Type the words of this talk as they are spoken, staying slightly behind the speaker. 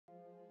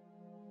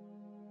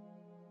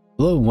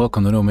Hello and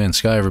welcome to No Man's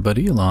Sky,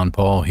 everybody.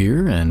 ElanPaul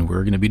here, and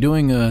we're going to be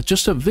doing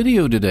just a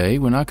video today.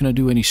 We're not going to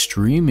do any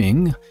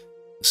streaming.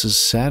 This is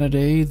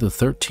Saturday the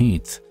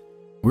 13th.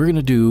 We're going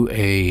to do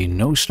a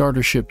no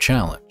starter ship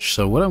challenge.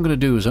 So what I'm going to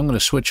do is I'm going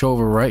to switch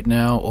over right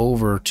now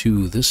over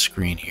to this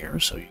screen here,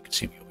 so you can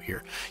see me over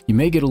here. You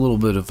may get a little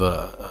bit of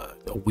a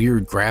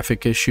weird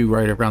graphic issue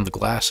right around the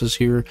glasses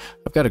here.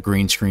 I've got a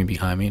green screen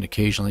behind me, and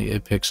occasionally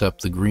it picks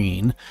up the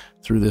green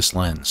through this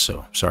lens,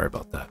 so sorry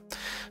about that.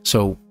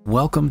 So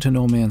welcome to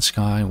No Man's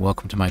Sky,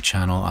 welcome to my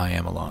channel. I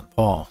am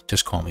ElanPaul,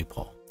 just call me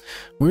Paul.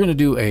 We're going to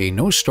do a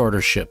no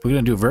starter ship. We're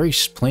going to do a very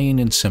plain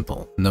and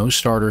simple no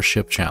starter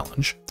ship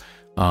challenge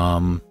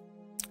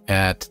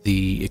at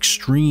the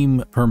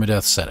extreme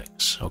permadeath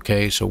settings.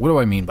 Okay, so what do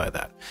I mean by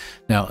that?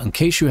 Now, in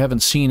case you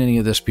haven't seen any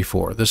of this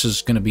before, this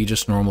is going to be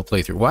just normal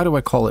playthrough. Why do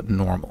I call it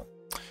normal?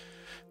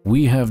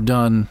 We have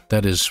done,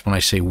 that is, when I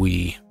say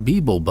we,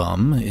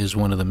 Beeblebum is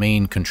one of the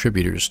main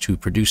contributors to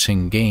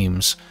producing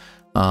games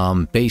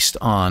based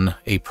on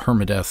a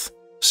permadeath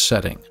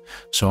setting.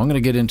 So I'm going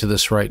to get into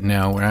this right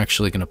now. We're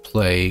actually going to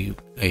play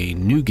a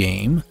new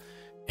game,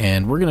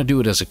 and we're going to do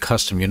it as a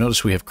custom. You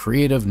notice we have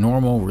creative,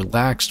 normal,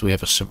 relaxed, we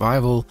have a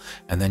survival,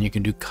 and then you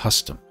can do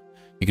custom.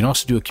 You can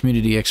also do a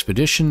community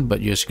expedition,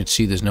 but as you can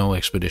see, there's no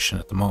expedition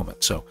at the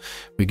moment. So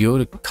we go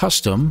to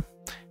custom,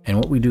 and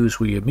what we do is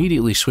we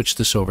immediately switch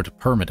this over to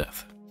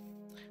permadeath.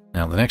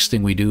 Now, the next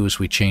thing we do is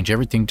we change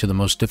everything to the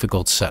most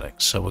difficult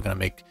settings. So we're going to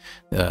make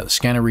the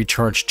scanner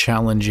recharge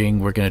challenging.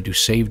 We're going to do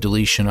save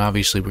deletion.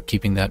 Obviously, we're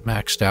keeping that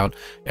maxed out.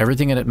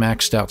 Everything at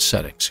maxed out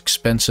settings.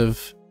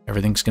 Expensive.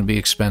 Everything's going to be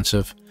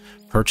expensive.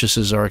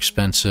 Purchases are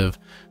expensive.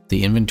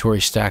 The inventory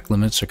stack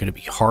limits are going to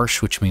be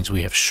harsh, which means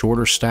we have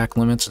shorter stack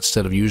limits.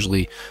 Instead of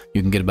usually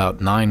you can get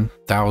about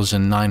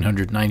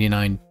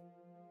 9,999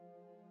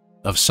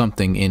 of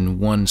something in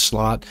one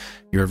slot,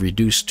 you're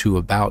reduced to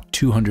about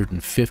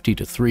 250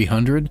 to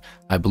 300.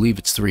 I believe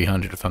it's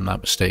 300 if I'm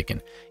not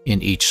mistaken,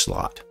 in each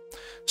slot.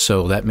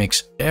 So that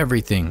makes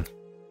everything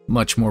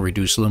much more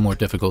reduced, a little more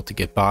difficult to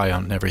get by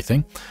on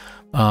everything.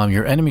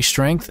 Your enemy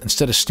strength,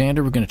 instead of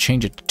standard, we're going to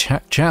change it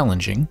to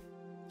challenging.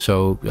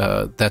 So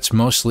that's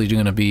mostly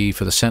going to be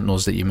for the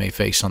sentinels that you may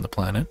face on the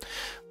planet.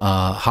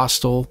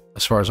 Hostile,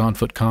 as far as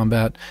on-foot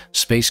combat.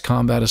 Space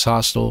combat is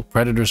hostile.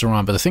 Predators are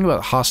on. But the thing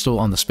about hostile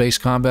on the space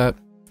combat,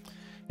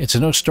 it's a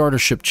no-starter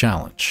ship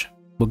challenge.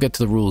 We'll get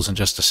to the rules in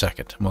just a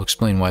second, and we'll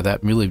explain why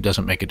that really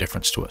doesn't make a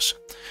difference to us.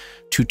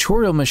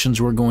 Tutorial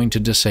missions we're going to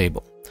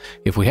disable.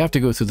 If we have to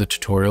go through the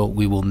tutorial,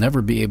 we will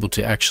never be able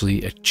to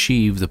actually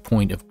achieve the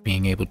point of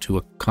being able to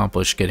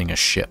accomplish getting a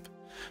ship.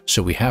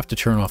 So we have to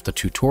turn off the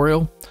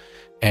tutorial.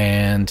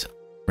 And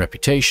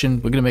reputation,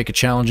 we're going to make it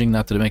challenging,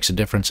 not that it makes a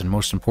difference, and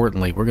most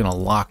importantly, we're going to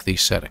lock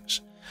these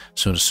settings.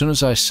 So as soon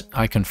as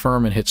I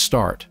confirm and hit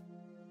start,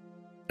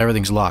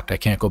 everything's locked. I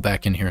can't go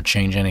back in here and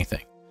change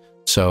anything.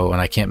 So,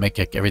 and I can't make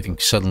everything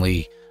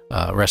suddenly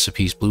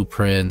recipes,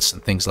 blueprints,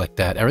 and things like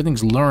that.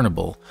 Everything's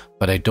learnable,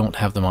 but I don't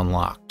have them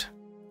unlocked.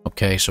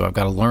 Okay, so I've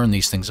got to learn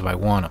these things if I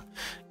want them.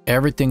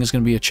 Everything is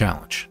going to be a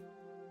challenge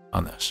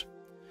on this.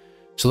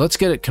 So let's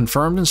get it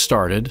confirmed and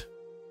started.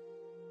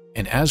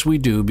 And as we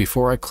do,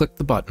 before I click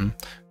the button,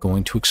 I'm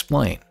going to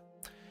explain.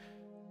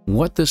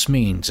 What this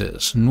means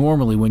is,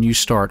 normally when you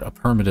start a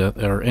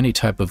permadeath or any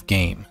type of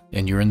game,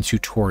 and you're in the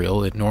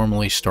tutorial, it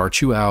normally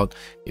starts you out,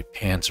 it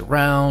pans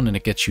around, and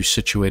it gets you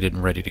situated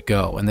and ready to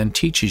go, and then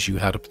teaches you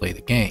how to play the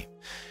game.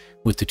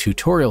 With the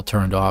tutorial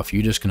turned off,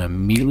 you're just going to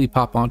immediately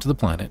pop onto the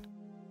planet,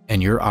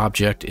 and your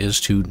object is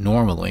to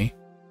normally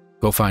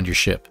go find your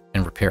ship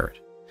and repair it.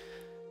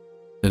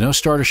 The no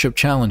starter ship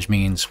challenge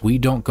means we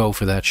don't go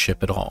for that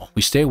ship at all.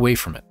 We stay away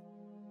from it.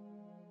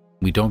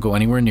 We don't go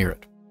anywhere near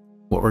it.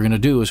 What we're going to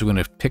do is we're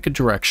going to pick a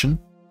direction,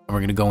 and we're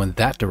going to go in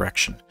that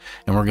direction,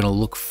 and we're going to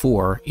look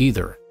for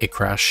either a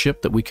crashed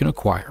ship that we can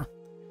acquire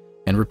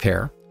and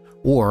repair,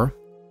 or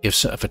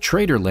if a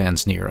trader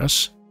lands near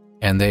us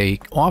and they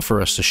offer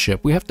us a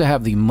ship, we have to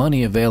have the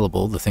money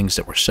available, the things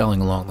that we're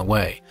selling along the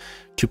way,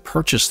 to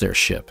purchase their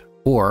ship.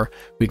 Or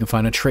we can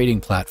find a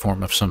trading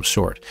platform of some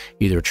sort,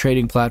 either a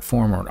trading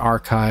platform or an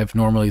archive.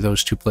 Normally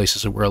those two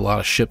places are where a lot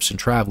of ships and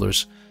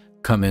travelers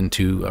come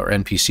into, or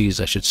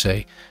NPCs I should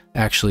say,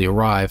 actually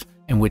arrive,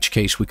 in which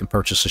case we can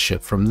purchase a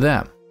ship from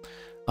them.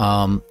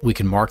 We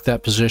can mark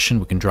that position,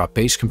 we can drop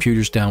base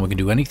computers down, we can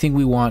do anything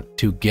we want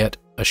to get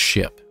a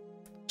ship.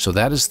 So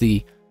that is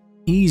the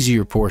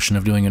easier portion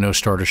of doing a no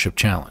starter ship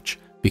challenge.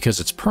 Because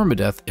it's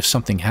permadeath, if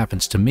something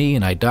happens to me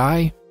and I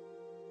die,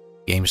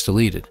 game's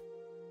deleted.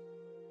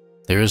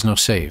 There is no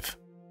save.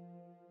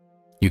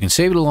 You can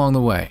save it along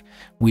the way.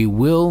 We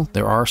will,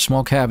 there are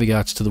small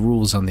caveats to the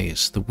rules on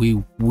these, that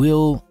we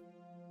will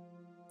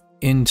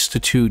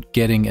institute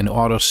getting an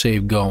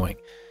autosave going.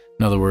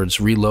 In other words,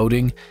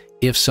 reloading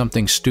if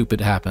something stupid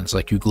happens,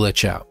 like you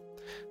glitch out.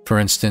 For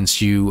instance,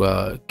 you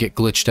get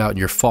glitched out and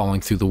you're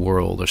falling through the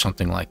world or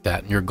something like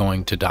that, and you're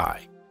going to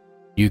die.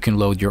 You can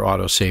load your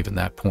autosave in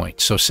that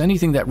point. So it's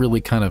anything that really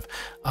kind of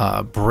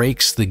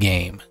breaks the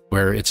game,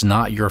 where it's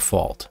not your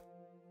fault,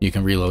 you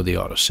can reload the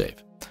autosave.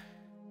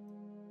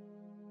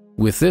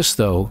 With this,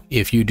 though,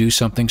 if you do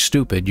something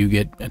stupid, you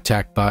get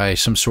attacked by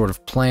some sort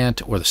of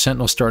plant, or the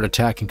sentinels start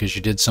attacking because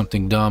you did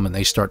something dumb and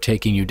they start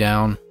taking you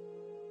down,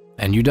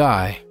 and you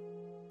die,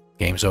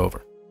 game's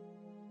over.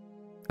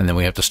 And then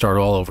we have to start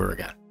all over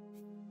again.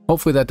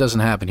 Hopefully that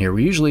doesn't happen here.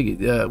 We usually,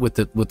 with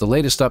the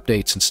latest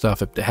updates and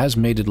stuff, it has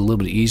made it a little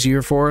bit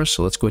easier for us.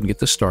 So let's go ahead and get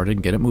this started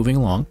and get it moving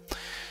along.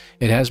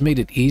 It has made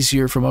it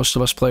easier for most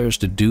of us players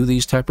to do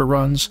these type of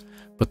runs.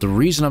 But the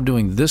reason I'm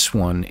doing this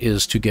one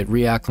is to get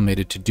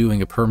reacclimated to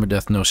doing a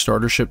permadeath no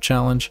startership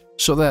challenge,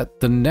 so that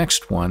the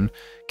next one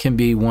can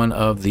be one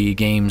of the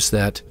games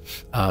that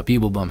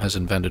Beeblebum has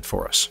invented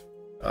for us,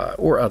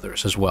 or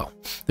others as well.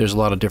 There's a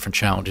lot of different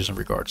challenges in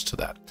regards to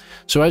that.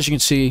 So as you can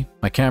see,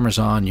 my camera's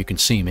on, you can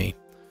see me,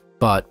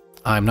 but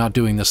I'm not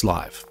doing this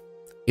live.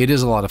 It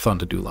is a lot of fun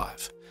to do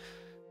live.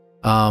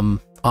 On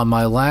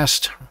my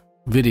last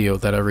video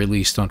that I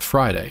released on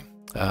Friday,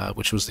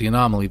 which was the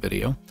anomaly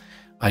video,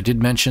 I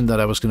did mention that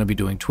I was going to be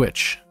doing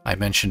Twitch. I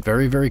mentioned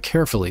very, very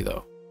carefully,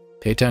 though.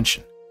 Pay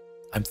attention.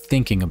 I'm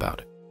thinking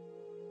about it.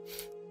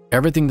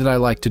 Everything that I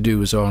like to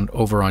do is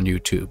over on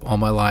YouTube. All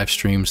my live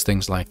streams,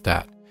 things like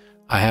that.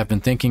 I have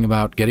been thinking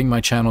about getting my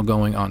channel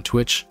going on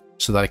Twitch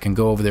so that I can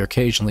go over there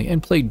occasionally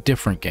and play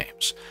different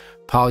games.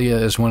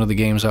 Palia is one of the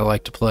games I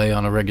like to play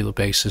on a regular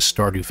basis.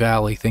 Stardew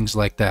Valley, things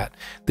like that.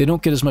 They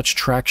don't get as much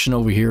traction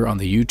over here on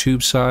the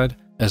YouTube side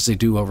as they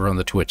do over on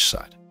the Twitch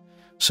side.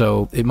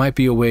 So it might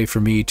be a way for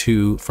me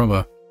to, from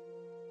a,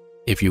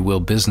 if you will,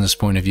 business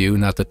point of view,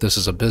 not that this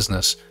is a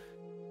business,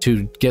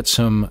 to get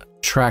some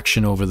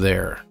traction over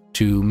there,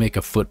 to make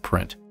a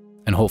footprint,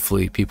 and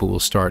hopefully people will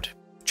start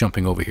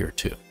jumping over here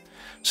too.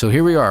 So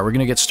here we are. We're going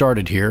to get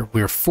started here.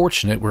 We're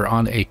fortunate we're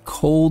on a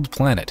cold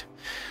planet.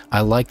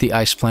 I like the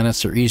ice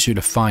planets. They're easier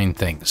to find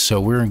things, so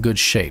we're in good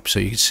shape.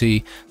 So you can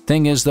see,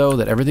 thing is though,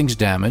 that everything's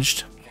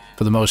damaged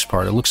for the most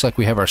part. It looks like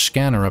we have our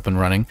scanner up and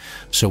running,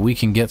 so we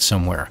can get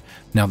somewhere.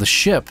 Now the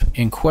ship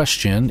in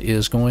question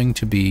is going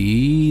to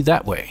be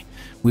that way.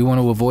 We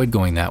want to avoid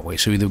going that way,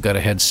 so either we've got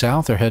to head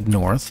south or head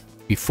north.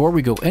 Before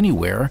we go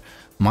anywhere,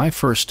 my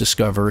first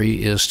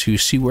discovery is to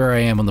see where I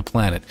am on the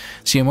planet.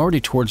 See, I'm already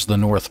towards the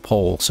North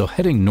Pole, so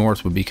heading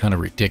north would be kind of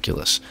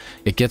ridiculous.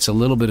 It gets a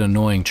little bit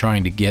annoying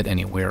trying to get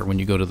anywhere when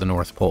you go to the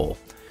North Pole,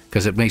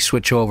 because it may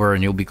switch over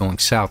and you'll be going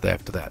south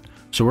after that.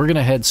 So we're going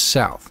to head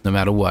south no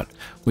matter what.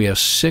 We have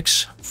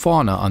 6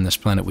 fauna on this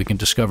planet we can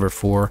discover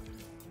for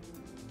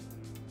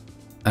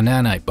a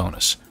nanite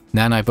bonus.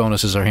 Nanite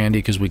bonuses are handy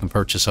because we can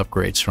purchase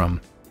upgrades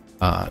from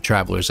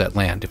travelers that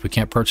land. If we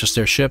can't purchase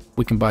their ship,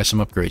 we can buy some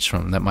upgrades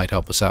from them. That might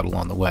help us out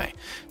along the way.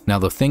 Now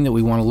the thing that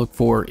we want to look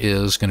for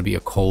is going to be a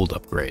cold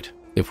upgrade,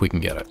 if we can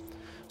get it.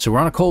 So we're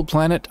on a cold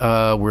planet.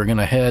 We're going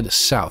to head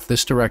south,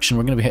 this direction.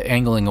 We're going to be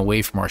angling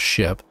away from our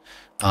ship.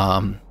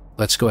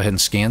 Let's go ahead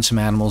and scan some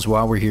animals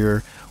while we're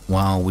here,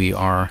 while we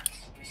are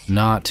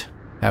not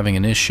having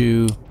an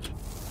issue.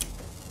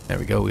 There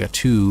we go. We got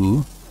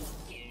 2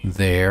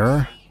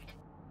 there.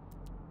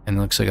 And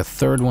it looks like a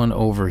third one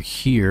over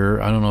here.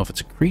 I don't know if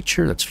it's a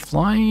creature that's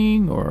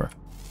flying or...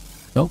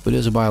 Nope, it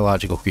is a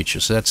biological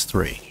creature, so that's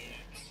 3.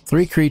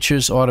 3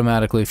 creatures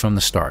automatically from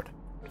the start.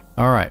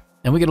 Alright,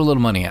 and we get a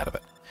little money out of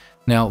it.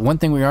 Now, one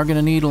thing we are going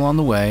to need along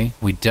the way,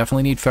 we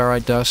definitely need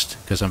ferrite dust,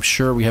 because I'm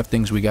sure we have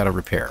things we got to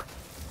repair.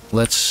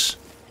 Let's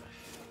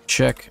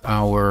check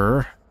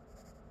our...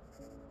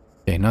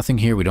 Okay, nothing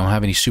here. We don't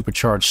have any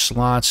supercharged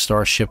slots.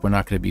 Starship we're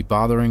not going to be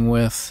bothering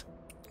with.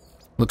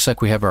 Looks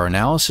like we have our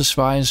analysis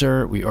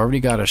visor. We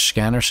already got our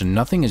scanner, so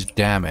nothing is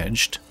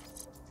damaged.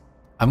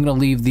 I'm going to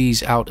leave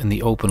these out in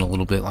the open a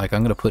little bit. Like,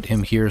 I'm going to put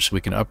him here so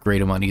we can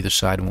upgrade him on either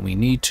side when we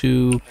need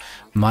to.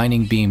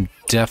 Mining beam,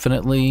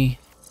 definitely.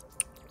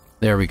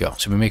 There we go.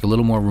 So we make a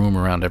little more room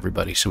around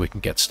everybody so we can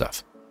get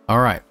stuff.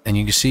 Alright, and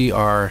you can see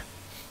our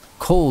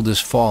cold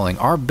is falling.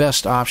 Our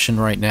best option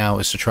right now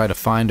is to try to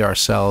find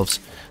ourselves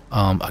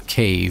a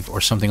cave or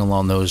something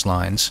along those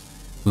lines.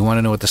 We want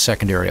to know what the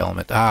secondary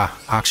element... Ah,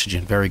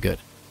 oxygen. Very good.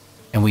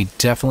 And we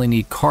definitely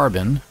need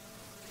carbon.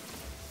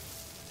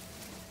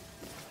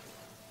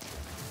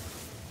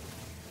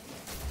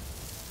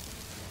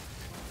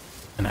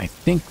 And I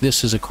think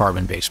this is a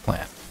carbon-based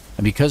plant.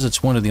 And because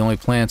it's one of the only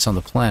plants on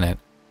the planet,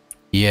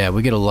 yeah,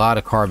 we get a lot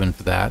of carbon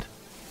for that.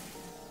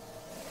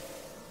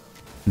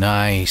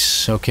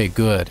 Nice. Okay,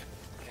 good.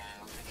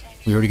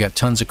 We already got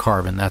tons of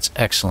carbon. That's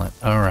excellent.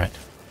 All right.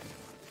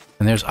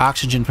 And there's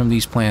oxygen from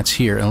these plants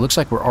here. And it looks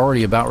like we're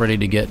already about ready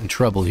to get in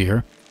trouble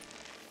here.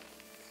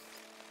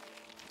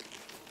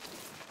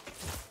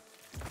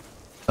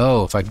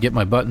 Oh, if I could get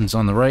my buttons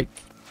on the right...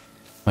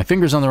 My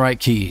fingers on the right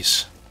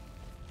keys.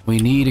 We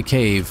need a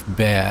cave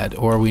bad,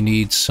 or we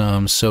need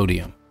some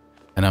sodium.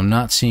 And I'm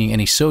not seeing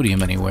any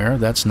sodium anywhere.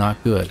 That's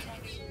not good.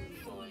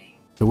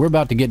 So we're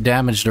about to get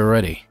damaged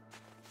already.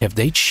 Have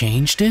they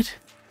changed it?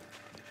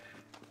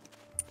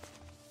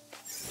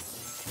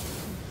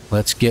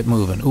 Let's get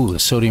moving. Ooh, the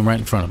sodium right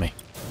in front of me.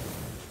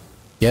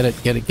 Get it,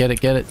 get it, get it,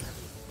 get it.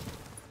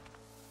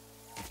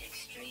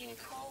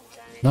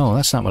 No,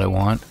 that's not what I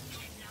want.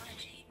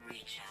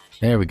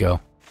 There we go.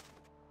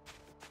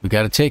 We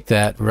got to take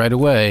that right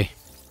away.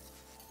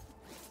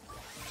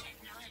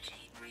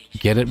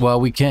 Get it while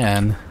we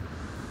can.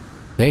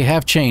 They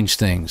have changed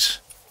things,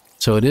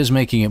 so it is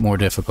making it more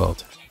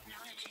difficult.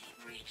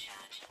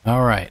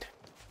 Alright.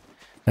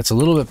 That's a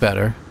little bit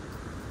better.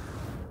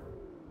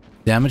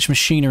 Damaged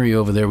machinery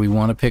over there we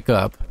want to pick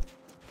up.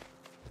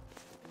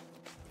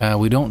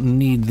 We don't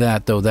need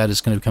that, though. That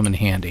is going to come in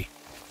handy.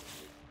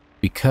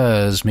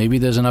 Because maybe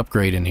there's an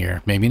upgrade in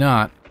here. Maybe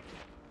not.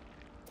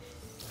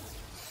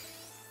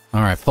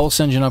 Alright, pulse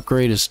engine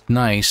upgrade is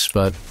nice,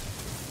 but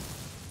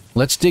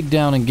let's dig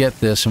down and get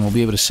this, and we'll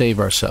be able to save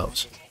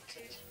ourselves.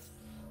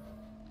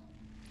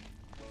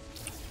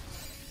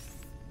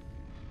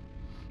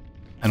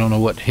 I don't know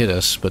what hit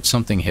us, but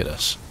something hit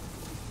us.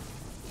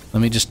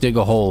 Let me just dig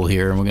a hole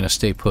here, and we're going to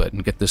stay put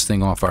and get this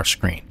thing off our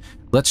screen.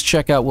 Let's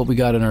check out what we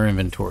got in our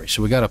inventory.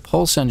 So we got a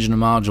pulse engine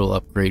module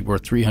upgrade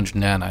worth 300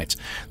 nanites.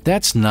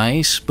 That's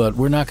nice, but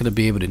we're not going to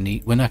be able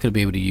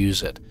to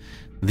use it.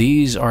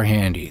 These are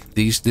handy.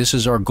 This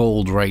is our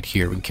gold right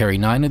here. We can carry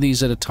 9 of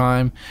these at a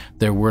time.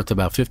 They're worth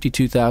about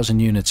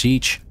 52,000 units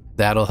each.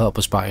 That'll help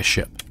us buy a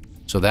ship.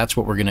 So that's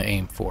what we're going to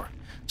aim for.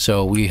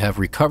 So we have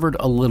recovered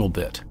a little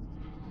bit.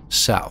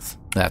 South.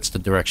 That's the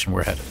direction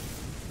we're headed.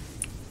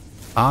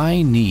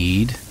 I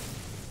need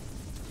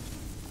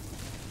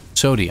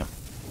sodium.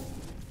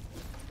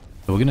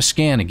 So we're going to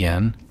scan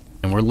again,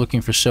 and we're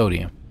looking for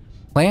sodium.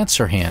 Plants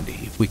are handy.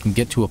 If we can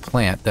get to a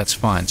plant, that's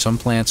fine. Some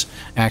plants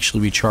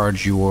actually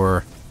recharge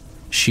your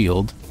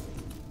shield.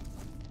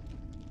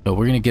 So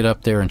we're going to get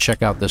up there and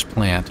check out this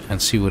plant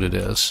and see what it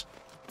is.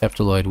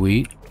 Heptaloid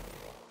wheat.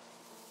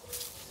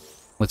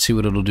 Let's see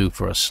what it'll do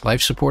for us.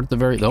 Life support at the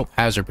very... Oh,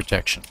 hazard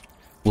protection.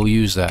 We'll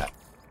use that.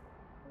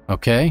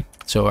 Okay,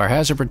 so our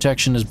hazard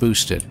protection is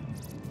boosted.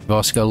 We've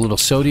also got a little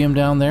sodium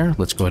down there.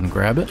 Let's go ahead and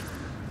grab it.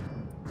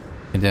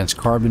 Condensed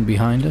carbon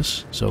behind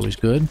us. It's always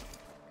good.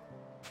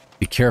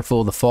 Be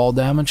careful of the fall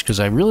damage, because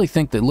I really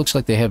think that it looks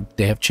like they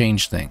have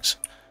changed things.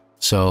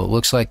 So it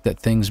looks like that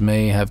things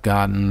may have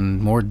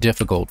gotten more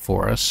difficult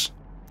for us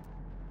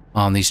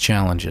on these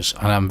challenges.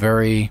 And I'm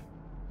very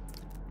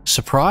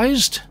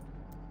surprised,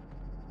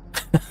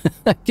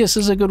 I guess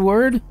is a good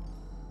word.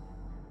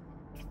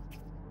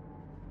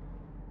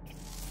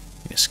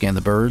 Scan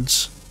the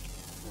birds.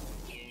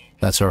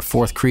 That's our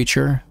 4th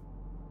creature.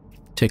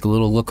 Take a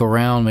little look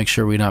around, make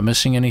sure we're not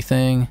missing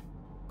anything.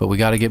 But we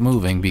got to get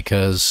moving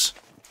because...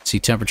 See,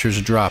 temperatures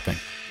are dropping.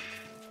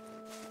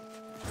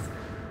 I'm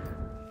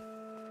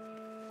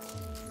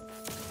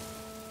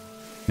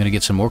going to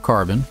get some more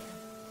carbon.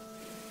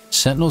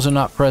 Sentinels are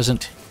not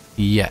present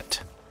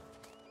yet.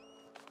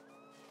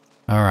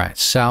 Alright,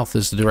 south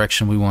is the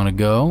direction we want to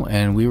go,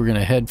 and we were going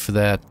to head for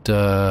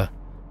that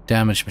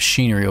damaged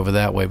machinery over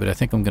that way, but I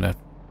think I'm going to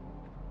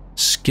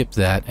skip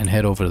that and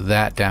head over to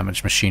that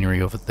damaged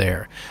machinery over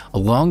there.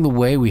 Along the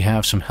way, we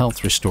have some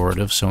health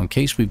restorative, so in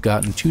case we've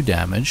gotten too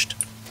damaged...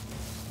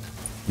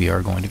 we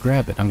are going to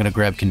grab it. I'm going to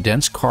grab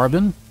condensed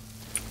carbon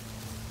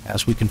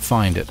as we can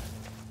find it.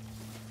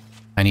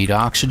 I need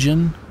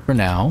oxygen for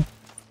now.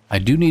 I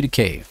do need a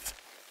cave.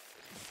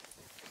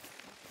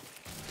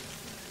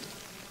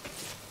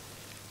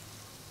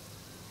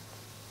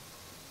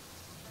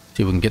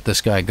 See if we can get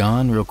this guy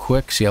gone real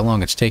quick. See how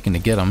long it's taken to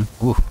get him.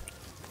 Ooh.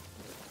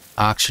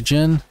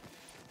 Oxygen.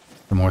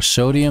 For more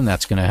sodium.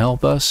 That's going to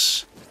help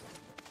us.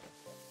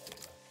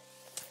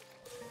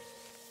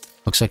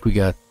 Looks like we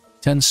got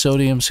 10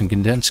 sodium, some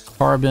condensed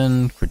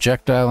carbon,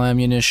 projectile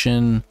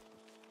ammunition,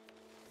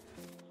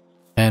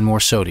 and more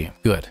sodium.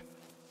 Good.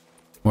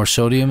 More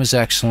sodium is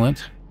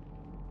excellent.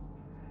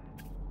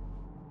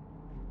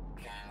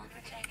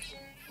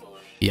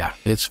 Yeah,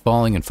 it's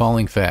falling and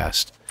falling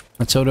fast.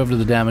 Let's head over to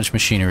the damaged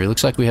machinery.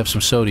 Looks like we have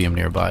some sodium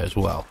nearby as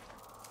well.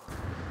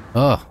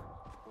 Oh,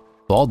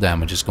 fall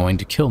damage is going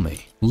to kill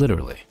me,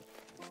 literally.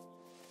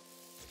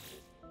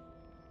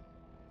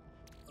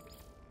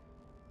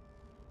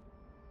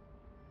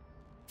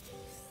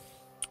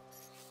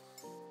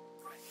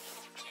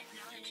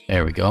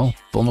 There we go.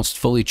 Almost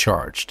fully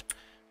charged.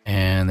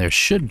 And there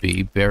should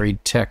be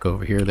buried tech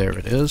over here. There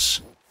it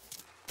is.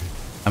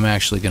 I'm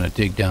actually going to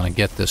dig down and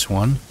get this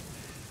one.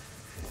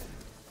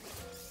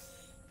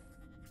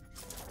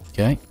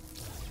 Okay.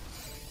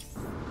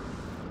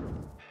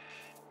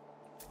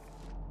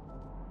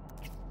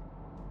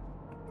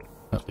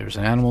 Oh, there's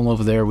an animal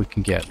over there we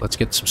can get. Let's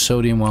get some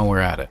sodium while we're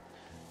at it.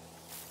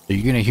 So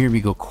you're going to hear me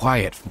go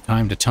quiet from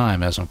time to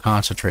time as I'm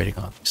concentrating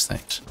on these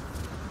things.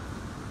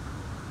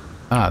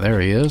 Ah,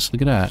 there he is.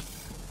 Look at that.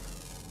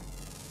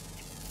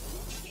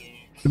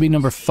 Should be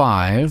number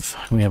 5.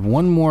 We have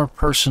one more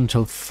person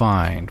to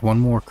find. One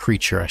more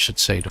creature, I should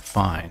say, to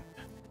find.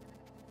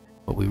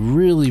 But we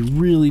really,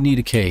 really need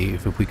a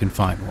cave if we can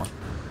find one.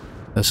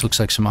 This looks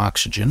like some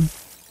oxygen.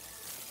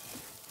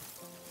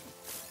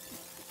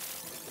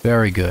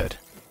 Very good.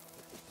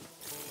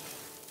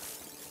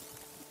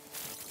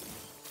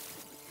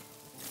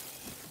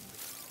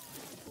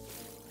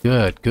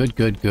 Good, good,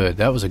 good, good.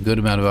 That was a good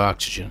amount of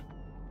oxygen.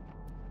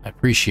 I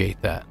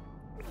appreciate that.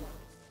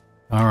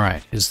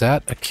 Alright, is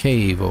that a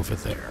cave over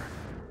there?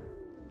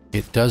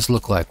 It does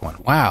look like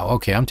one. Wow,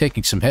 okay, I'm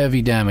taking some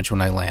heavy damage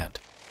when I land.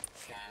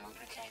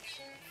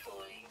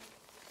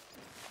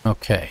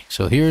 Okay,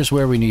 so here's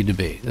where we need to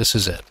be. This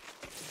is it.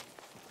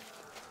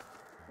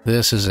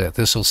 This is it.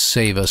 This will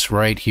save us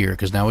right here,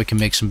 because now we can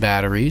make some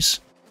batteries.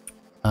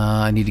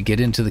 I need to get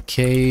into the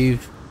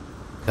cave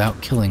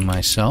without killing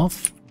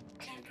myself.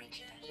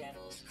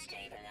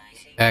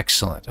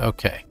 Excellent.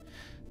 Okay.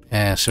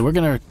 So we're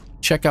going to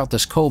check out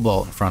this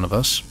cobalt in front of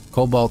us.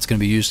 Cobalt's going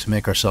to be used to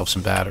make ourselves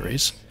some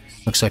batteries.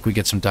 Looks like we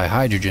get some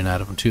dihydrogen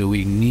out of them, too.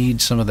 We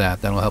need some of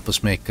that. That'll help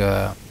us make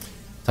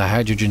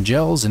dihydrogen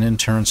gels and, in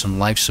turn, some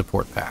life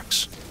support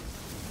packs.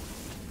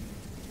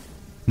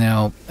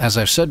 Now, as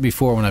I've said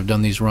before when I've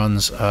done these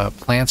runs,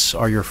 plants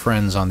are your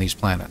friends on these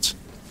planets,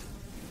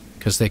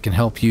 because they can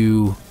help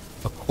you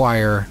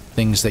acquire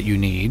things that you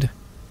need.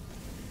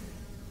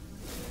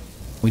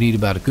 We need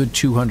about a good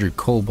 200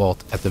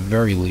 cobalt at the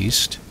very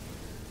least.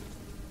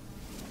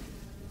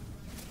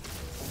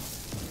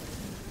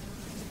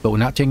 But we're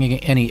not taking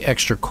any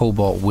extra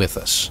cobalt with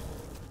us.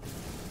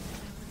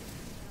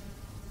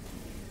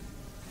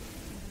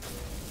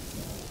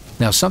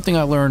 Now, something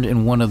I learned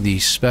in one of the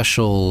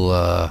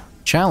special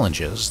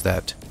challenges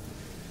that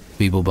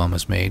Beeblebum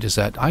has made is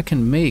that I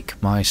can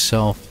make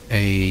myself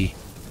a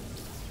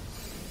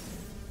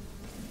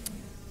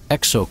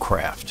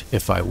exocraft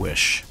if I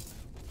wish.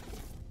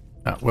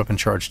 Weapon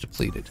charge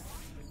depleted.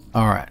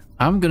 Alright,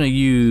 I'm going to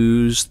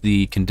use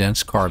the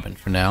condensed carbon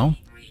for now.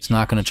 It's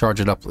not going to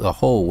charge it up the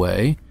whole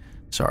way.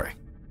 Sorry.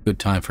 Good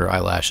time for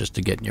eyelashes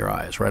to get in your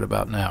eyes right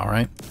about now,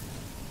 right?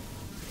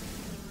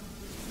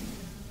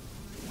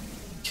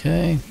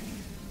 Okay.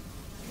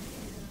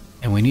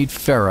 And we need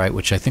ferrite,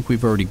 which I think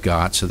we've already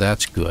got, so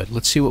that's good.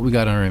 Let's see what we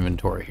got in our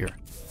inventory here.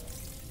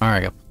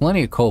 Alright, I got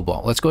plenty of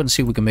cobalt. Let's go ahead and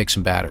see if we can make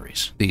some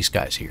batteries. These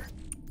guys here.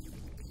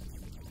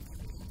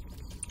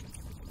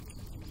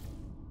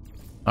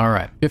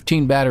 Alright,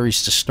 15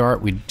 batteries to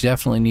start. We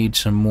definitely need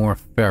some more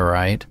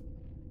ferrite.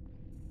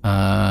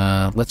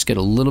 Let's get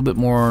a little bit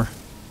more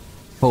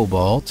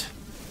cobalt.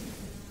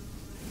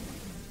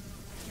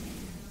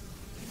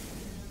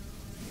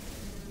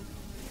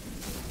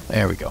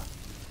 There we go.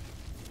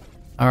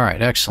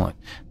 Alright, excellent.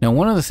 Now,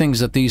 one of the things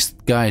that these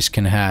guys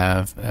can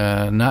have,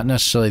 not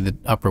necessarily the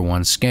upper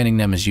ones, scanning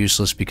them is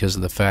useless because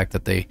of the fact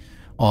that they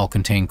all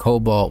contain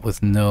cobalt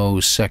with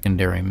no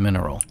secondary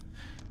mineral.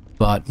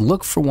 But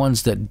look for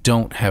ones that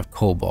don't have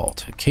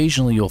cobalt.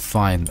 Occasionally you'll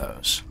find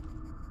those.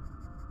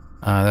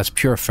 That's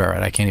pure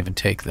ferrite. I can't even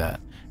take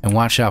that. And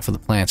watch out for the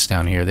plants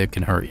down here. They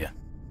can hurt you.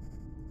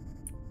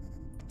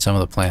 Some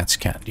of the plants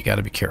can. You got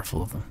to be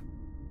careful of them.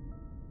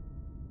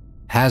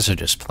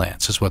 Hazardous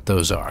plants is what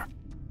those are.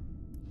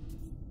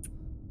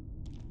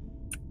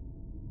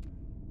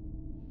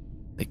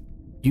 The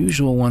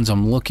usual ones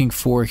I'm looking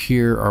for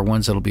here are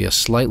ones that'll be a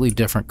slightly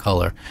different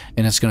color,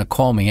 and it's going to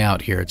call me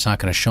out here. It's not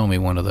going to show me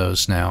one of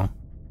those now.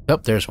 Oh,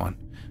 there's one.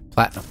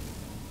 Platinum.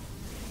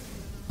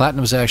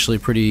 Platinum is actually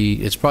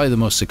pretty... It's probably the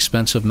most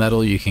expensive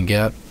metal you can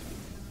get,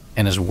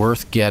 and is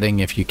worth getting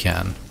if you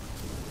can.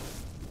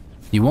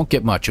 You won't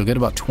get much. You'll get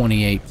about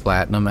 28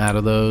 platinum out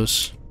of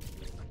those.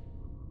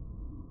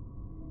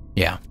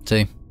 Yeah,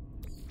 see?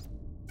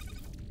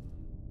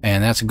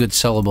 And that's a good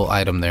sellable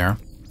item there.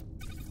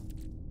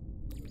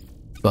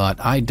 But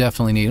I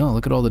definitely need... Oh,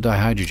 look at all the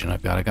dihydrogen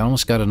I've got. I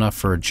almost got enough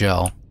for a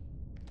gel.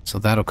 So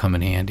that'll come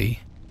in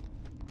handy.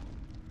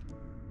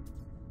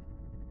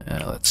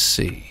 Let's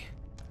see.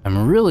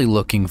 I'm really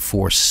looking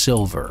for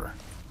silver.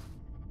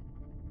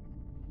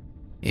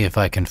 If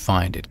I can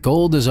find it.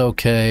 Gold is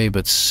okay,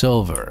 but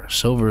silver.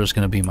 Silver is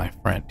going to be my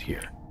friend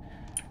here.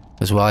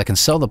 Because while I can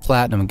sell the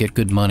platinum and get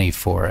good money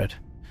for it,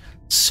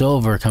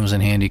 silver comes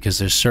in handy because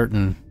there's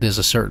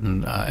a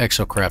certain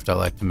exocraft I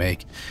like to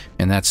make,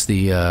 and that's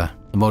the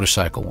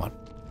motorcycle one.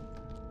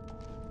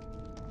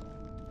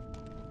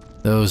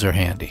 Those are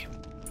handy.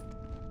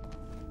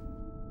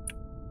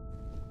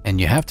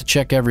 And you have to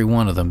check every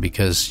one of them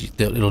because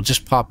it'll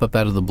just pop up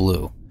out of the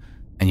blue.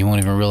 And you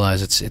won't even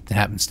realize it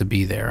happens to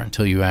be there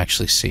until you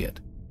actually see it.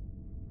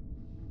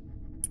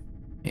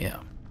 Yeah.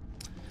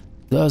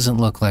 Doesn't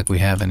look like we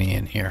have any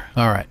in here.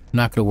 Alright,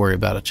 not going to worry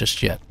about it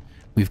just yet.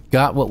 We've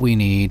got what we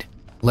need.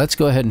 Let's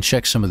go ahead and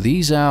check some of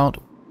these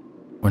out.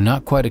 We're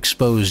not quite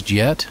exposed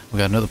yet. We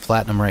got another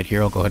platinum right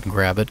here. I'll go ahead and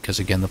grab it because,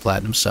 again, the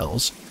platinum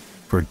sells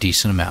for a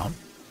decent amount.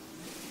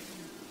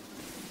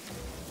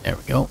 There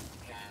we go.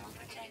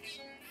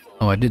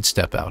 Oh, I did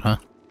step out, huh?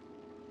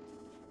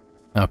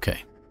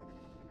 Okay.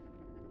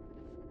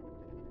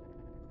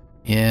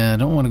 Yeah, I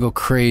don't want to go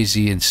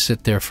crazy and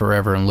sit there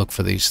forever and look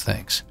for these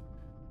things.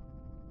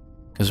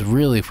 Because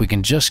really, if we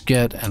can just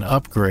get an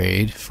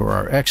upgrade for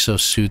our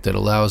exosuit that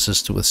allows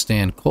us to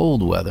withstand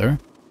cold weather...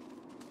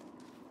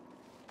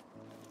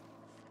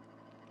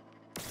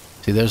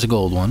 See, there's a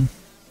gold one.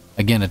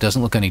 Again, it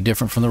doesn't look any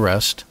different from the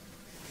rest,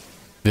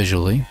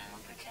 visually.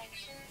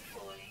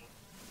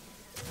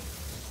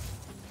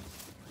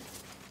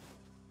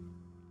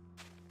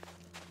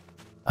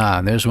 Ah,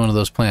 and there's one of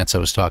those plants I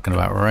was talking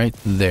about right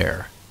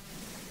there.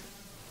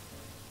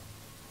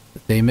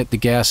 If they emit the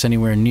gas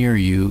anywhere near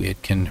you,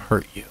 it can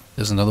hurt you.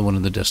 There's another one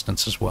in the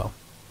distance as well.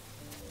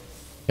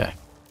 Okay.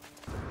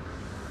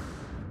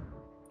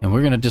 And And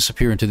we're going to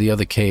disappear into the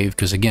other cave,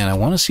 because again, I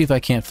want to see if I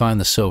can't find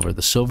the silver.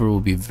 The silver will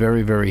be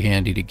very, very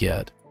handy to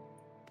get.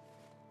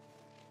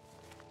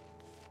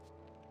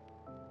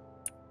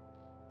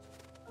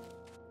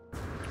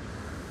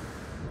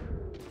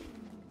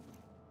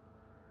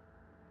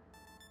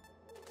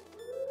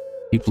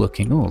 Keep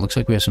looking. Oh, it looks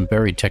like we have some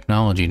buried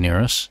technology near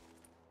us.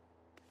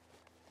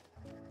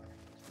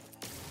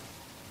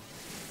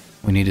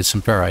 We needed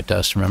some ferrite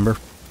dust, remember?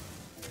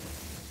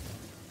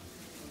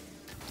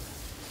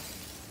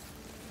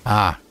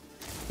 Ah,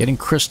 getting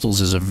crystals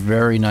is a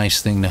very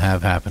nice thing to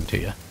have happen to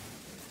you.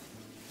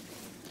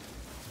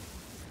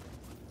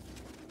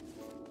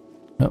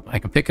 Oh, I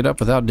can pick it up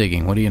without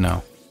digging. What do you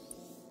know?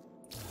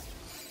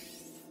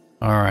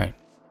 Alright.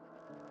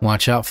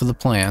 Watch out for the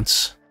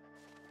plants.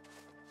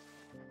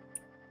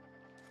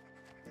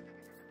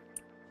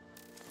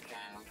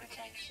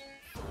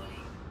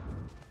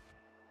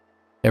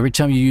 Every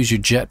time you use your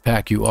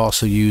jetpack, you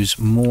also use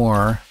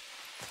more.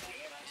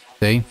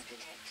 See?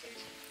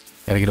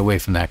 Gotta get away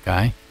from that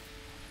guy.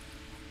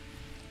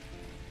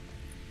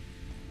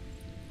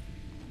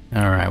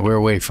 Alright, we're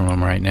away from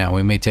him right now.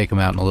 We may take him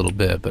out in a little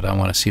bit, but I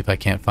want to see if I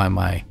can't find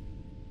my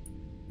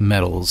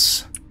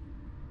metals.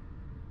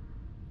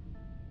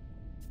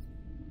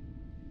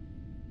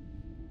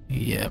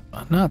 Yep,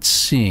 I'm not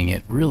seeing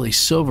it. Really,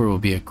 silver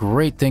would be a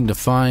great thing to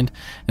find,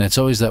 and it's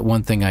always that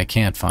one thing I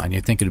can't find.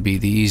 You'd think it would be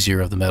the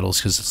easier of the metals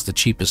because it's the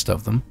cheapest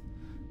of them.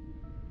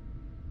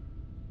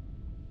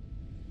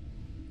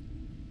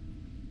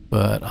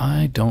 But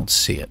I don't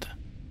see it.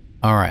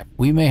 Alright,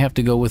 we may have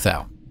to go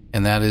without,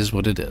 and that is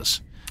what it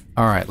is.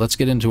 Alright, let's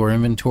get into our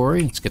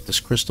inventory. Let's get this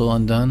crystal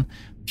undone.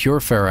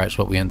 Pure ferrite is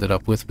what we ended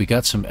up with. We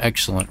got some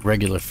excellent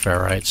regular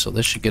ferrite, so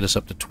this should get us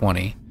up to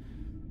 20.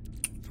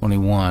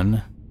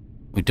 21.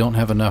 We don't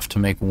have enough to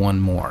make one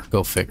more.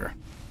 Go figure.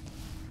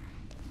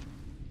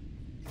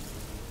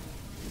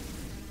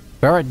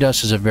 Ferrite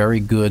dust is a very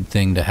good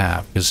thing to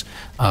have, because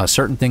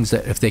certain things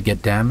that, if they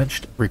get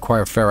damaged,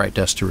 require ferrite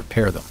dust to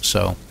repair them.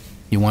 So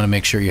you want to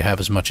make sure you have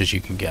as much as you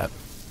can get.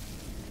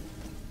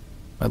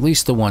 At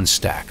least the one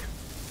stack.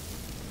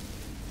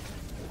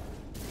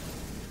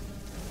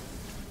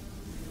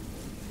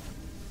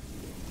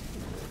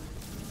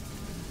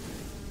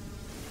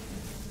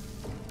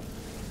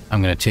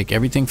 I'm going to take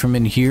everything from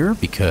in here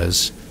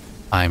because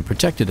I'm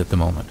protected at the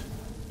moment.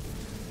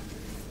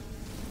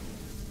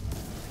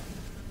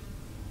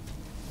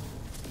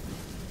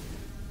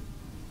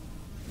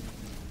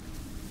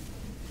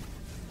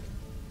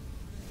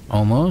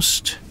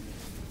 Almost.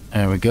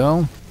 There we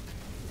go.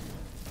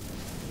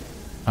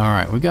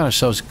 Alright, we got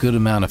ourselves a good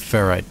amount of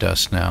ferrite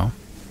dust now.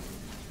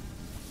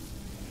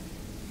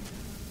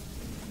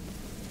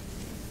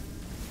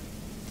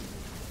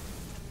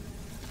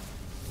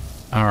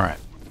 Alright.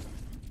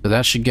 So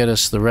that should get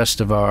us the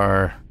rest of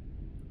our...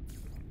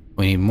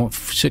 We need more...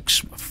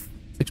 Six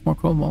more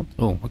cobalt?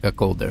 Oh, we got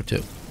gold there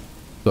too.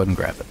 Go ahead and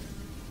grab it.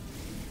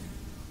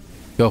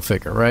 Go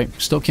figure, right?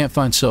 Still can't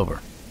find silver.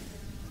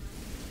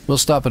 We'll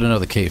stop at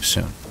another cave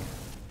soon.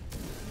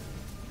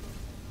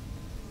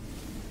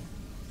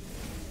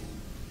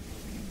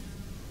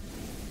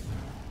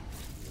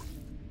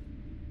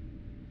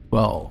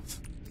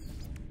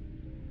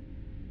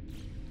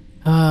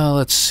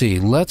 Let's see.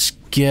 Let's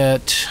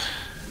get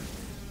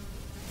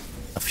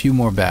a few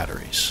more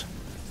batteries.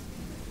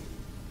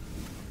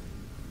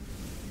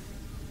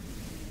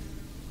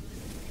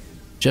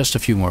 Just a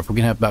few more. If we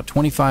can have about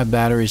 25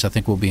 batteries, I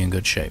think we'll be in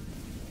good shape.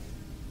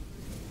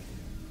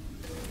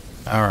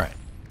 Alright.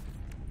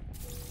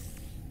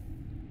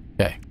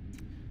 Okay.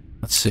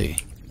 Let's see.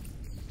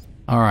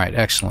 Alright,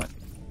 excellent.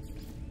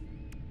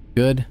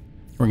 Good.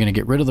 We're going to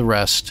get rid of the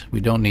rest. We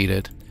don't need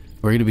it.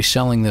 We're going to be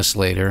selling this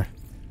later.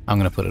 I'm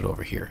going to put it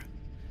over here.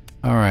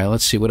 Alright,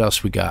 let's see what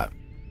else we got.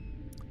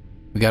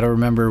 We got to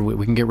remember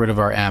we can get rid of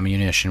our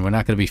ammunition. We're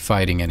not going to be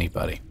fighting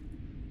anybody.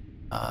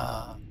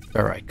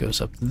 Alright, goes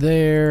up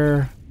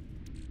there.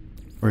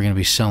 We're going to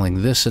be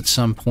selling this at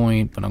some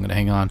point, but I'm going to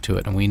hang on to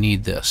it, and we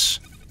need this.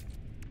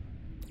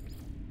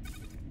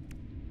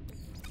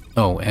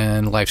 Oh,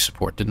 and life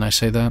support. Didn't I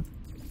say that?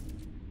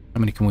 How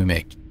many can we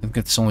make? I think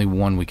it's only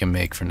one we can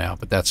make for now,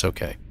 but that's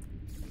okay.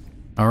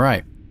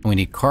 Alright, we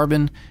need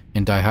carbon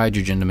and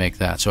dihydrogen to make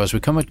that. So as we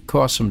come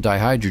across some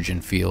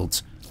dihydrogen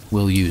fields,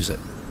 we'll use it.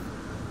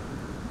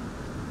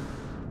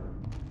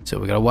 So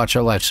we got to watch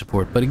our life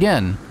support. But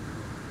again,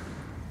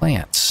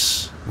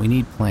 plants. We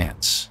need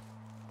plants.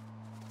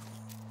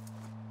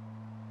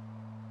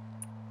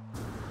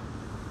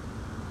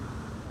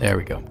 There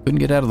we go. Couldn't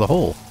get out of the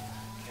hole.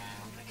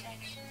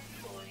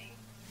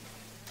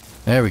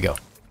 There we go.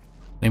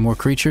 Any more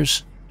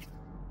creatures?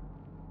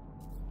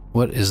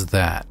 What is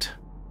that?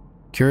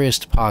 Curious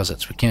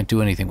deposits. We can't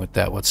do anything with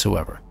that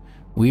whatsoever.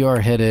 We are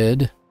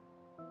headed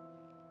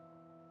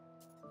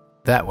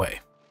that way.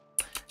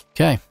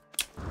 Okay.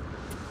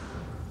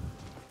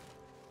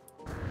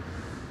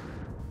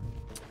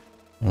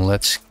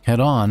 Let's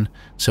head on.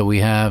 So we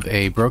have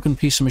a broken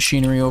piece of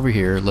machinery over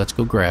here. Let's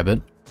go grab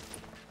it.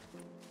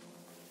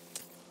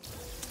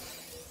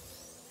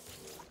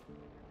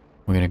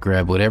 We're going to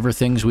grab whatever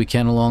things we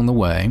can along the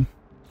way.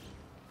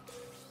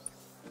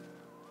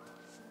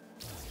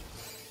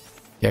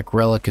 Gek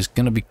Relic is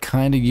going to be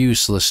kind of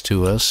useless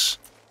to us.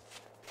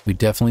 We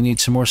definitely need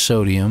some more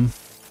sodium.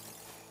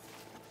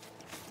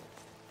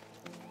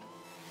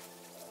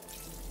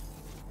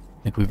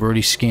 I think we've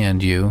already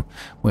scanned you.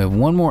 We have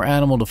one more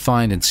animal to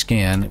find and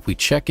scan. If we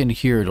check in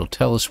here, it'll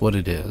tell us what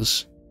it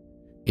is.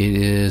 It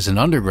is an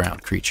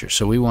underground creature,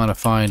 so we want to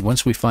find,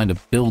 once we find a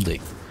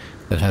building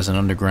that has an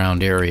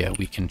underground area,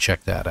 we can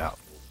check that out.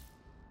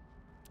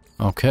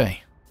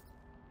 Okay.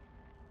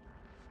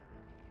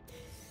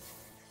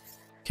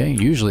 Okay,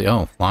 usually,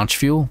 oh, launch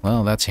fuel?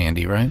 Well, that's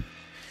handy, right?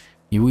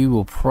 We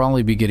will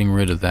probably be getting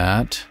rid of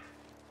that.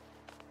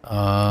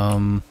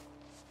 No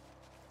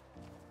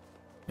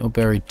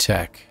buried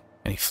tech.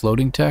 Any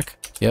floating tech?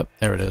 Yep,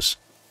 there it is.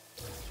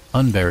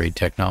 Unburied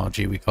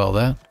technology, we call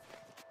that.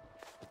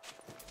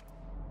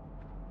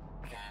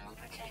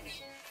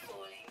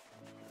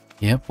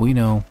 Yep, we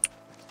know.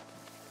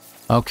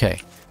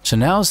 Okay, so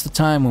now's the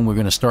time when we're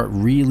going to start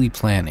really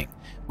planning.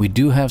 We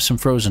do have some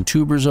frozen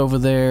tubers over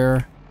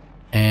there,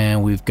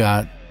 and we've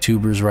got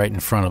tubers right in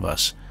front of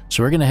us.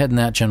 So we're going to head in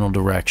that general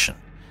direction.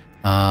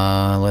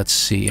 Let's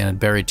see, and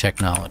buried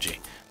technology.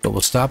 But we'll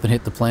stop and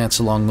hit the plants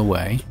along the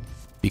way,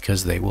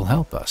 because they will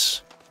help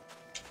us.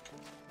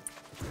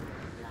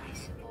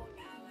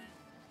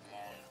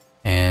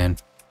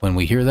 And when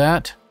we hear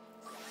that,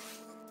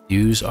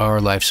 use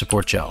our life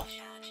support gel.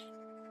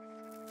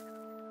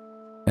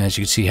 As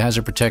you can see,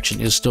 hazard protection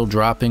is still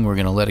dropping. We're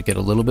going to let it get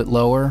a little bit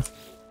lower.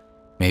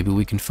 Maybe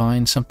we can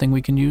find something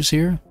we can use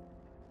here.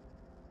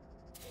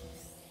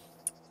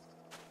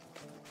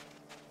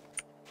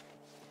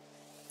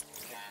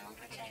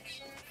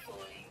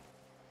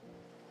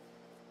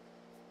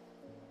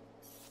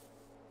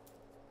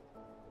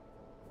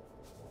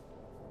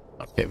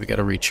 Okay, we got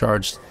to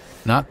recharge.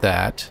 Not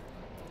that.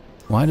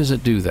 Why does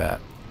it do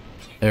that?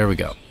 There we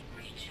go.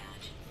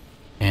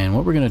 And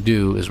what we're going to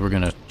do is we're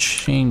going to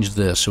change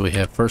this so we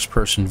have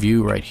first-person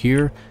view right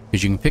here,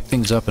 because you can pick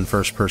things up in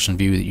first-person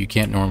view that you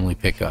can't normally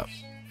pick up.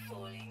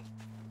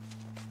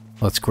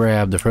 Let's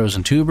grab the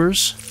frozen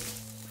tubers.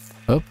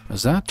 Oh,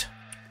 is that?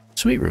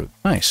 Sweet root.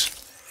 Nice.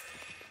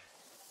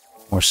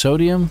 More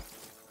sodium.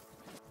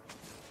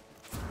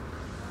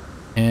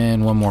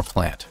 And one more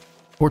plant.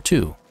 Or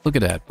two. Look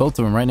at that. Both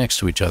of them right next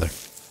to each other.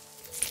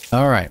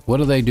 Alright, what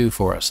do they do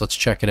for us? Let's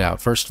check it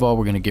out. First of all,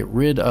 we're going to get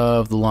rid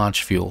of the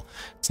launch fuel.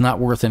 It's not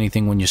worth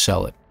anything when you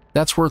sell it.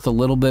 That's worth a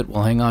little bit.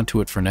 We'll hang on to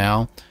it for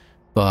now.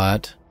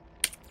 But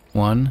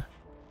 1,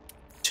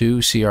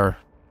 2, see our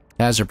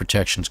hazard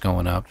protection's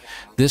going up.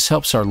 This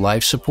helps our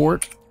life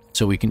support,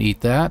 so we can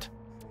eat that.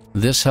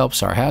 This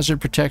helps our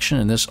hazard protection,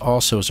 and this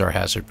also is our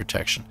hazard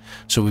protection.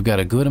 So we've got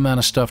a good amount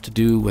of stuff to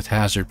do with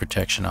hazard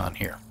protection on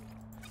here.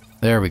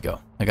 There we go.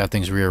 I got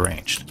things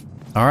rearranged.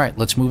 Alright,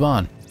 let's move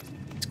on.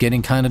 It's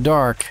getting kind of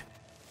dark,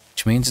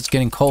 which means it's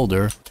getting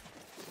colder.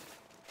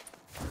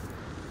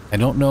 I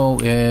don't know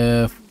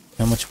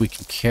how much we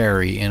can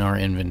carry in our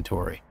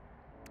inventory.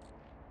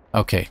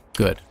 Okay,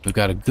 good. We've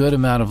got a good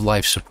amount of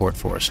life support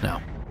for us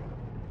now.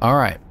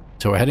 Alright,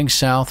 so we're heading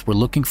south. We're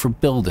looking for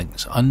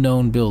buildings.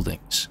 Unknown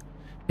buildings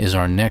is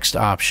our next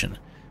option.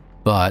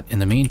 But in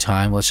the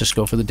meantime, let's just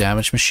go for the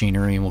damaged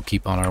machinery and we'll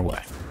keep on our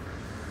way.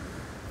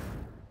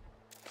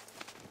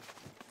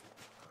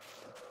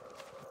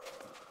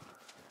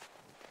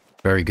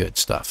 Very good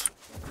stuff.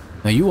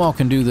 Now you all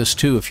can do this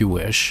too if you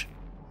wish.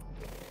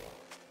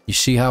 You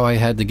see how I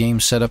had the game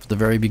set up at the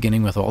very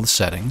beginning with all the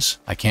settings.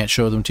 I can't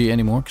show them to you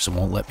anymore because it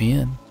won't let me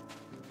in.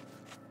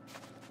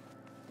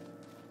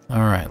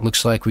 Alright,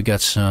 looks like we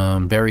got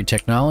some buried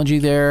technology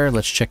there.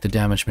 Let's check the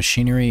damaged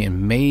machinery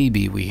and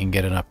maybe we can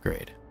get an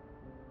upgrade.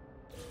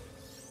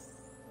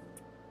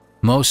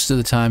 Most of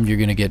the time you're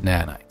going to get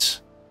nanites.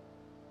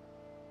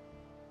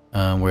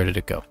 Where did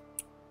it go?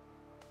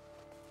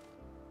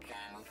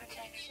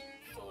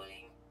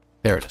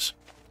 There it is.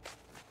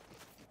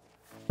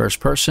 First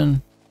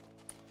person.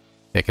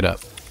 Pick it up.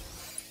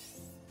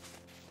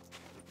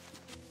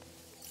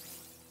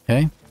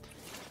 Okay.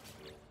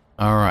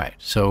 Alright,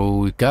 so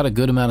we've got a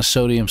good amount of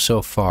sodium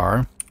so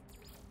far.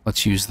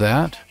 Let's use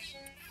that.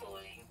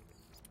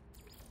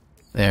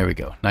 There we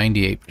go,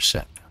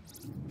 98%.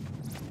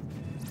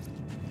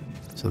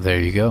 So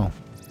there you go.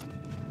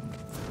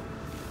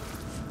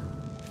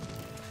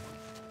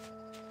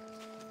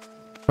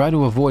 Try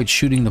to avoid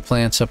shooting the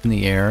plants up in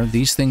the air.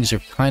 These things are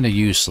kind of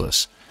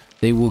useless.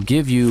 They will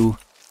give you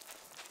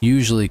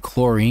usually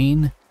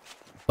chlorine,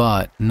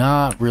 but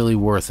not really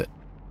worth it.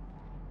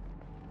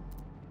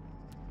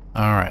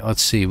 Alright,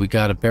 let's see. We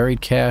got a buried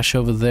cache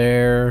over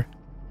there.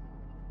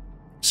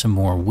 Some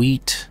more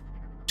wheat.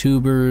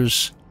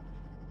 Tubers.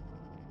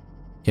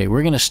 Okay,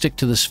 we're going to stick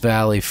to this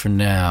valley for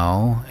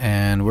now,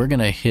 and we're going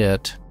to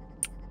hit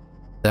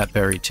that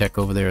buried tech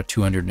over there at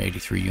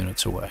 283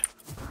 units away.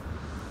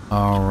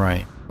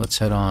 Alright, let's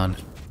head on.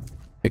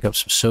 Pick up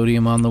some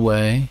sodium on the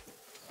way.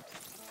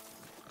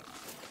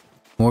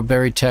 More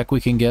buried tech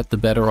we can get, the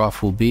better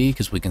off we'll be,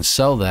 because we can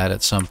sell that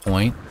at some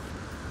point.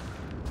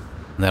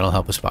 And that'll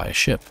help us buy a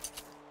ship.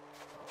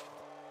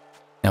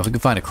 Now, if we can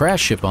find a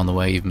crash ship on the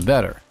way, even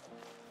better.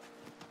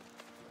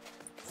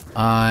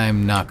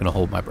 I'm not going to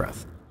hold my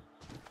breath.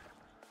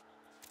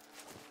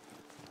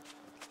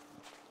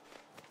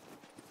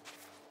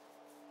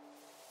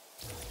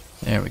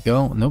 There we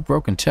go. No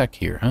broken tech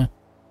here, huh?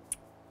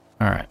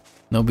 Alright,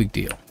 no big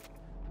deal.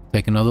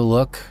 Take another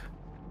look.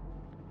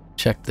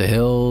 Check the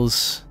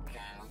hills.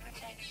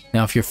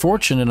 Now, if you're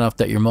fortunate enough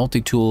that your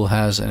multi-tool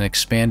has an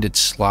expanded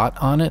slot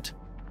on it,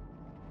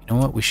 you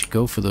know what? We should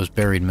go for those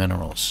buried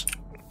minerals.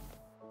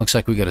 Looks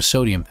like we got a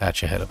sodium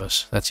patch ahead of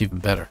us. That's even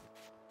better.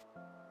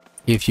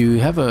 If you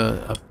have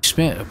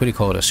what do you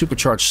call it, a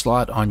supercharged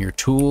slot on your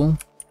tool,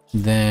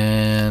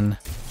 then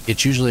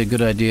it's usually a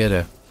good idea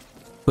to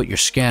put your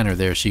scanner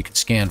there so you can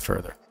scan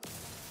further.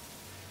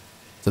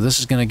 So this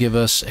is going to give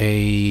us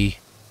a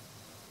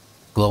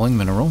glowing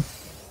mineral,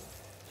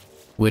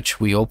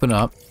 which we open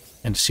up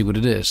and see what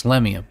it is.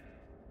 Lemium.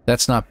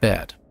 That's not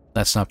bad.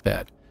 That's not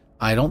bad.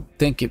 I don't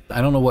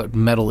know what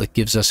metal it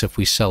gives us if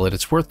we sell it.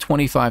 It's worth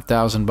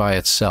 25,000 by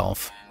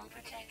itself,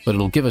 but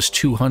it'll give us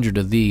 200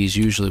 of these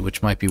usually,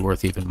 which might be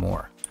worth even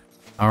more.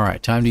 All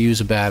right, time to use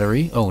a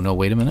battery. Oh, no,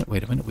 wait a minute.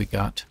 Wait a minute. We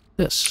got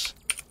this.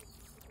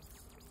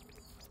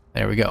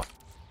 There we go.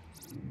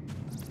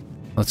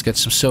 Let's get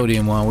some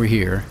sodium while we're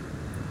here.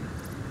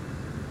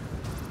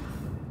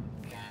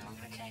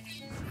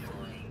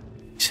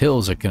 These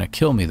hills are going to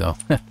kill me, though.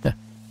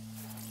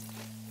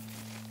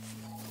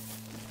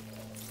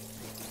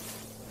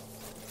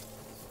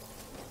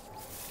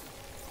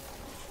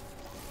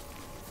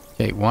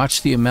 Okay,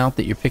 watch the amount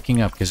that you're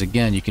picking up, because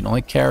again, you can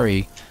only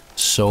carry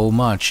so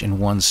much in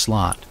one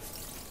slot.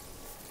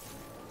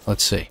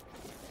 Let's see.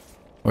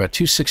 We're at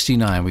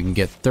 269. We can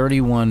get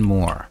 31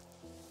 more.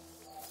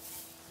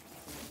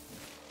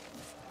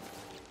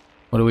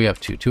 What are we up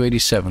to?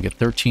 287. Get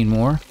 13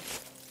 more.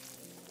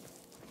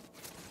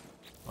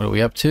 What are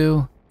we up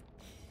to?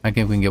 I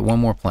think we can get one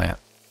more plant.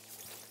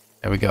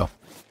 There we go.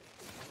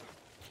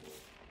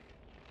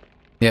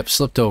 Yep,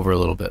 slipped over a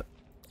little bit.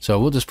 So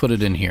we'll just put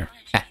it in here.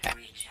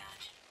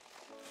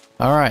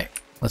 Alright,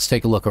 let's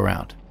take a look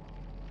around.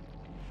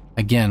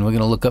 Again, we're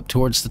going to look up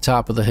towards the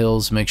top of the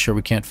hills, make sure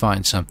we can't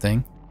find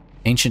something.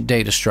 Ancient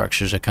data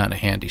structures are kind of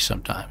handy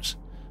sometimes.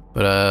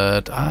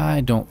 But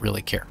I don't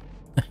really care.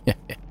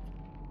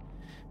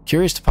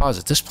 Curious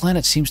deposit. This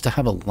planet seems to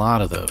have a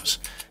lot of those.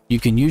 You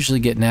can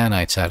usually get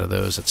nanites out of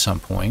those at some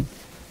point.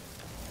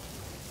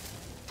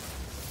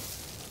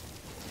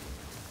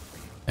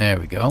 There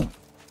we go. A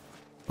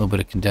little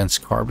bit of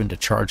condensed carbon to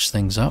charge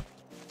things up.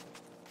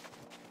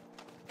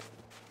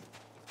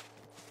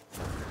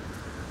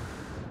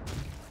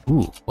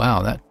 Ooh,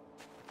 wow, that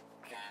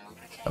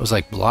was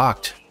like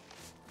blocked.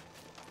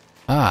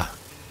 Ah.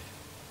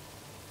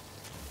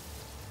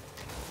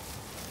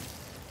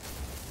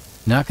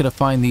 Not going to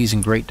find these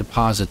in great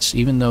deposits,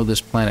 even though this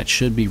planet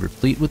should be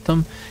replete with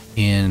them.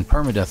 In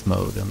permadeath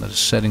mode, and the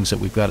settings that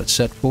we've got it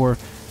set for,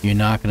 you're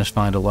not going to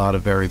find a lot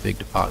of very big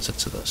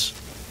deposits of this.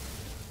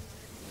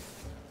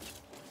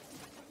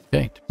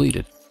 Okay,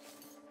 depleted.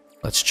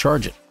 Let's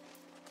charge it.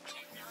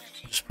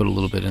 Just put a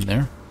little bit in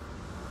there.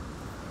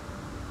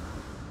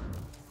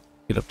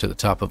 Get up to the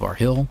top of our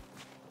hill.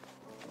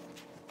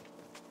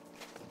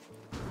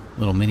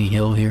 Little mini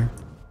hill here.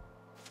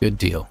 Good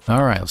deal.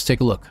 All right, let's take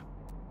a look.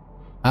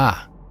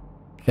 Ah,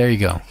 there you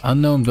go.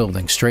 Unknown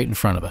building straight in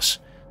front of us.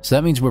 So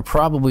that means we're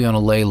probably on a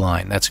ley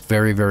line. That's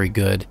very, very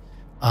good.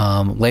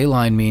 Ley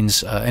line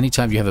means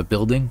anytime you have a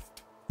building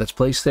that's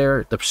placed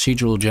there, the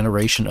procedural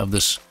generation of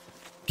this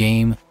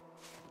game,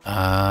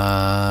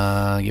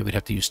 yeah, we'd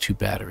have to use 2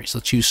 batteries.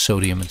 Let's use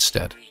sodium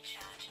instead.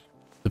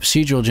 The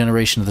procedural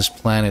generation of this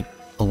planet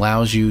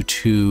allows you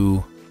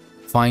to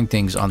find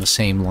things on the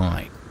same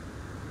line.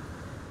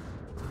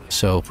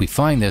 So if we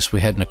find this,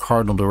 we head in a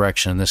cardinal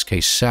direction, in this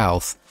case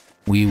south,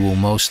 we will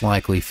most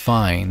likely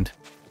find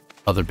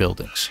other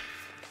buildings.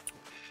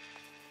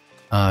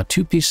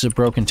 2 pieces of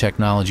broken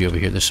technology over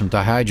here. There's some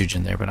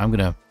dihydrogen there, but I'm going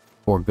to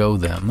forego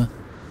them.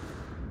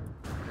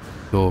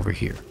 Go over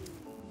here.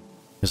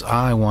 Because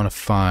I want to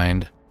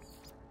find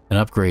an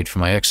upgrade for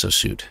my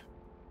exosuit.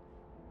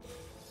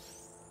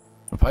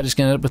 I'm probably just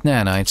going to end up with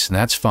nanites, and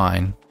that's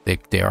fine.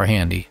 They are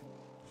handy.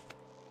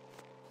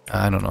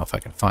 I don't know if I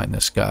can find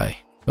this guy.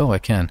 Oh, I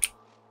can.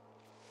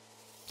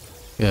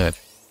 Good.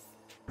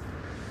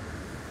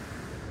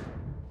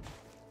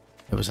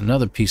 There was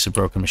another piece of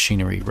broken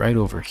machinery right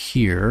over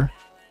here.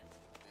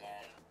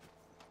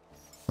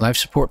 Life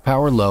support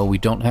power low. We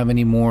don't have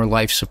any more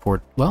life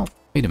support. Well,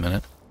 wait a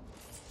minute.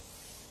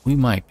 We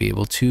might be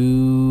able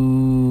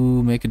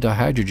to make a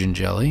dihydrogen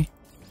jelly.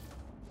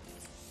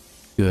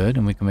 Good,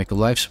 and we can make a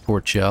life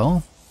support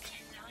gel.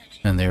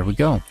 And there we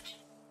go.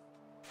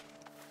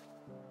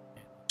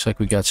 Looks like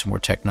we got some more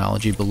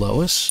technology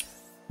below us.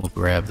 We'll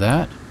grab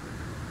that.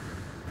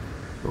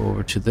 Go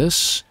over to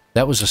this.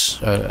 That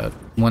was a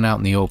one out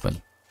in the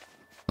open.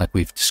 Like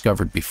we've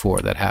discovered before,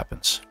 that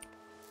happens.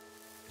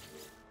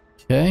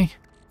 Okay.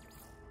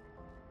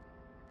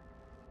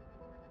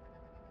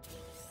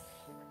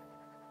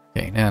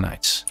 Okay,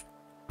 nanites.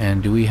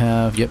 And do we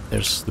have... Yep,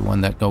 there's the one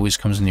that always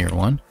comes near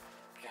one.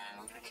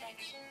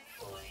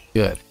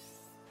 Good.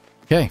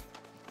 Okay.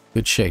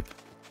 Good shape.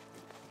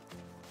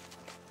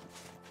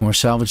 More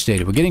salvage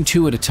data. We're getting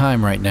 2 at a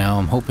time right now.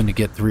 I'm hoping to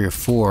get 3 or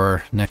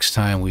 4 next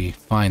time we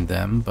find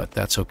them, but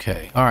that's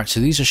okay. Alright,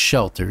 so these are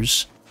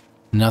shelters.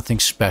 Nothing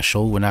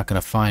special. We're not going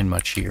to find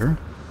much here.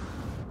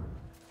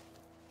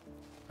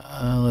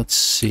 Let's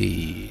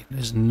see.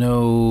 There's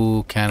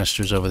no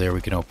canisters over there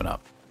we can open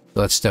up. So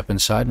let's step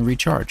inside and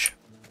recharge.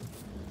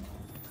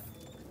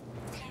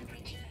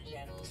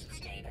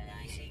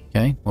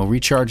 Okay, well,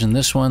 recharging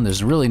this one,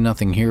 there's really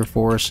nothing here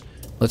for us.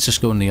 Let's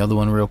just go in the other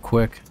one real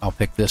quick. I'll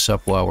pick this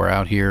up while we're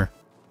out here.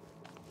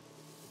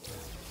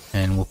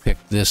 And we'll pick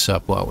this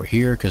up while we're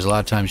here, because a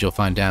lot of times you'll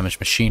find damaged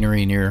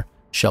machinery near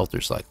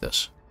shelters like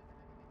this.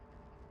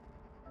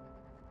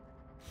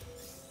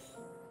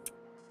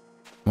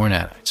 More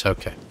nanites,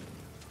 okay.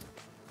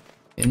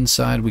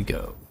 Inside we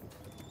go.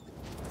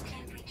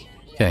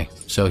 Okay,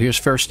 so here's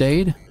first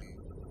aid.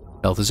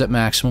 Health is at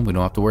maximum. We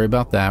don't have to worry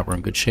about that. We're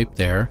in good shape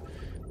there.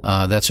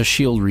 That's a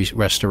shield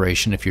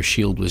restoration if your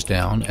shield was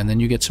down. And then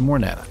you get some more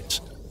nanites.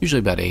 Usually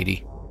about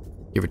 80,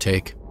 give or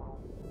take.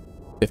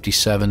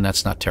 57,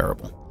 that's not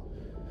terrible.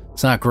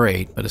 It's not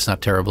great, but it's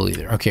not terrible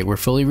either. Okay, we're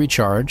fully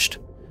recharged.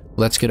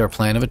 Let's get our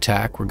plan of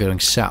attack. We're going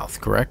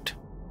south, correct?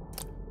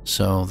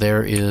 So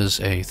there is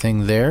a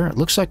thing there. It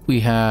looks like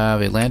we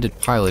have a landed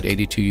pilot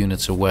 82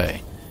 units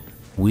away.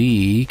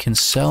 We can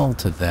sell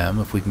to them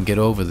if we can get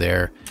over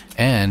there,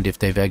 and if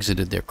they've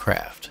exited their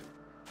craft.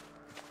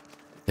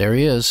 There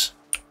he is.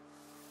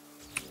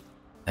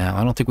 Now,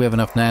 I don't think we have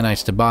enough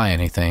nanites to buy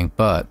anything,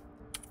 but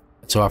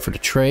let's offer to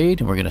trade,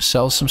 and we're going to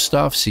sell some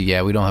stuff. See,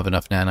 yeah, we don't have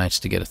enough nanites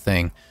to get a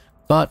thing,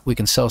 but we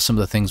can sell some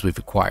of the things we've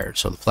acquired.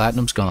 So the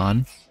platinum's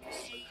gone.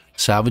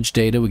 Salvage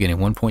data, we're getting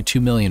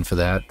 1.2 million for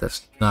that.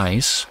 That's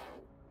nice.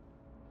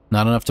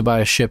 Not enough to buy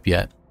a ship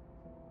yet.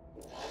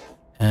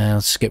 And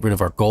let's get rid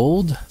of our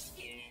gold.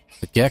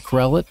 The Gek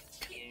relic.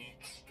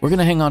 We're going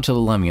to hang on to the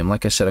lemium.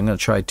 Like I said, I'm going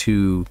to try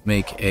to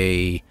make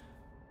a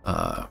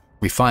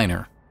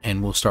refiner,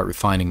 and we'll start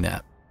refining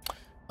that.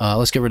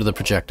 Let's get rid of the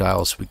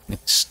projectiles.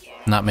 It's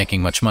not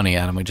making much money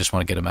at them. We just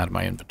want to get them out of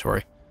my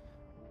inventory.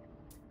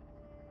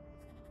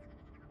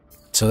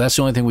 So that's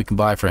the only thing we can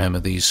buy for him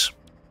of these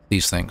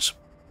things.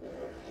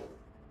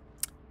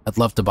 I'd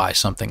love to buy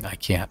something. I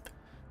can't.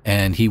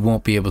 And he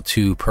won't be able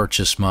to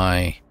purchase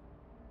my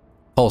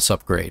pulse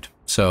upgrade.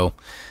 So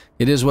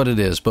it is what it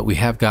is, but we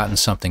have gotten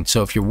something.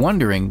 So if you're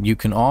wondering, you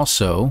can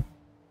also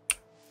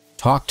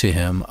talk to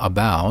him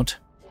about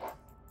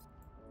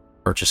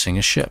purchasing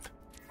a ship.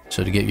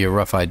 So to get you a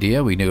rough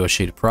idea, we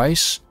negotiate a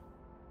price,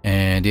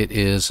 and it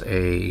is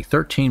a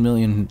 $13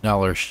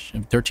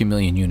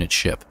 million unit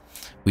ship.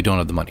 We don't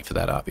have the money for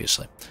that,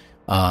 obviously.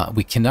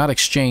 We cannot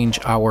exchange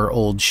our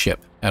old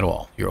ship at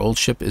all. Your old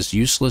ship is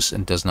useless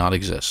and does not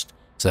exist.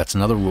 So that's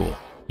another rule.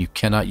 You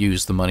cannot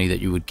use the money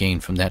that you would gain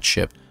from that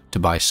ship to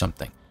buy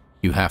something.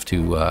 You have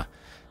to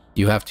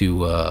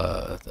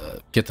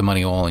get the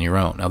money all on your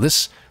own. Now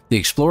the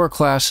Explorer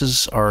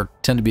classes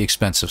tend to be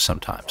expensive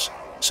sometimes.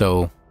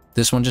 So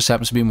this one just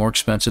happens to be more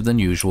expensive than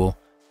usual.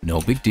 No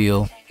big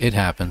deal. It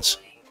happens.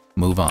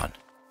 Move on.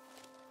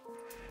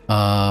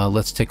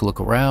 Let's take a look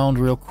around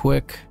real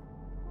quick.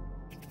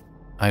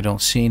 I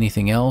don't see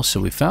anything else. So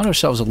we found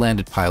ourselves a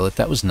landed pilot.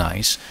 That was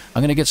nice.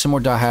 I'm going to get some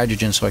more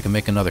dihydrogen so I can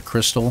make another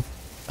crystal.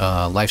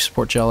 Life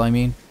support gel, I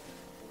mean.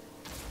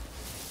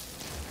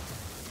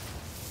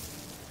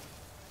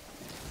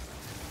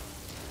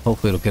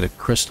 Hopefully it'll get a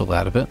crystal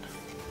out of it.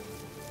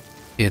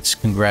 It's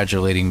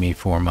congratulating me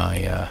for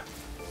my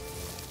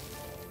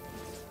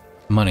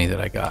money that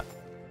I got.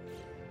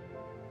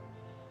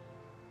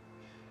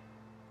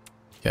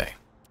 Okay.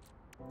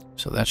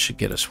 So that should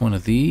get us one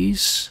of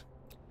these.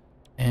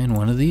 And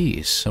one of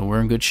these. So we're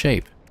in good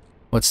shape.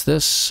 What's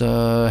this?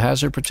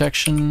 Hazard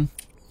protection.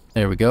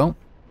 There we go.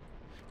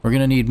 We're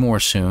going to need more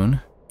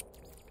soon.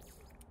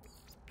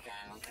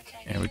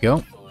 There we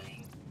go.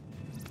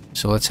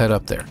 So let's head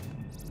up there.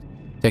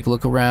 Take a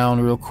look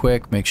around real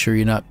quick. Make sure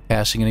you're not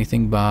passing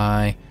anything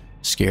by.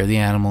 Scare the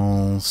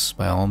animals,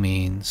 by all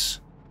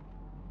means.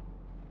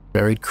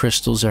 Buried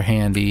crystals are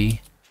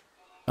handy.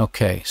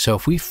 Okay, so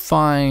if we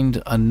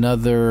find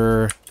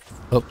another...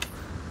 Oh,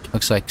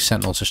 looks like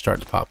sentinels are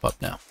starting to pop up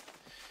now.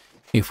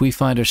 If we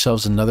find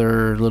ourselves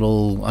another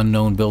little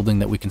unknown building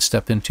that we can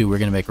step into, we're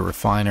going to make a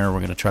refiner. We're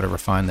going to try to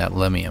refine that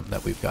lemium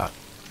that we've got.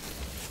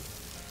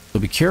 So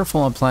be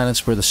careful on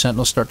planets where the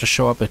sentinels start to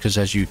show up, because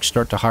as you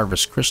start to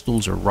harvest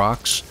crystals or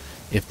rocks,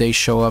 if they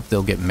show up,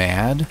 they'll get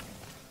mad,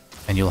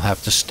 and you'll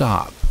have to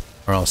stop,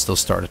 or else they'll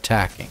start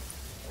attacking.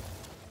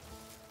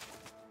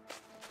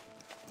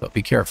 But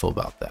be careful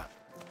about that.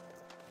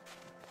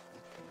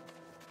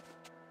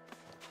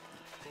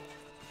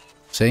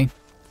 See?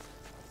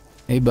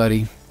 Hey,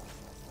 buddy.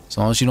 As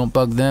long as you don't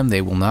bug them,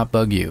 they will not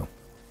bug you.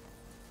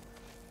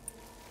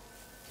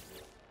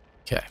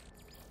 Okay.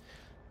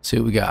 See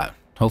what we got.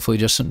 Hopefully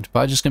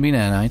probably just going to be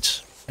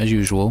nanites, as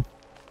usual.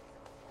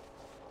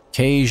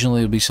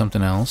 Occasionally it'll be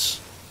something else.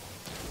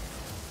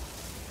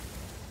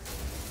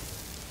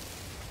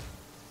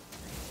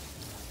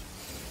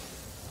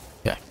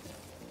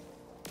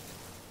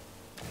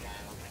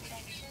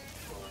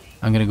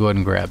 I'm going to go ahead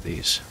and grab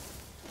these.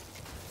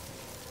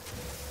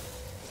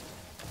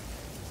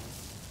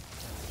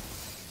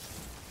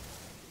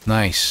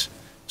 Nice.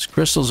 These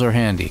crystals are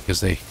handy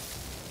because they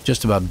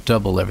just about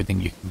double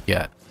everything you can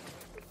get.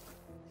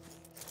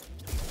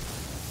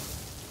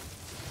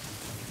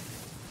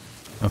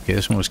 Okay,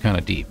 this one was kind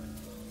of deep.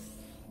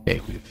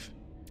 Okay, we've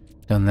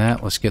done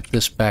that. Let's get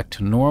this back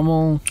to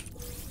normal.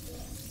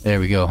 There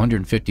we go,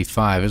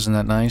 155. Isn't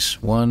that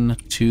nice? 1,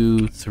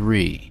 2,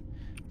 3.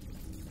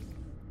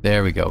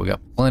 There we go. We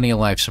got plenty of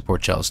life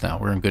support gels now.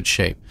 We're in good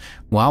shape.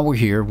 While we're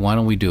here, why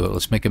don't we do it?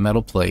 Let's make a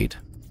metal plate.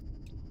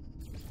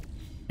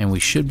 And we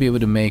should be able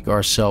to make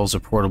ourselves a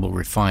portable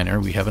refiner.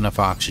 We have enough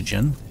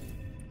oxygen.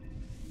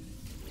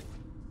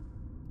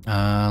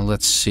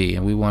 Let's see.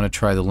 And we want to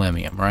try the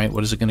lemium, right?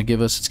 What is it going to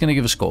give us? It's going to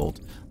give us gold.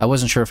 I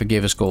wasn't sure if it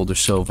gave us gold or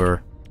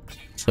silver.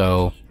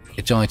 So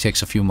it only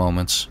takes a few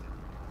moments.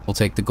 We'll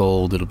take the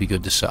gold. It'll be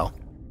good to sell.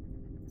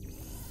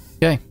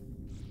 Okay.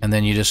 And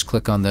then you just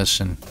click on this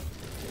and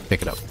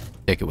pick it up.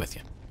 Take it with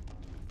you.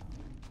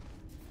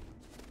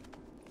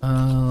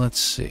 Let's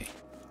see.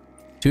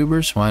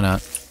 Tubers? Why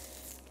not?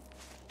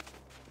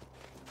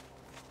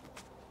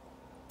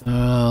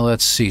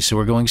 Let's see. So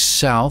we're going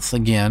south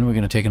again. We're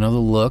going to take another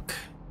look.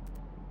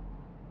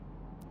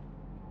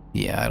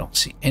 Yeah, I don't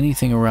see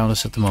anything around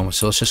us at the moment.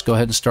 So let's just go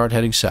ahead and start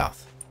heading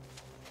south.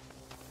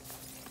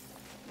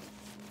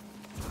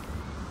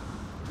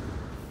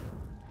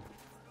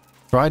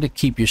 Try to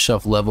keep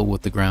yourself level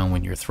with the ground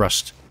when you're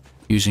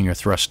using your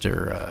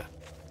thruster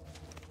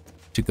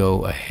to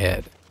go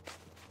ahead.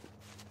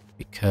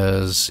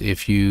 Because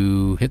if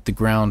you hit the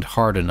ground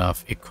hard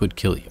enough, it could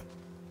kill you.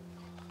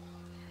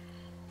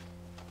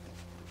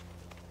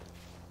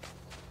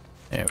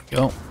 There we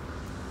go.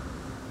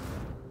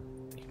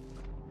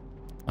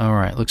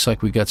 Alright, looks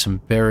like we got some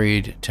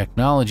buried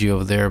technology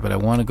over there, but I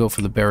want to go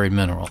for the buried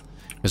mineral.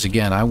 Because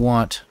again, I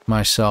want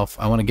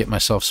to get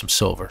myself some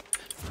silver.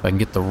 If I can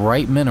get the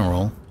right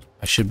mineral,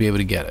 I should be able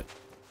to get it.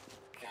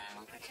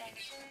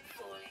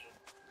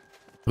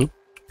 Oop.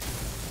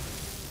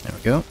 There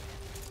we go.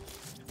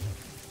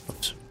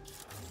 Oops.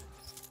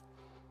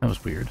 That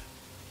was weird.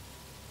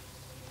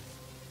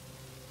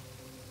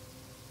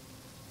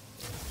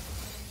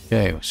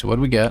 Okay, so what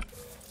do we get?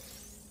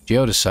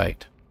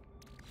 Geodesite.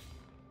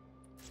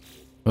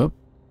 Oop.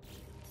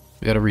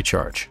 We got to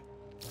recharge.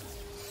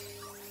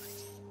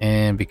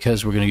 And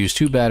because we're going to use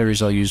 2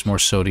 batteries, I'll use more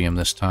sodium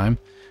this time.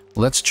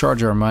 Let's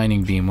charge our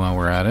mining beam while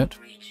we're at it.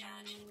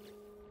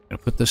 I'm going to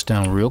put this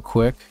down real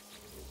quick.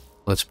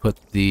 Let's put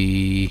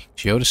the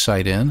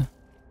geodesite in,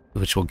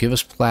 which will give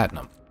us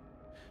platinum.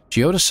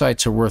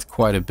 Geodesites are worth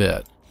quite a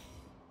bit,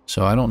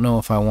 so I don't know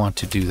if I want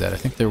to do that. I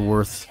think they're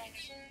worth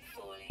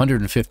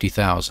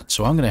 150,000,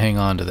 so I'm going to hang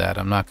on to that.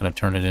 I'm not going to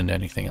turn it into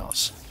anything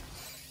else.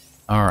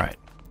 Alright.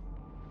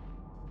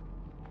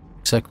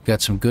 Looks like we've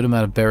got some good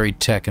amount of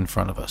buried tech in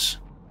front of us.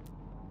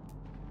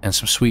 And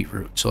some sweet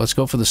root. So let's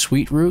go for the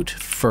sweet root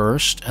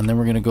first, and then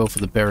we're going to go for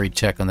the buried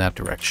tech in that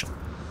direction.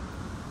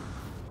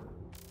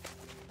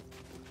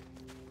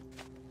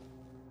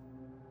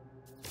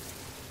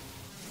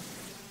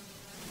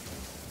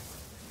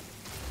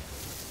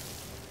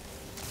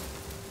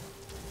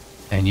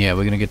 And yeah,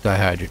 we're going to get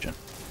dihydrogen.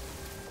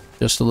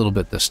 Just a little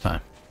bit this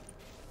time.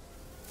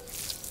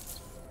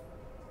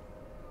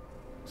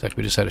 Looks like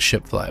we just had a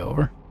ship fly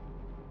over.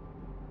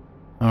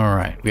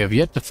 Alright, we have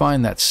yet to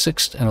find that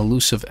sixth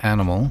elusive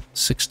animal,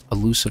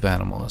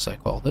 as I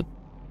called it.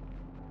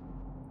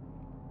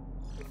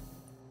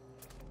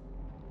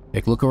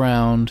 Take a look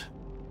around.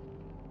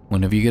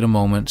 Whenever you get a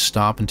moment,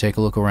 stop and take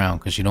a look around,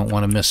 because you don't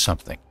want to miss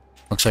something.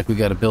 Looks like we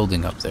got a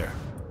building up there.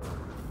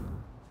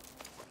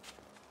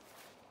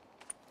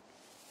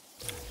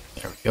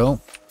 There we go.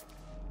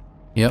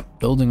 Yep,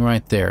 building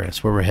right there.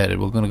 That's where we're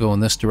headed. We're going to go in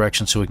this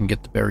direction so we can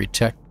get the buried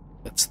tech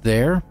that's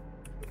there.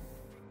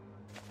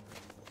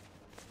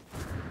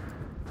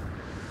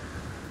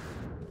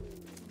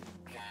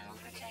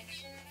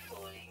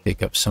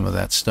 Pick up some of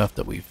that stuff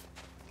that we've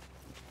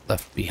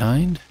left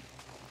behind.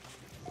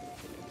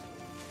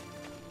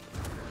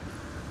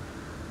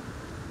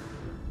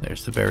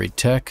 There's the buried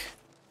tech.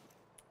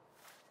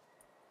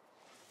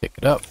 Pick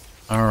it up.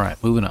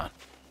 Alright, moving on.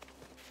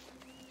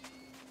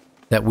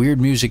 That weird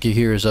music you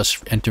hear is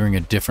us entering a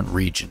different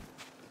region.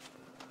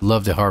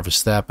 Love to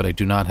harvest that, but I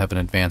do not have an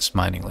advanced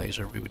mining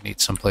laser. We would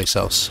need someplace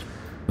else.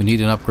 We need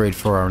an upgrade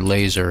for our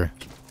laser,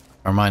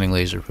 our mining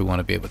laser, if we want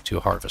to be able to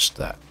harvest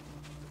that.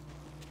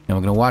 Now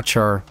we're going to watch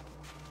our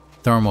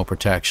thermal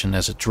protection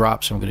as it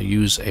drops. I'm going to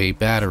use a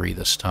battery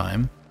this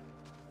time.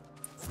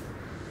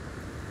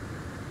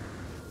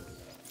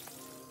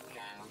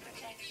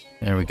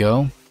 There we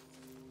go.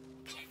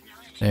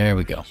 There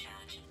we go.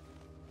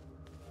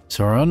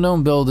 So our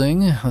unknown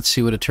building, let's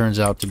see what it turns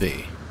out to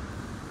be.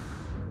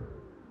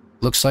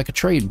 Looks like a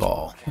trade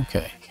ball.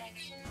 Okay.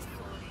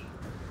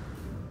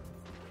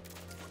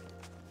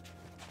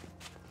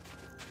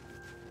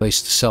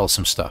 Place to sell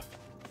some stuff.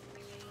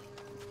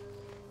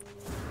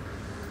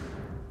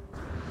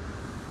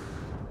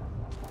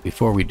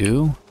 Before we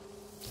do,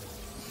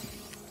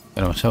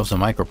 Got ourselves a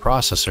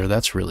microprocessor.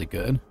 That's really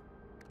good.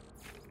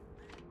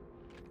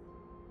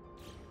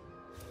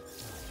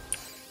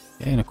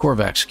 Okay, and a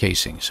Corvax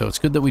casing. So it's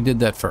good that we did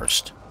that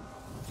first.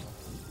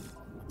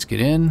 Let's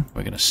get in.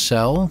 We're going to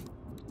sell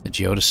the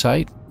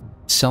geodesite.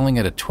 Selling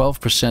at a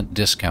 12%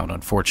 discount,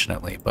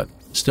 unfortunately, but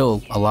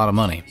still a lot of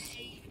money.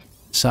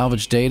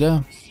 Salvage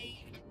data.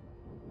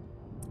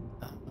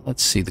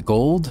 Let's see, the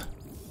gold.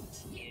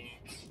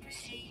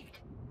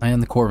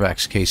 And the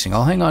Corvax casing.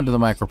 I'll hang on to the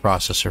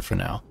microprocessor for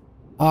now.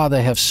 Ah,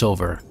 they have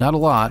silver. Not a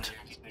lot,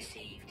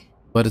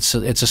 but it's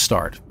a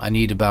start. I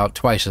need about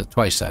twice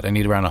that. I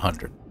need around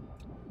 100.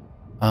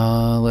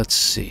 Let's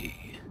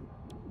see.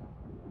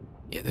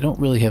 Yeah, they don't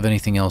really have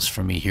anything else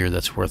for me here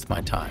that's worth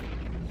my time.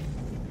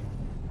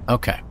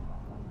 Okay.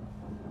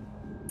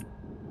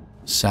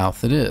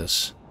 South it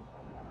is.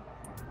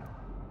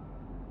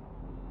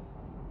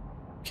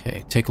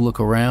 Okay, take a look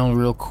around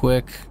real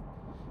quick.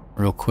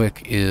 Real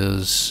quick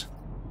is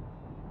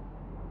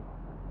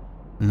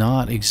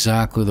not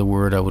exactly the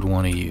word I would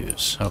want to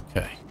use.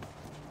 Okay.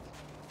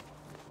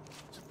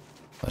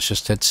 Let's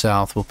just head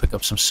south. We'll pick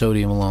up some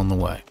sodium along the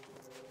way.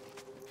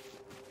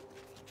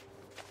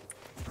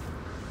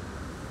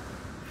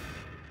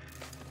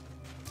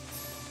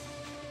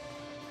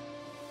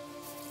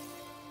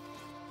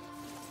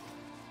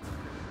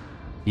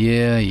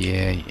 Yeah.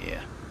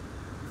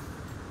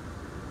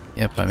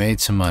 Yep, I made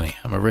some money.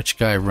 I'm a rich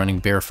guy running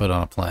barefoot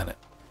on a planet.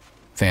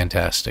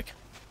 Fantastic.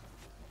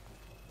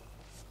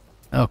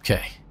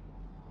 Okay.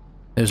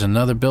 There's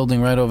another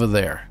building right over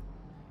there.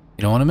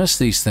 You don't want to miss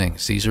these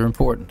things. These are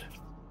important.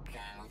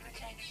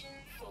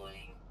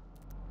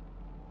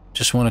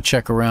 Just want to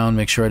check around,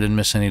 make sure I didn't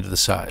miss any to the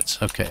sides.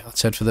 Okay,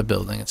 let's head for the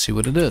building and see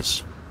what it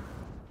is.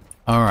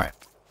 Alright.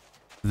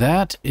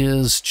 That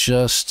is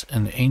just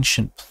an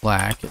ancient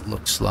plaque, it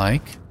looks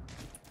like.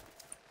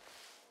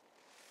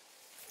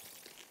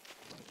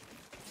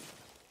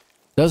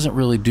 Doesn't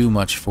really do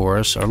much for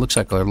us. Or it looks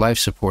like our life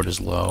support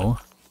is low.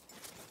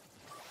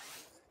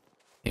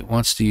 It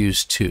wants to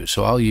use 2,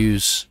 so I'll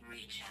use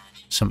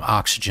some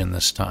oxygen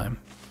this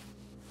time.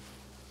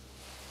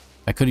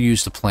 I could have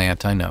used the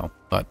plant, I know,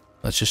 but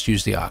let's just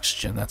use the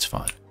oxygen, that's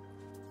fine.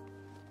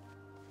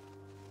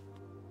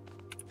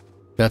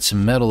 Got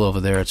some metal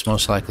over there, it's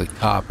most likely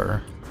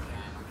copper.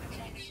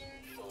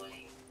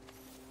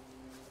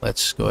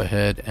 Let's go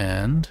ahead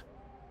and...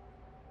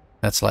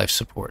 That's life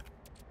support.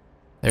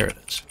 There it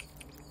is.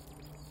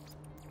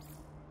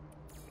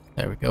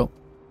 There we go.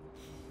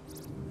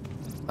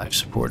 Life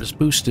support is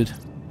boosted.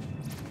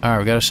 Alright,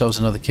 we got ourselves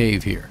another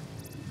cave here.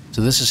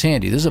 So this is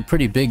handy. This is a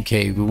pretty big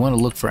cave. We want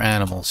to look for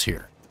animals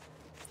here.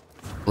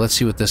 Let's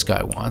see what this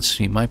guy wants.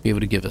 He might be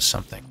able to give us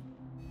something.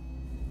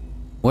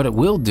 What it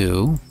will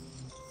do...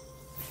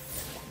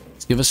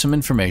 give us some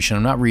information.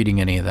 I'm not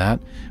reading any of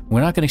that.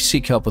 We're not going to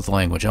seek help with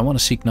language. I want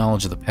to seek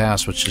knowledge of the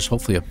past, which is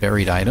hopefully a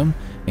buried item,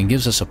 and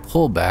gives us a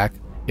pullback.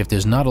 If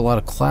there's not a lot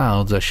of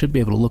clouds, I should be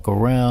able to look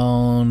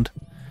around,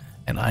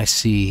 and I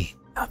see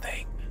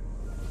nothing.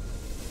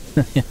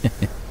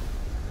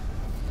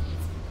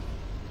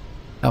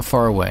 How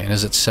far away? And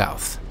is it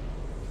south?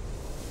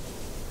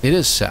 It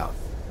is south.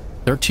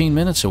 13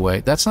 minutes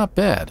away. That's not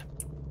bad.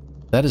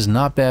 That is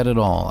not bad at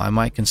all. I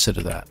might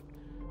consider that.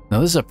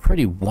 Now, this is a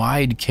pretty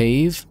wide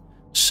cave.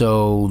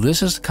 So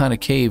this is the kind of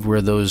cave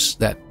where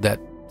that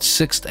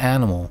sixth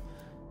animal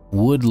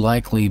would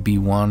likely be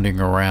wandering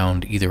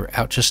around, either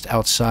just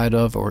outside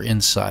of or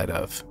inside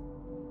of.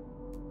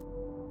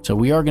 So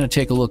we are going to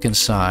take a look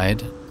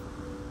inside.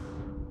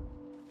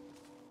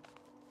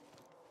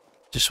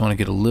 Just want to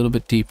get a little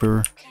bit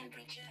deeper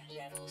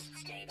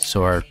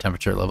so our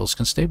temperature levels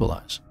can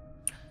stabilize.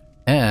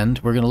 And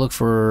we're going to look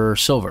for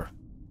silver.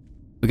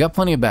 We got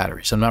plenty of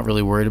batteries. I'm not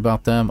really worried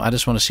about them. I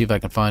just want to see if I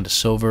can find a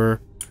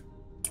silver.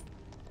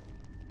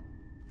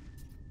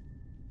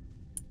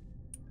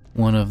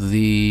 One of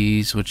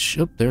these, which,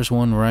 oh, there's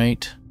one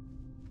right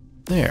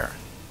there.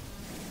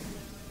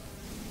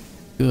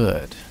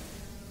 Good.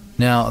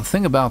 Now, the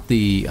thing about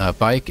the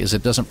bike is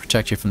it doesn't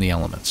protect you from the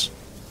elements.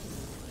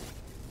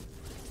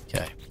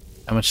 Okay.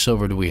 How much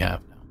silver do we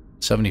have now?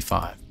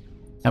 75.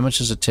 How much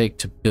does it take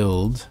to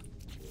build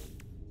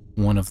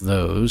one of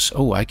those?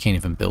 Oh, I can't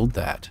even build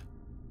that.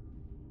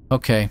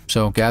 Okay,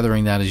 so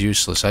gathering that is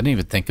useless. I didn't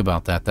even think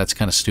about that. That's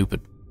kind of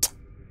stupid.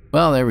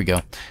 Well, there we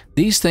go.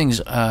 These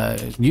things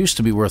used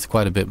to be worth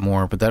quite a bit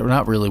more, but they're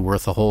not really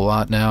worth a whole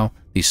lot now.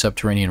 These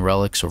subterranean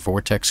relics or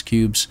vortex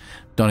cubes,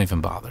 don't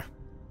even bother.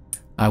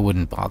 I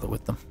wouldn't bother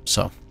with them,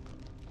 so.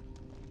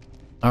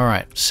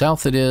 Alright,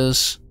 south it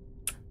is.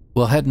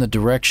 We'll head in the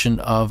direction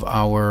of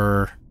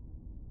our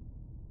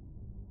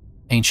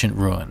ancient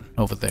ruin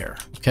over there,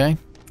 okay?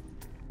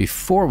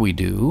 Before we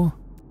do,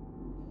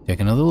 take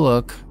another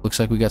look. Looks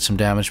like we got some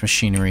damaged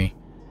machinery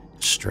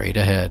straight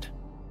ahead.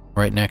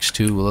 Right next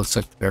to what looks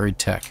like buried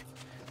tech.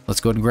 Let's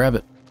go ahead and grab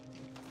it.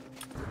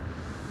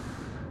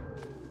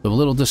 I'm a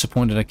little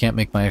disappointed I can't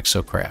make my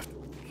exocraft.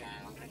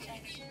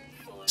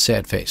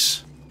 Sad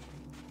face.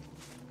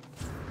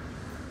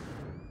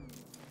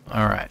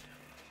 Alright.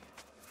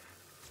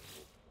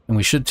 And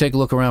we should take a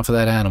look around for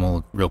that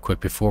animal real quick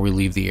before we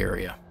leave the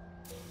area.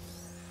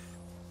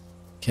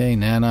 Okay,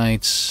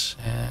 nanites.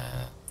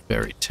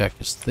 Berry tech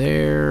is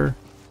there.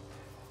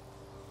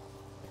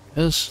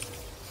 There it is.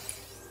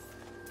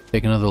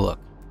 Take another look.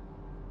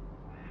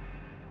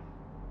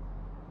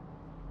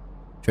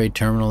 Trade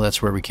terminal,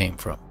 that's where we came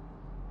from.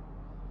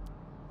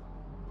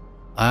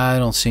 I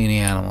don't see any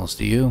animals,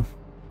 do you?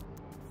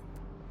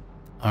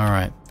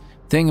 Alright.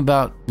 Thing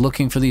about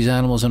looking for these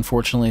animals,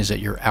 unfortunately, is that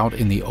you're out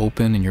in the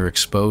open and you're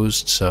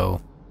exposed, so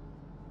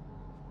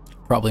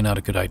probably not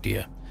a good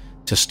idea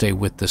to stay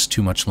with this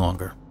too much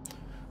longer.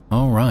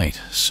 Alright,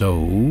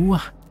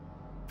 so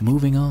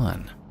moving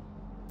on.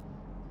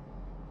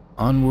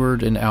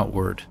 Onward and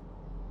outward.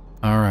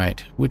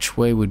 Alright, which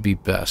way would be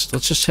best?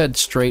 Let's just head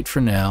straight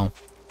for now.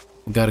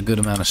 We've got a good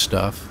amount of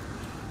stuff.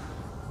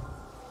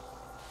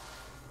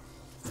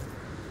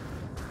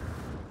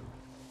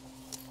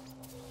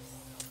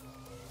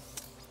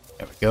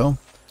 There we go.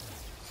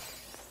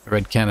 The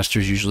red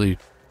canisters usually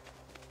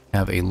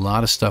have a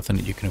lot of stuff in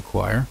it you can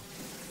acquire.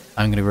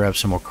 I'm going to grab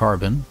some more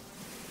carbon.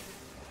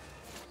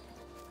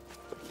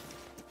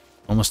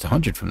 Almost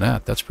 100 from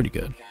that. That's pretty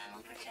good.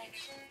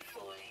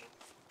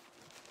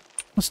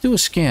 Let's do a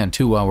scan,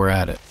 too, while we're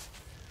at it.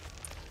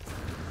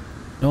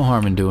 No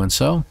harm in doing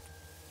so.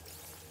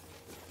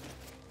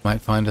 Might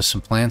find us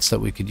some plants that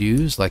we could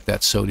use, like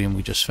that sodium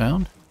we just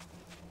found.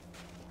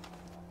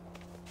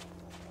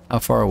 How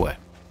far away?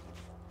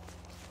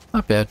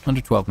 Not bad,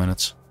 under 12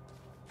 minutes.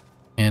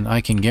 And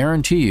I can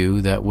guarantee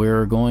you that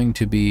we're going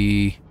to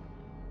be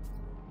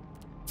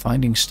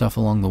finding stuff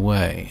along the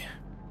way.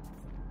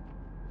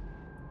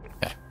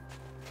 Okay.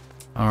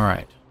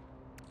 Alright.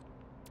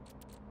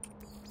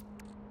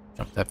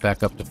 Jump that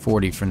back up to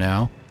 40 for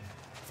now.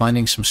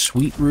 Finding some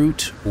sweet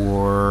root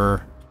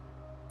or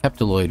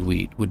heptaloid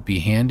wheat would be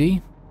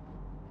handy.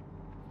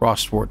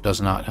 Frostwort does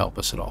not help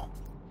us at all.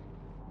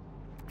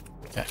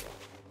 Okay.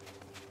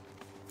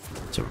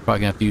 So we're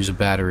probably going to have to use a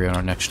battery on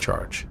our next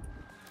charge.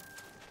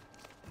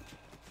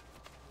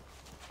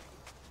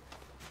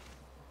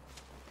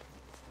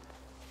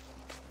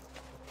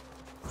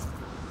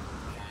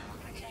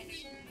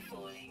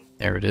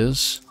 There it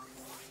is.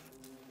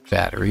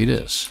 Battery it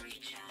is.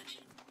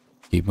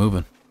 Keep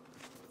moving.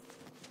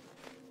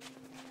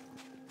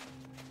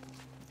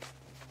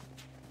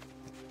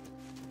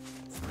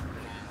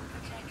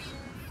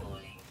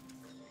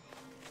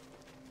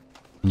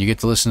 And you get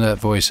to listen to that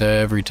voice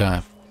every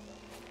time.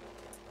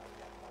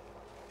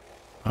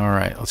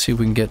 Alright, let's see if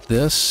we can get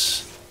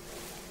this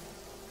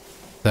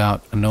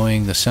without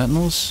annoying the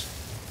sentinels.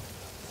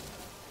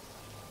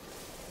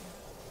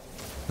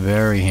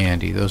 Very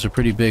handy. Those are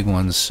pretty big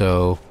ones,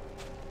 so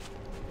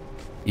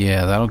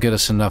yeah, that'll get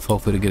us enough,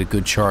 hopefully, to get a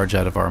good charge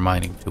out of our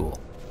mining tool.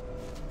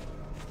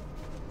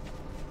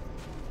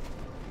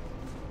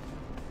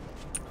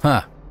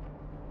 Huh.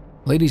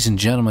 Ladies and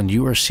gentlemen,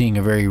 you are seeing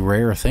a very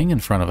rare thing in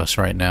front of us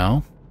right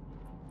now.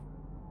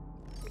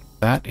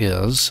 That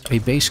is a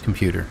base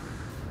computer.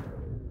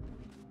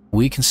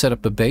 We can set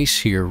up a base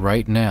here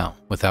right now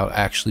without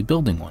actually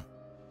building one.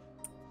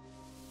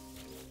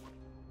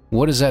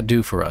 What does that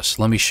do for us?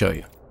 Let me show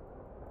you.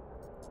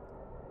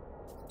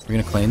 We're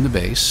going to claim the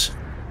base.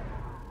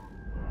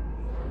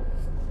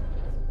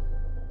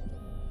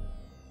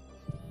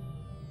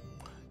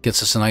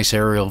 Gets us a nice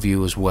aerial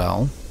view as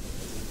well.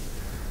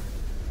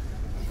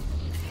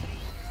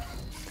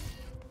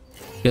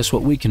 Guess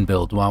what we can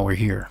build while we're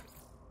here?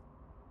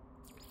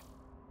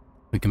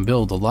 We can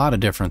build a lot of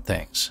different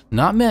things.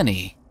 Not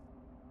many.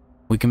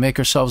 We can make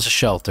ourselves a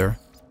shelter,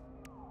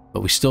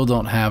 but we still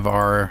don't have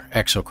our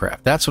exocraft.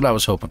 That's what I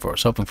was hoping for. I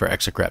was hoping for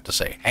exocraft to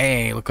say,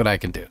 hey, look what I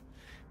can do.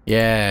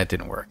 Yeah, it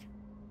didn't work.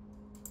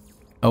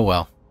 Oh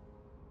well.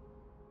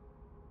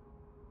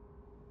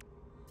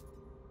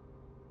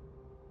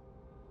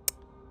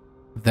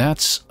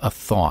 That's a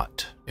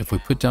thought. If we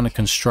put down a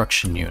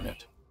construction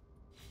unit,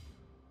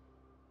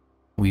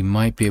 we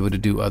might be able to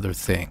do other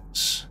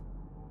things.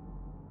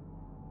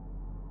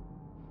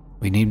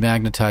 We need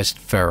magnetized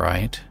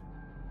ferrite.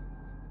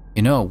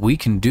 You know, we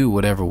can do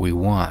whatever we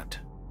want.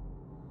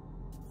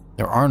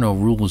 There are no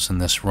rules in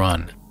this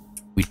run,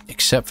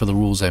 except for the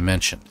rules I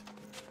mentioned.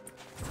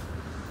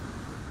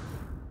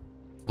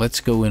 Let's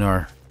go in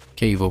our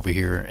cave over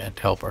here and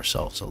help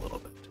ourselves a little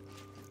bit.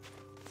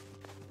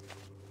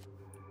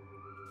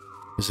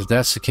 Because if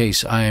that's the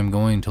case, I am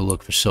going to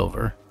look for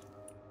silver.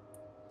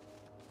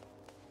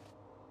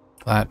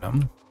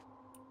 Platinum.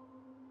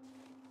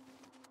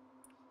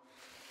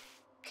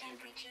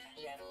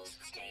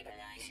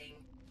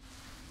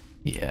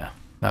 Yeah,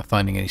 not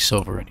finding any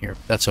silver in here,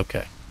 but that's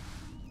okay.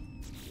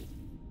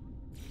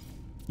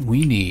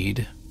 We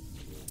need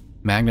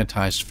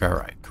magnetized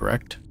ferrite,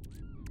 correct?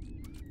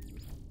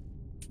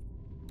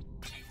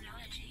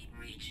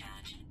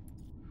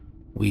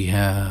 We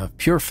have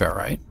pure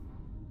ferrite.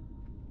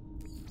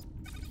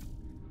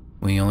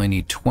 We only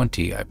need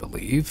 20, I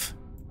believe.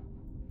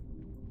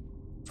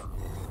 So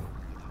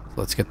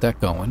let's get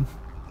that going.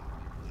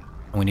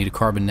 And we need a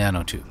carbon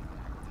nanotube.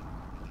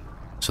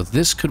 So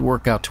this could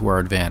work out to our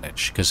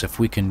advantage, because if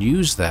we can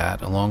use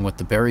that along with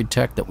the buried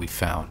tech that we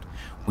found,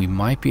 we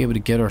might be able to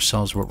get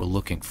ourselves what we're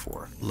looking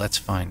for. Let's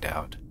find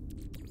out.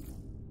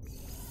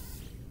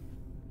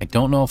 I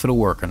don't know if it'll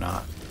work or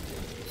not.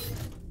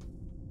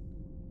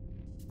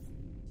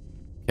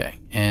 Okay,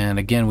 and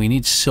again, we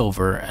need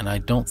silver, and I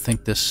don't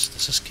think does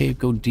this cave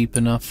go deep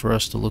enough for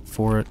us to look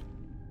for it?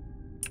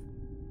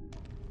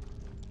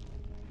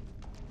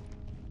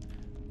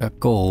 Got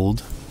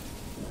gold.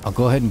 I'll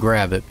go ahead and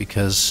grab it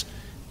because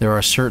there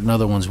are certain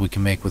other ones we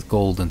can make with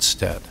gold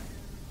instead.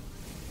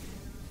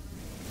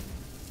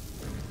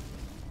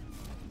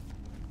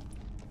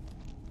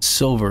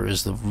 Silver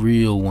is the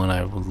real one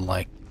I would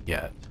like to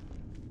get.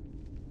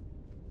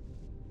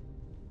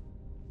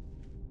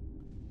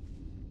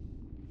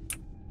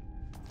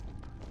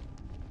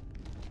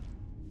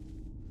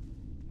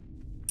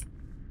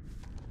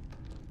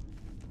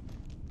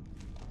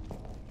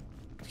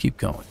 Keep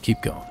going,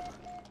 keep going.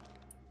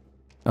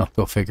 Oh,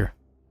 go figure.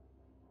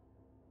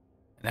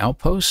 An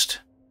outpost?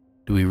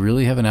 Do we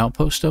really have an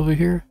outpost over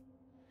here?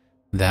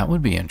 That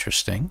would be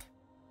interesting.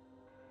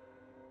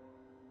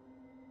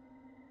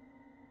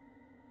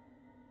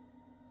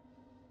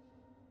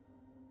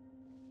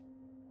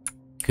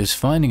 Because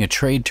finding a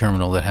trade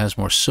terminal that has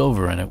more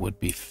silver in it would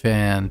be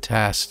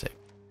fantastic.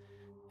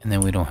 And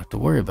then we don't have to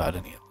worry about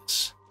any of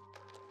this.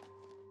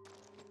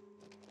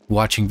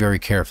 Watching very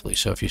carefully,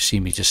 so if you see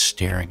me just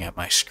staring at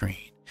my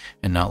screen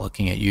and not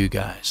looking at you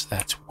guys,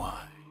 that's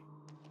why.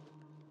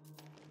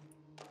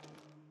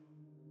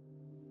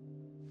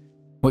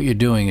 What you're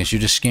doing is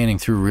you're just scanning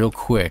through real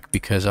quick,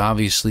 because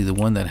obviously the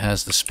one that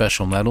has the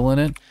special metal in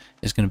it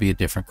is going to be a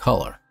different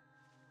color.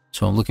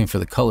 So I'm looking for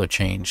the color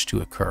change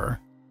to occur.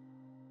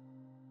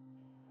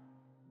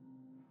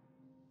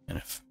 And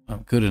if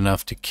I'm good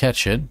enough to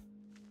catch it,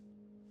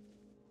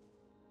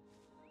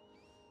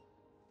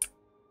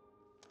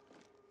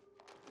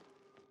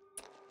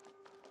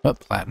 oh,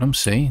 platinum,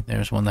 see?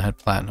 There's one that had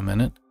platinum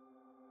in it.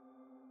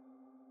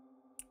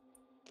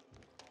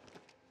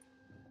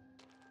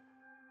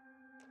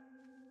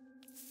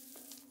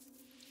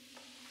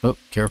 Oh,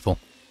 careful.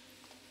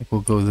 I think we'll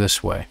go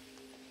this way.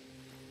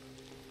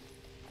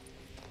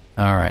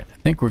 Alright, I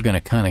think we're going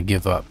to kind of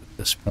give up at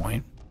this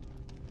point.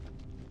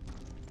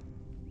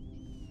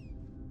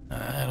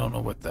 I don't know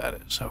what that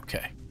is.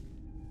 Okay.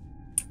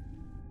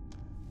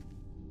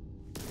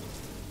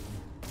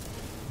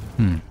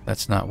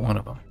 That's not one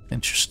of them.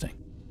 Interesting.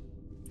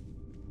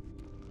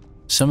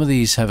 Some of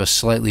these have a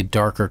slightly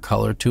darker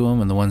color to them,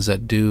 and the ones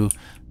that do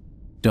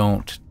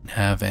don't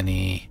have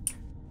any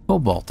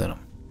cobalt in them.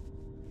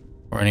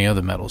 Or any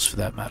other metals for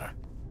that matter.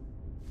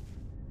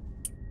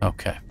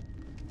 Okay.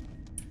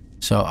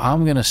 So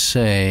I'm going to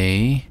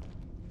say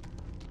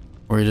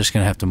we're just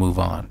going to have to move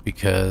on,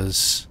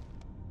 because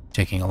it's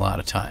taking a lot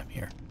of time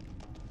here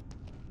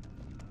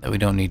that we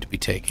don't need to be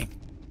taking.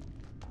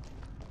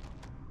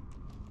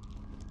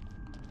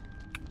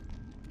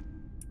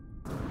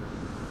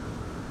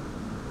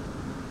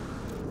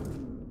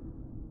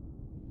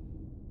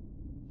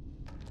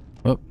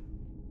 Oh.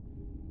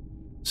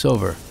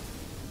 Silver.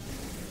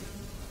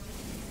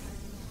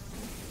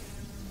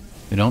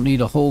 We don't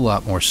need a whole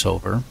lot more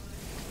silver.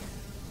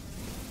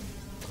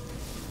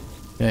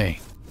 Okay.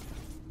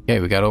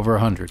 Okay, we got over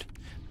 100.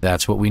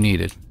 That's what we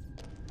needed.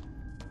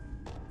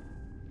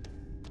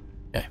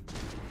 Okay.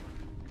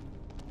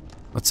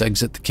 Let's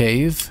exit the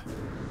cave.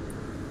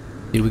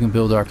 See if we can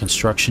build our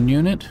construction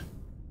unit.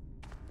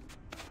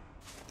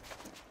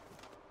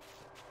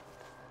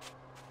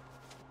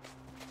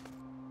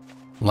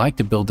 Like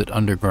to build it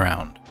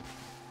underground.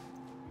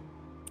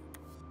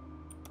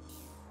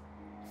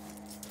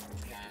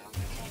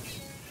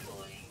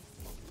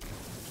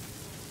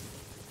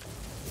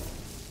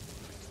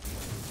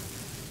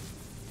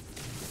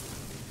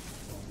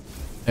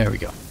 There we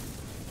go.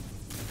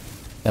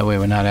 That way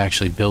we're not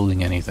actually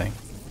building anything.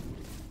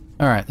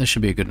 Alright, this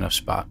should be a good enough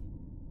spot.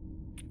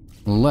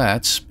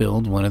 Let's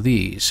build one of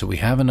these. So we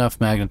have enough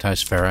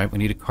magnetized ferrite. We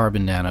need a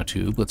carbon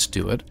nanotube. Let's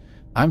do it.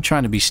 I'm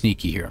trying to be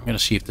sneaky here. I'm going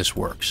to see if this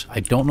works. I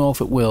don't know if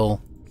it will.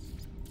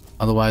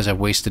 Otherwise, I've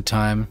wasted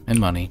time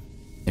and money,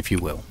 if you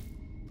will.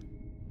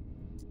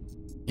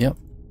 Yep.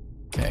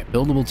 Okay,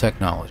 buildable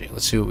technology.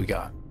 Let's see what we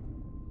got.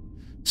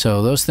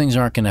 So those things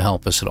aren't going to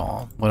help us at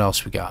all. What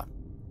else we got?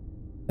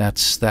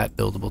 That's that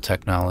buildable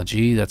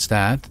technology. That's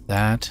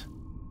that,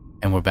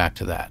 and we're back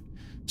to that.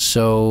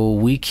 So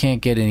we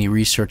can't get any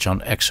research on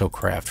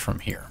exocraft from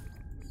here.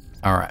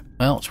 All right.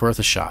 Well, it's worth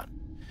a shot.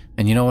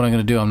 And you know what I'm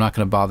going to do? I'm not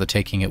going to bother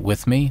taking it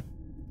with me,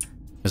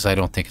 because I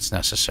don't think it's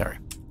necessary.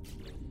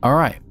 All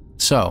right.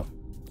 So,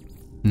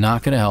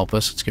 not going to help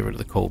us. Let's get rid of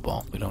the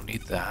cobalt. We don't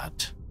need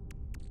that.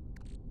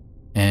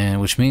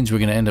 And which means we're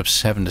going to end up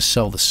having to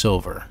sell the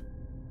silver.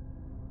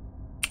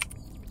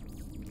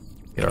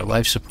 Get our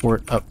life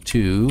support up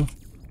to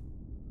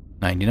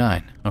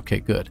 99.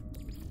 Okay, good.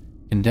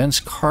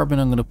 Condensed carbon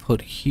I'm going to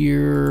put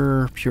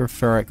here. Pure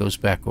ferrite goes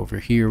back over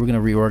here. We're going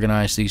to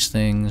reorganize these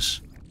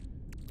things.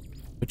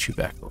 Put you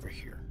back over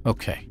here.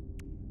 Okay.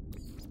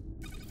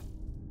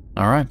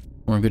 Alright,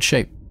 we're in good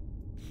shape.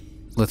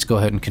 let's go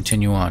ahead and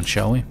continue on,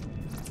 shall we?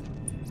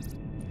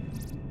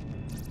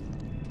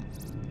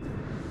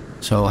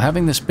 So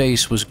having this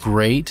base was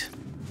great.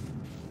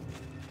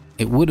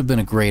 It would have been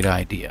a great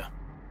idea,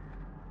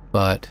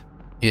 but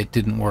it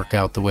didn't work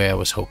out the way I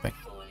was hoping.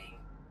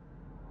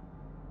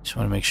 Just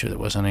want to make sure there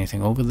wasn't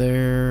anything over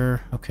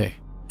there. Okay,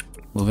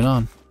 moving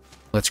on.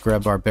 Let's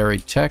grab our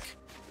buried tech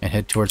and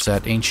head towards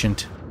that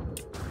ancient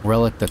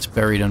relic that's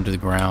buried under the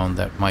ground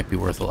that might be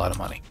worth a lot of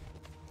money.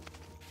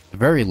 At the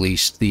very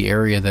least, the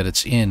area that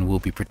it's in will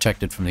be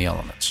protected from the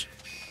elements.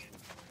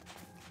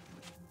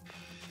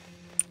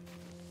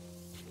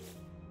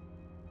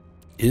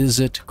 Is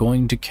it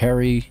going to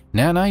carry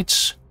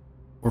nanites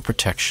or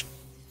protection?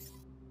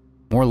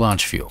 More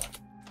launch fuel.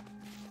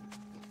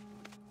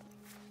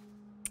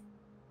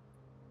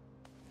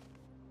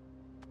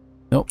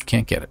 Nope,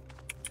 can't get it.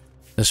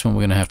 This one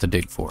we're going to have to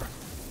dig for.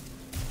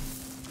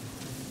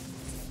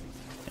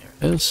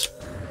 There it is.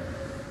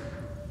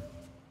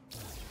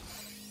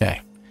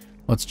 Okay,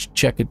 let's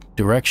check a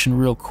direction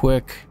real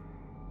quick.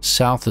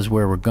 South is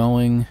where we're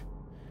going.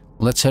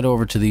 Let's head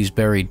over to these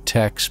buried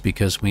techs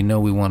because we know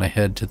we want to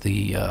head to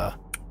the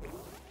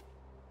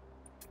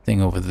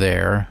thing over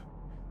there.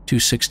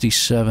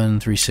 267,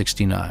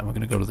 369. We're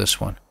going to go to this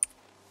one.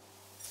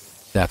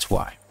 That's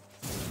why.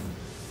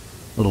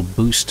 Little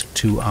boost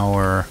to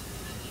our...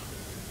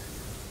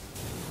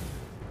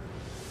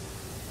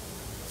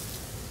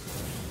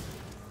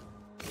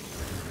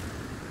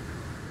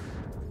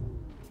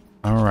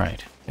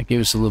 Alright, that gave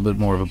us a little bit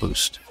more of a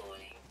boost.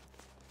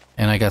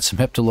 And I got some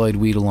heptaloid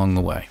wheat along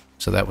the way,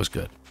 so that was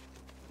good.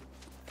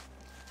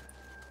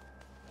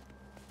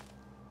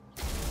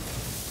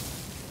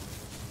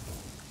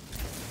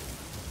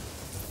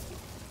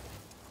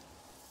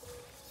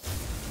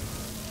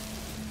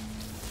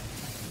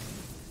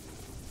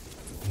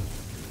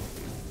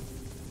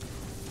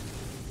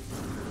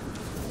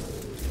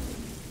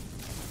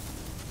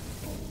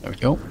 There we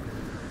go.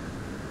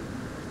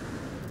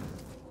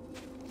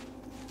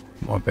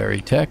 More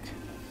buried tech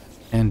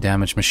and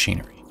damaged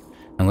machinery.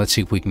 And let's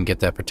see if we can get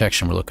that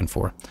protection we're looking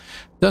for.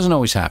 Doesn't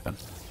always happen.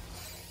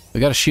 We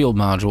got a shield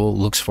module,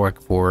 looks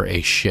for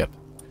a ship,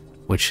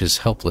 which is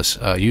helpless,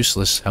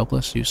 useless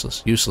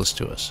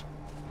to us.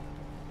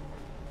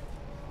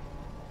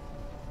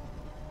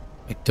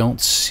 I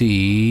don't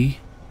see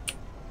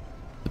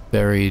the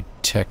buried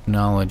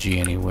technology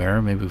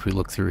anywhere. Maybe if we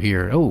look through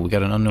here. Oh, we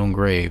got an unknown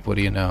grave. What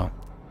do you know?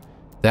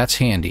 That's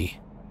handy,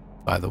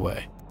 by the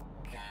way.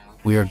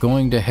 We are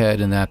going to head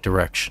in that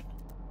direction.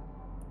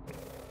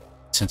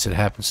 Since it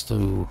happens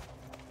to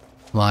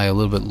lie a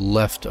little bit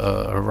left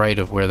or right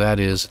of where that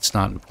is, it's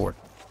not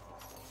important.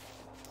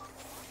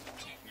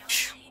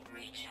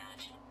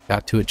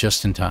 Got to it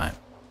just in time.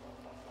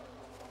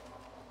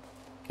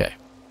 Okay.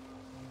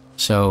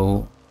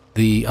 So,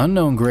 the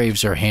unknown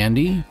graves are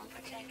handy.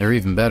 They're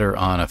even better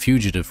on a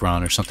fugitive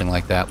run or something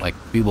like that, like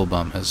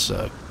Beeblebum has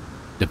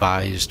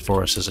devised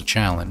for us as a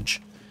challenge.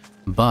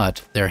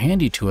 But they're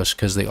handy to us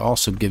because they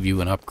also give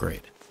you an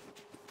upgrade.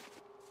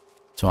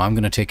 So I'm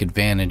going to take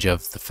advantage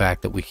of the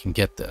fact that we can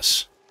get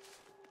this.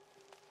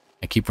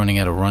 I keep running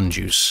out of run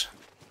juice,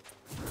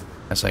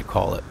 as I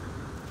call it.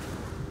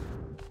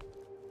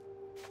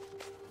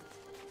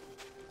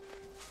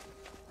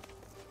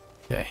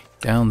 Okay,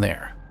 down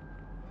there.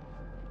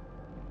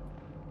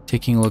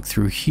 Taking a look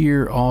through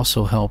here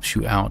also helps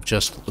you out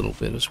just a little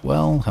bit as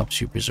well.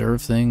 Helps you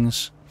preserve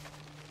things.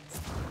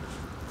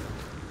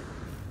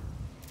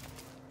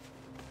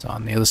 It's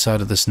on the other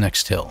side of this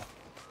next hill.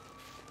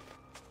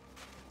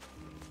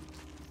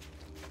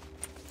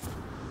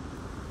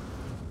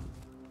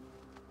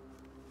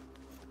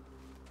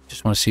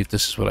 Just want to see if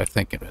this is what I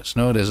think it is.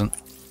 No, it isn't.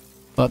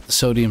 But the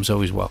sodium's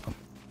always welcome.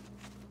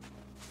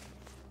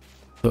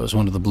 So it was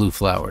one of the blue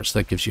flowers.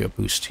 That gives you a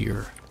boost to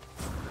your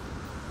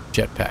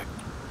jetpack.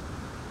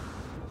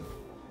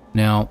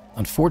 Now,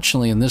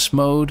 unfortunately, in this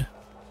mode,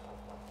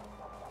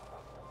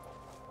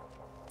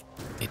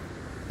 it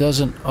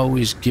doesn't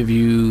always give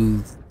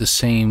you the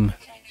same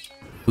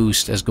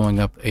boost as going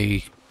up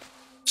a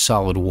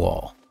solid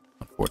wall,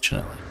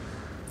 unfortunately.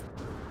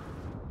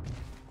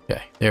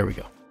 Okay, there we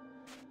go.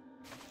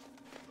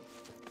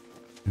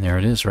 And there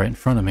it is, right in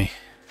front of me.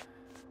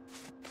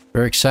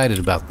 Very excited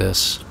about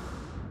this.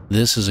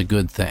 This is a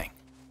good thing.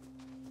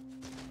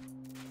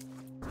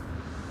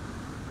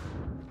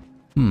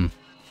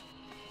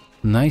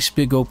 Nice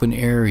big open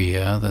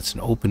area. That's an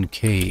open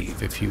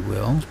cave, if you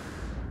will.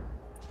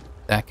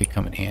 That could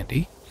come in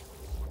handy.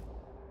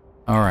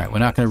 Alright, we're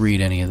not going to read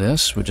any of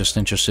this. We're just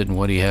interested in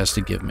what he has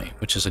to give me,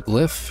 which is a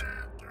glyph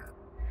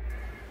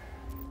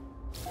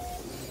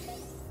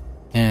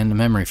and a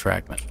memory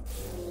fragment.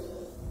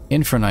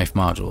 Infraknife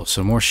module,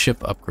 so more ship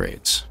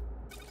upgrades.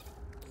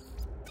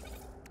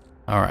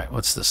 Alright,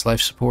 what's this?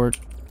 Life support?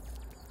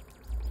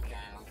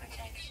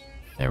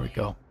 There we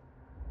go.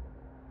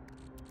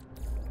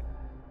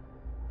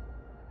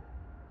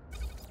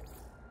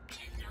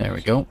 There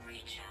we go.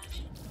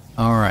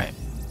 Alright,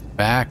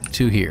 back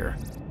to here.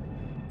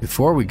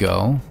 Before we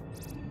go,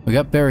 we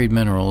got buried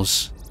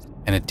minerals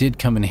And it did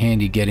come in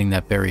handy getting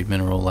that buried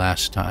mineral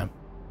last time.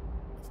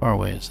 How far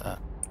away is that?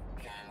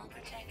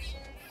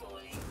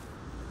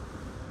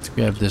 Let's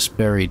grab this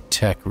buried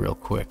tech real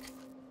quick.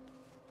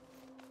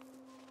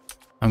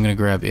 I'm going to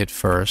grab it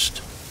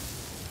first.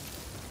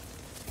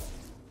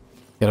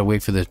 Gotta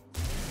wait for the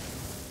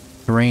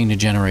terrain to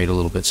generate a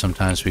little bit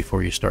sometimes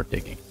before you start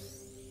digging.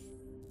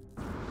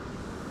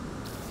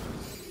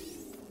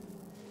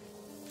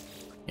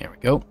 There we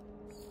go.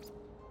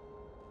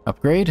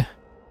 Upgrade.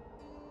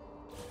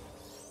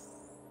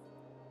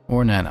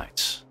 Or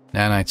nanites.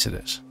 Nanites it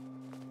is.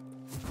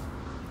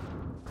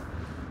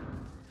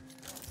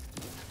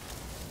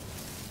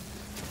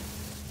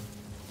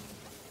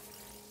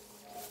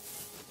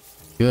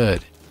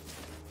 Good.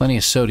 Plenty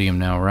of sodium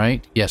now,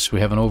 right? Yes, we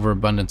have an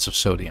overabundance of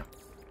sodium.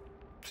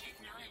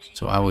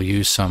 So I will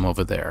use some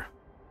over there.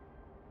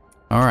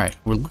 Alright,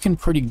 we're looking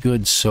pretty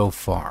good so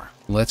far.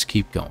 Let's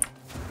keep going.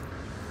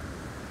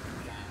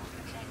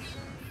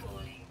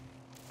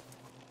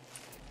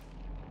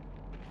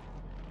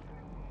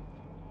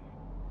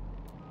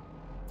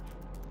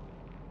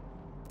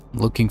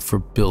 Looking for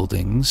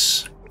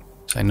buildings.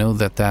 I know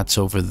that that's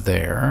over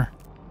there.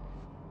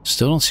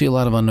 Still don't see a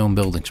lot of unknown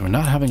buildings. We're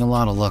not having a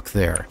lot of luck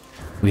there.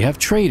 We have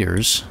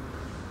traders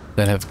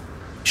that have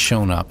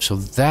shown up, so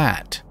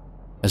that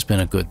has been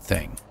a good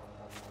thing.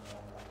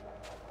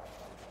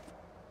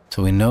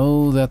 So we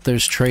know that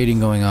there's trading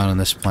going on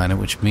this planet,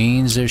 which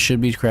means there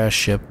should be crash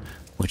ship,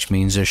 which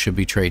means there should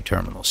be trade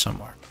terminals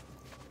somewhere.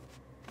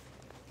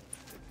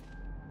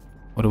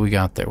 What do we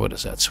got there? What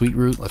is that? Sweet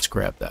root? Let's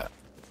grab that.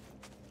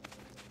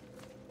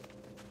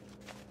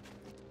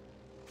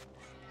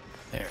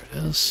 There it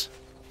is.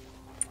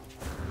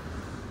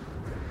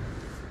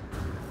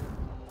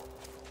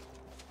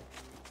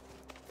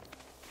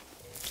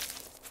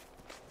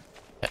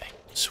 Okay,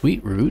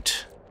 sweet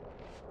root.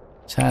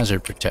 It's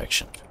hazard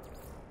protection.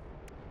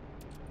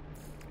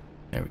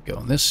 There we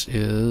go. This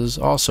is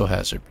also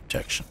hazard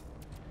protection.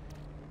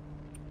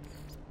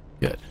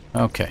 Good.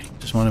 Okay,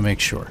 just want to make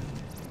sure.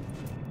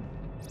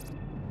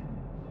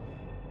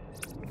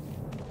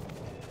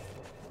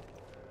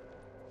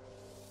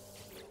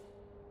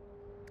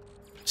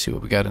 See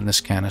what we got in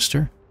this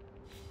canister.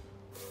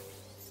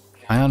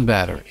 Ion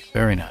battery.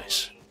 Very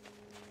nice.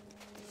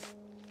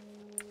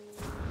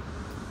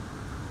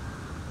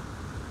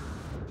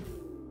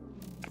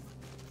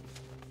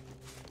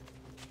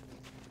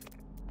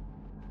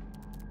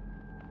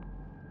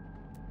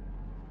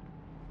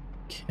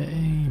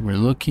 Okay, we're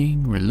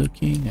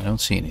looking. I don't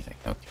see anything.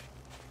 Okay.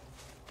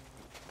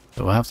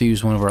 So we'll have to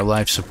use one of our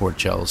life support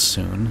gels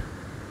soon.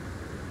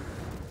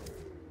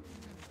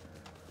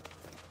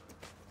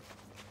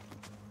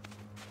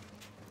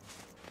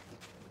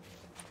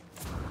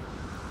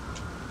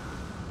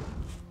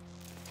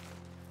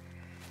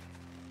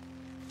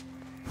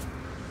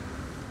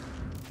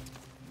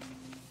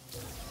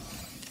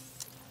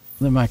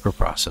 The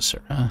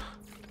microprocessor, huh?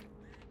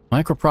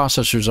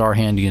 Microprocessors are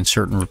handy in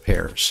certain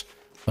repairs,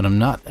 but I'm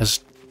not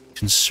as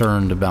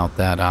concerned about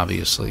that,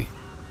 obviously.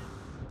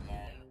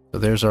 So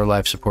there's our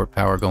life support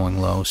power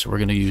going low, so we're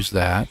going to use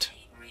that.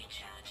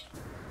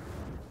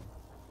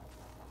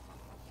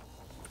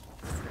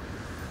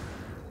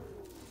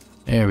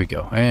 There we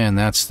go, and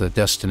that's the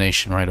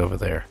destination right over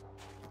there.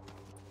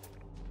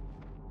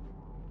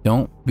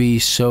 Don't be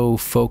so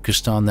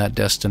focused on that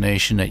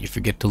destination that you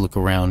forget to look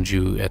around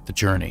you at the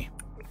journey.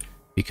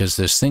 Because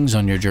there's things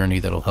on your journey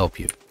that'll help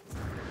you.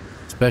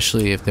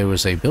 Especially if there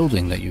was a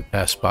building that you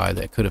passed by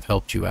that could have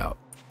helped you out.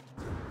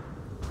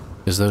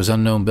 Because those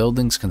unknown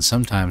buildings can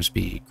sometimes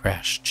be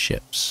crashed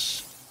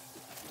ships.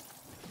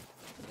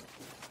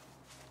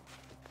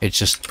 It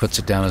just puts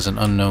it down as an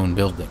unknown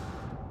building.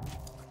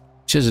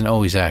 Which isn't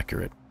always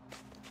accurate.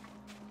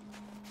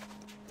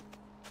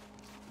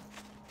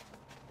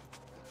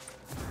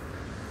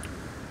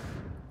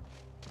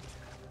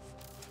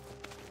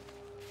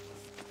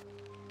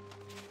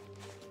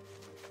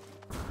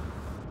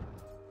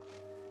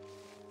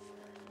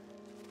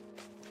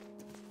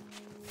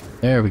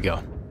 There we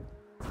go.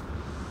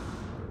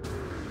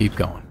 Keep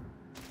going.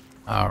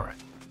 Alright.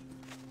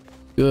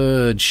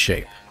 Good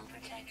shape.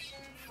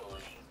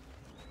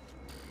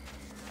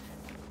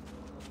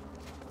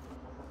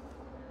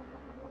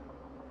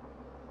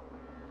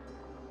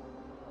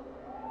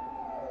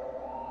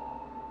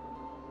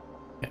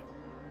 Okay.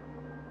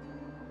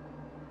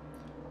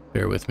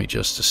 Bear with me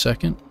just a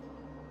second.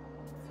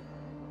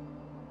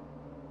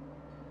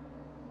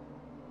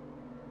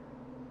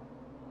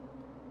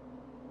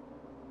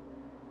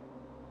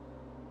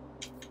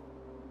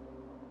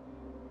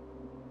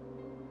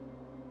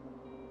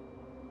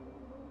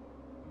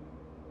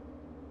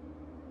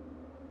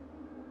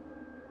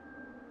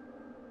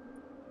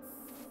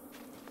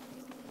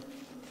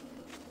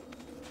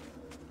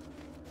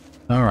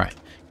 Alright,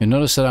 you'll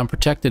notice that I'm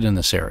protected in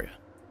this area.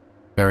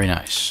 Very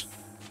nice.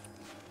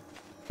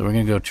 So we're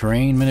going to go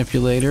terrain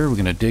manipulator, we're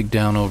going to dig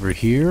down over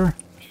here,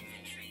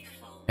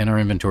 and our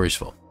inventory's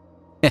full.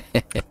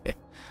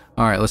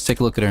 Alright, let's take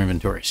a look at our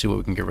inventory, see what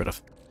we can get rid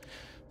of.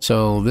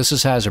 So this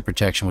is hazard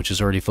protection, which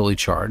is already fully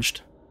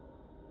charged.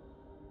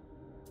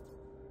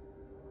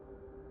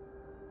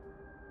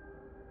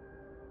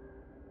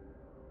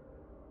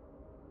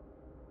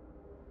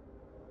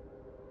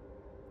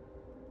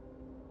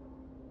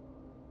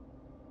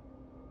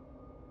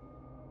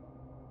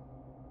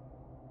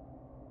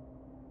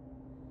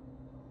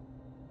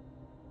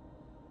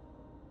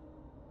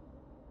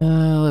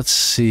 Let's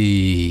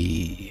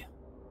see.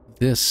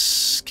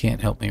 This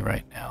can't help me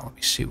right now. Let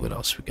me see what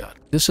else we got.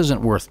 This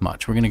isn't worth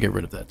much. We're going to get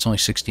rid of that. It's only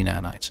 60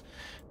 nanites.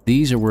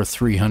 These are worth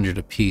 300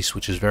 apiece,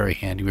 which is very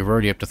handy. We're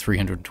already up to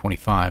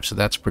 325, so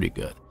that's pretty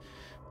good.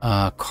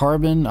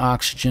 Carbon,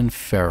 oxygen,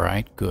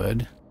 ferrite,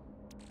 good.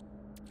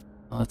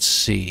 Let's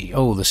see.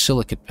 Oh, the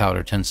silicate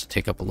powder tends to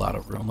take up a lot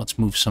of room. Let's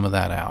move some of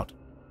that out.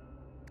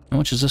 How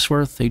much is this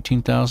worth?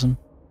 18,000?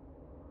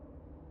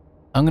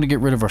 I'm going to get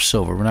rid of our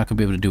silver. We're not going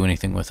to be able to do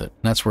anything with it.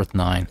 That's worth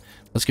 9.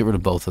 Let's get rid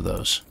of both of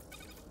those.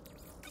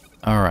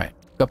 Alright.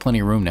 Got plenty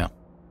of room now.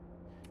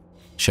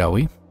 Shall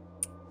we?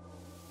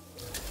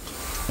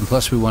 And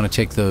plus we want to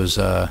take those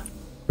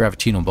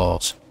gravitino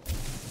balls.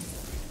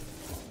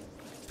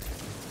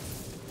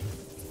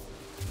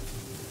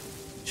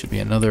 Should be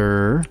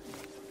another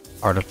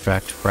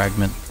artifact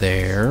fragment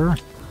there.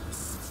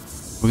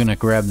 We're going to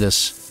grab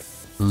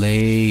this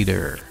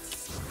later.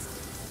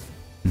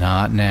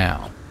 Not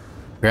now.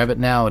 Grab it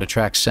now, it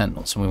attracts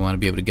sentinels, and we want to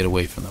be able to get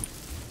away from them.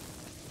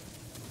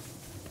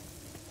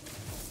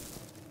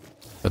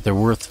 But they're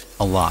worth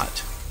a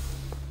lot.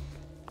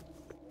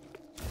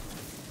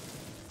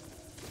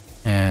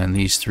 And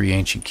these 3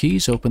 ancient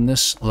keys open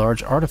this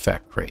large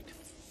artifact crate.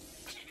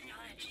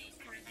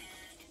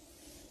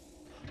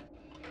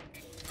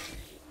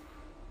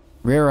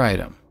 Rare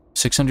item.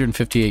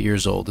 658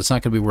 years old. It's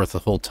not going to be worth a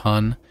whole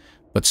ton,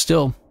 but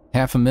still,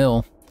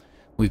 $500,000.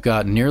 We've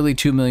got nearly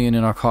 2 million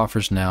in our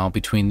coffers now.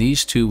 Between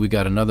these two, we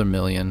got another 1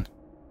 million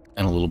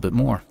and a little bit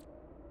more.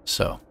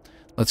 So,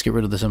 let's get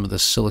rid of some of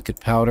this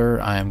silicate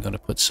powder. I am going to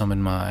put some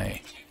in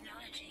my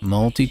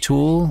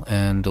multi-tool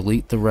and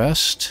delete the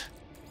rest,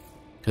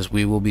 because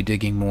we will be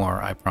digging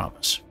more, I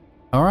promise.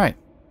 Alright.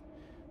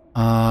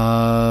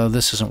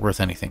 This isn't worth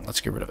anything.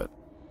 Let's get rid of it.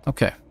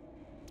 Okay.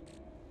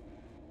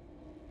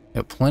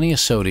 Got plenty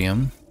of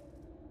sodium.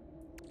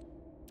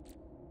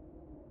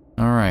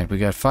 Alright, we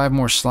got 5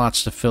 more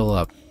slots to fill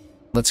up.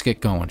 Let's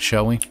get going,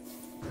 shall we?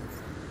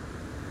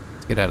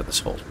 Let's get out of this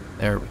hole.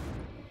 There we go.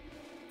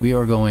 We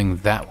are going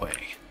that way.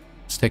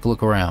 Let's take a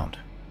look around.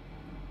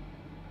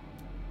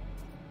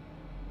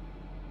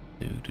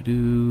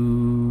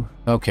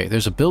 Okay,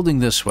 there's a building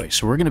this way,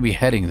 so we're going to be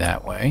heading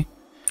that way.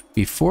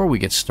 Before we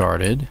get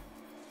started...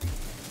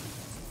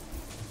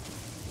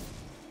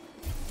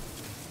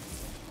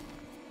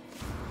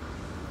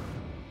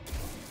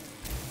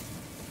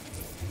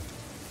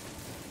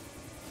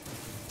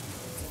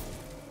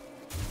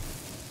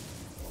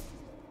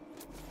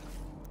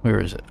 Where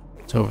is it?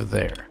 It's over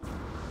there.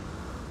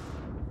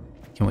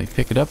 Can we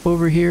pick it up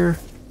over here?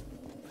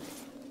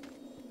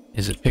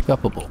 Is it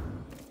pick-upable?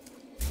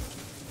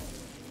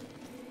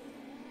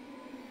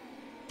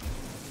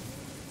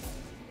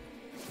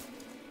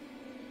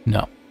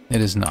 No,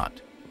 it is not.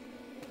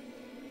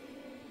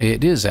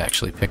 It is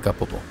actually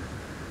pick-upable.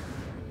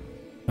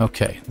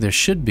 Okay, there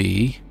should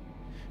be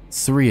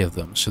 3 of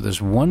them. So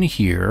there's one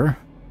here.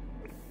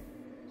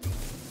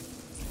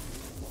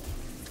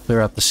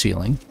 Clear out the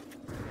ceiling,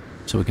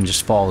 so we can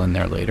just fall in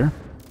there later.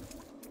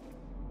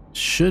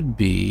 Should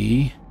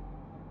be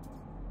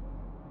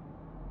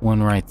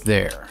one right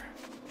there.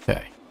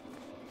 Okay.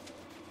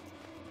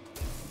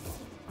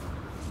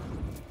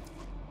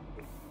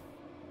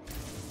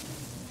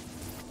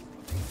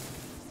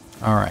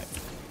 Alright.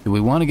 Do we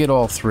want to get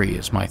all 3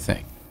 is my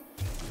thing.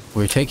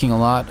 We're taking a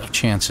lot of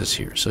chances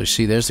here. So you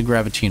see, there's the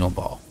gravitino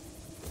ball.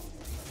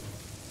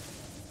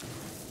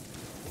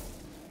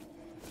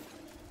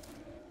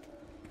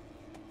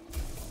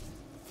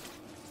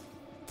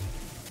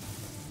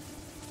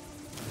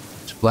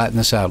 Flatten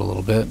this out a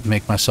little bit,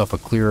 make myself a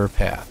clearer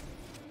path.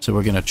 So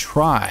we're going to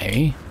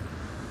try...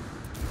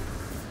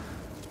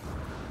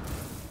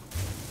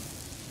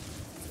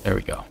 There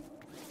we go.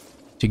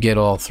 To get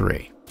all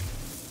 3.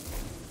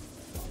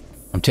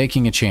 I'm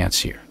taking a chance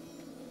here.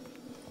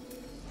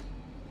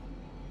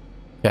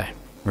 Okay,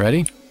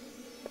 ready?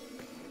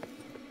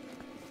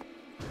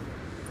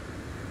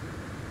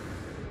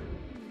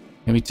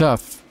 Gonna be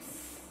tough.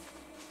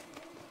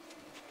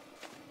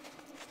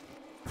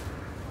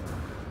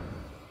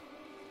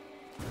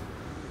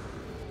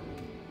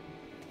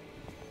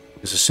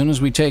 Because as soon as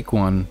we take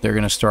one, they're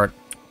going to start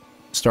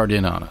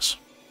in on us.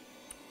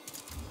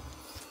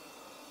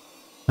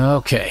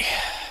 Okay.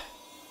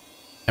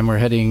 And we're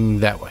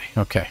heading that way.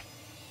 Okay.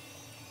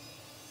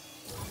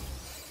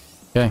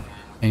 Okay.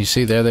 And you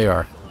see, there they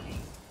are.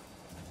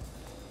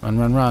 Run,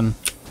 run, run.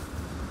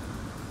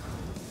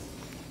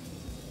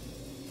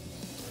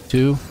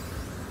 2.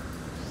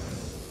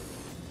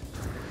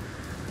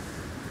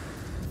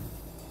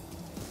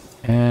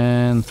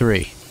 And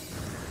 3.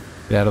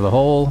 Get out of the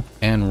hole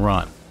and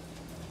run.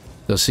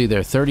 So see, there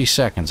are 30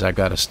 seconds. I've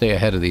got to stay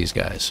ahead of these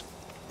guys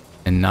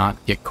and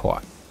not get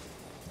caught.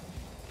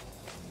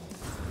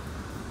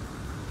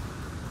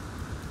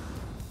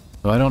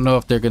 So I don't know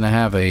if they're going to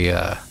have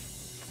a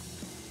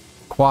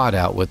quad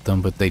out with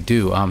them, but they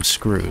do. I'm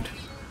screwed.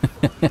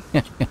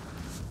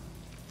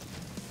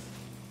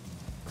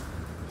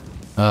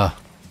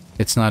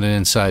 It's not an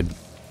inside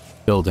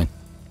building.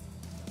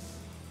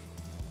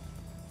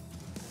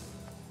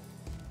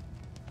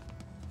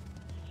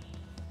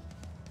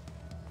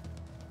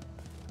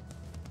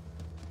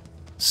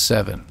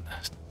 7,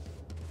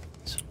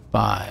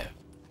 5,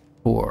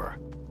 4,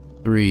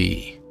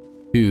 3,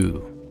 2,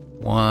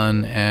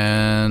 1,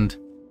 and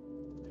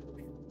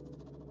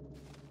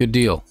good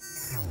deal.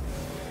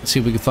 Let's see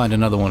if we can find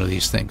another one of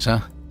these things, huh?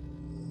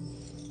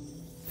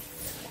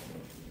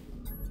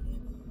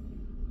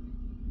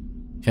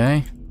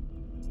 Okay.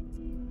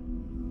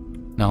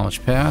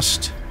 Knowledge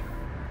passed.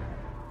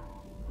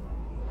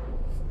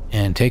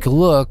 And take a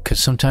look,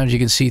 because sometimes you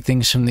can see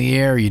things from the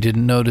air you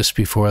didn't notice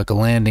before, like a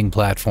landing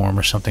platform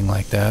or something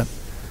like that.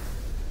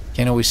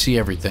 Can't always see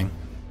everything.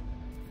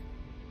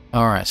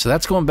 Alright, so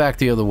that's going back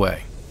the other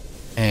way.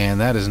 And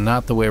that is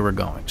not the way we're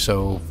going,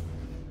 so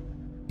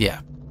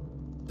yeah.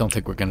 Don't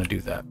think we're going to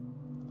do that.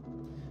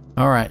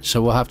 Alright, so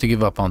we'll have to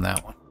give up on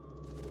that one.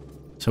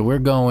 So we're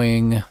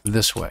going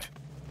this way.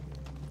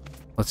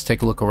 Let's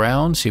take a look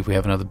around, see if we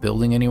have another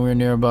building anywhere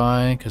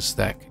nearby, because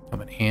that could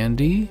come in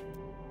handy.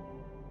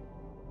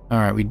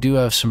 Alright, we do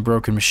have some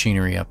broken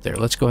machinery up there.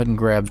 Let's go ahead and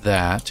grab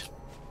that.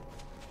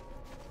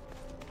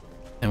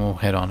 And we'll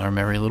head on our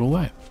merry little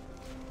way.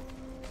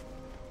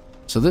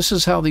 So this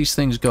is how these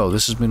things go.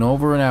 This has been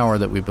over an hour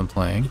that we've been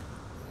playing.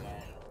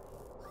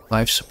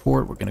 Life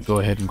support, we're going to go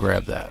ahead and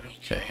grab that.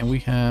 Okay, and we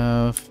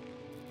have...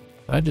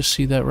 Did I just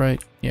see that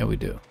right? Yeah, we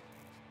do.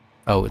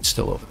 Oh, it's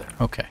still over there.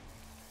 Okay.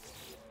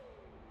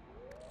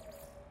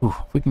 Ooh,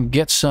 if we can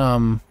get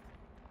some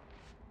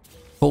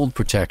cold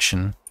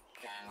protection,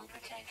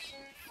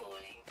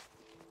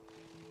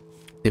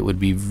 it would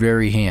be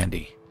very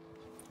handy.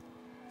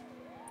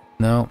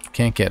 No,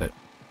 can't get it.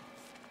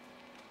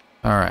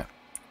 Alright.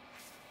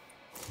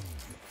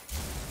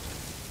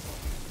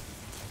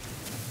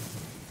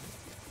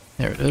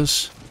 There it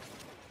is.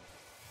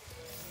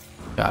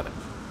 Got it.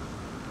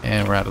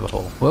 And we're out of the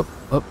hole. Whoop,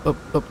 whoop, whoop,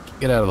 whoop.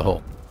 Get out of the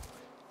hole.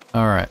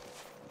 Alright.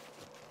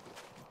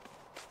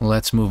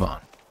 Let's move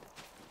on.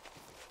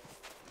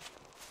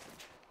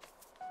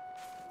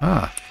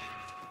 Ah.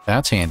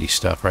 That's handy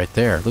stuff right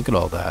there. Look at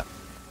all that.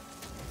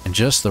 And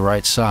just the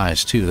right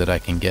size, too, that I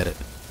can get it.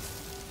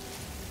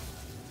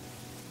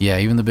 Yeah,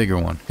 even the bigger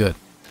one. Good.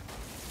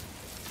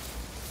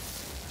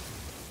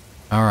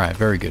 Alright,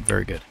 very good,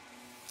 very good.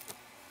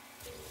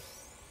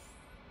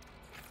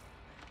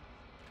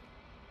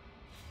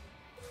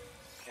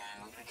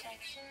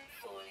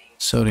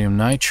 Sodium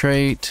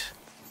nitrate.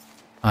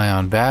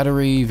 Ion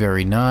battery,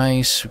 very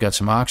nice. We've got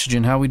some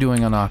oxygen. How are we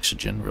doing on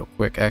oxygen? Real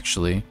quick,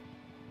 actually.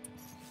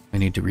 We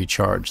need to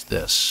recharge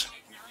this.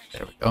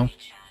 There we go.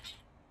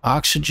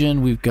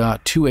 Oxygen, we've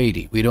got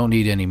 280. We don't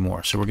need any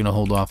more, so we're going to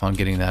hold off on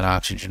getting that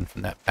oxygen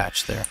from that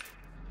patch there.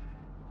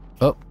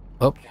 Oh,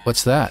 oh,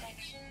 what's that?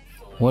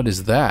 What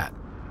is that?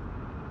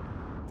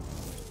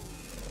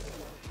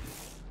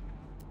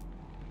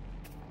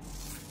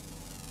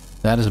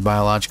 That is a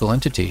biological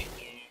entity.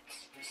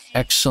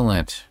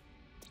 Excellent.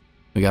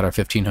 We got our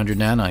 1500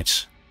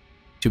 nanites.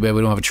 Too bad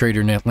we don't have a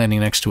trader landing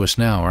next to us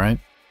now, right?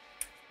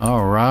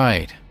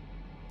 Alright.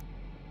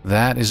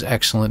 That is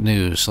excellent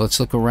news. Let's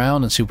look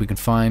around and see if we can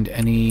find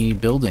any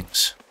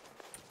buildings.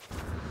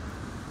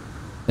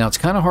 Now, it's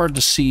kind of hard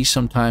to see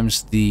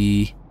sometimes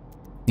the,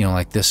 you know,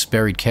 like this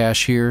buried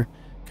cache here,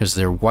 because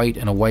they're white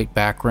and a white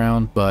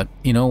background, but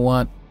you know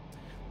what?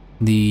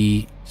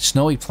 The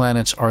snowy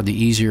planets are the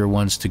easier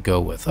ones to go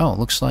with. Oh,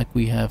 looks like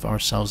we have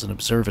ourselves an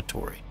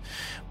observatory.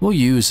 We'll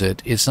use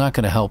it. It's not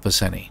going to help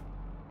us any.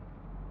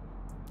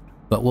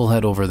 But we'll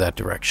head over that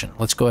direction.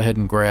 Let's go ahead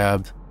and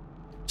grab,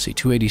 see,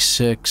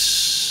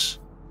 286,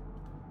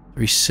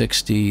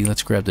 360.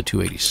 Let's grab the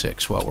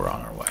 286 while we're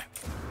on our way.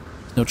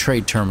 No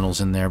trade terminals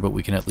in there, but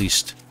we can at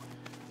least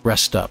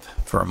rest up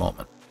for a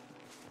moment.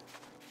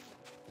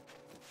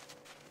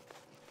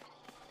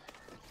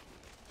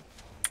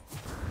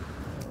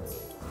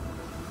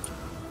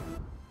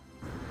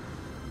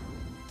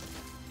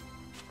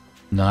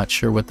 Not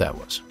sure what that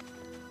was.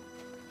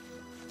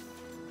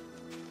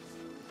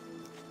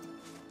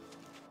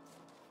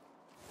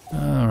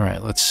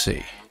 Alright, let's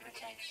see.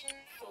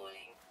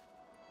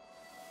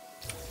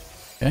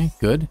 Okay,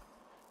 good.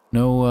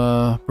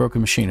 No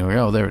broken machinery.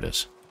 Oh, there it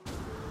is.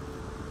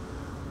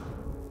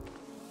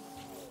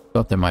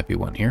 Thought there might be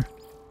one here.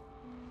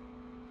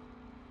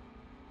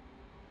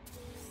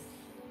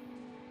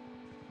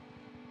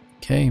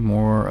 Okay,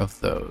 more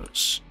of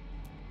those.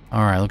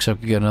 Alright, looks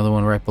like we got another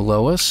one right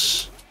below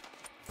us.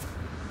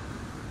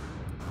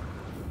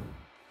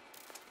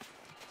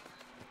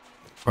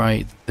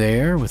 Right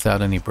there,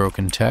 without any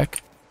broken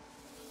tech.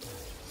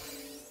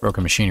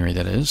 Broken machinery,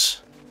 that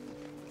is.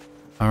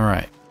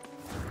 Alright.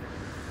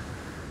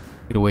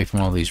 Get away from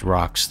all these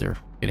rocks, they're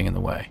getting in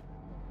the way.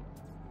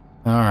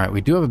 Alright,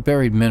 we do have a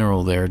buried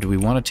mineral there. Do we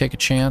want to take a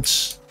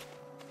chance?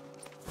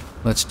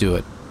 Let's do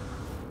it.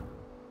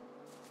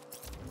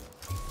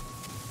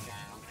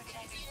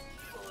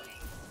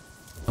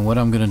 And what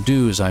I'm going to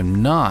do is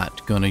I'm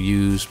not going to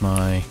use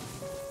my...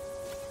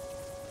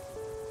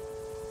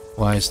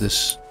 Why is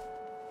this...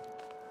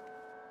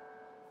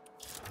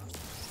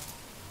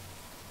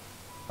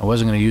 I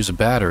wasn't going to use a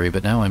battery,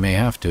 but now I may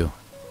have to.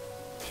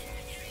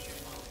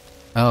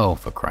 Oh,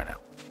 for crying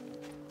out.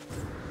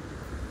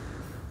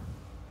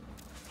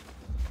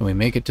 Can we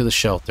make it to the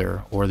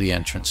shelter or the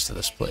entrance to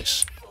this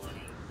place?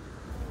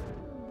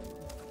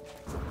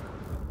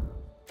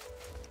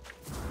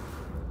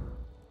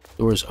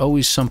 There was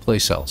always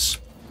someplace else.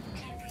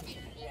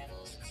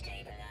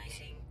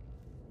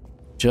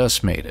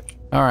 Just made it.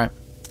 Alright.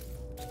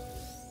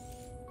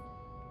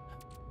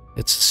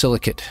 It's the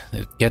silicate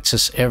that gets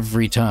us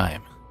every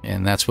time.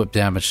 And that's what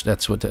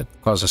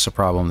caused us a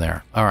problem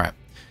there. Alright.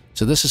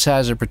 So this is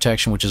hazard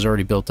protection, which is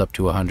already built up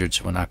to 100,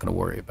 so we're not going to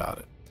worry about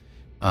it.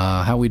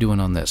 How are we doing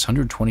on this?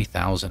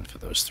 120,000 for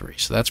those three,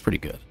 so that's pretty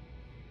good.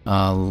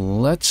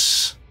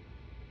 Let's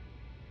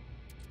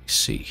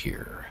see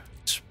here.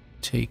 Let's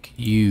take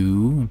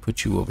you and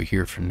put you over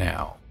here for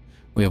now.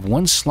 We have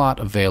one slot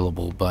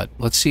available, but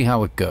let's see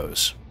how it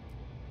goes.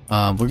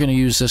 We're going to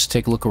use this to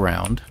take a look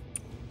around.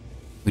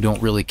 We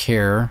don't really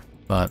care,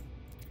 but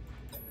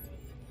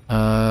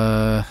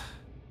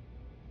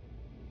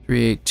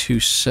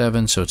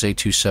 3827, so it's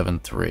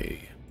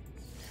 8273.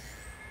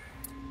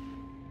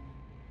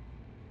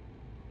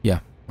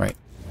 Yeah, right.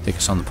 Take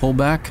us on the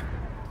pullback.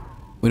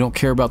 We don't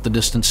care about the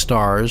distant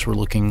stars. We're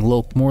looking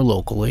more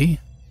locally.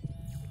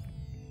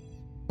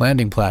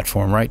 Landing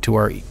platform right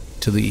to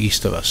the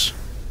east of us.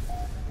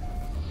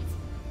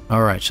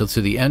 Alright, so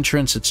to the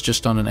entrance, it's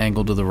just on an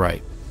angle to the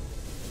right.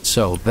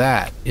 So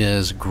that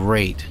is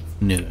great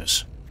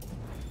news.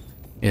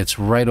 It's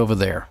right over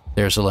there.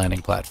 There's the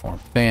landing platform.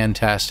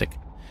 Fantastic.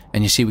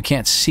 And you see, we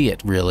can't see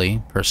it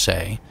really, per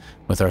se,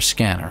 with our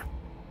scanner.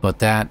 But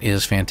that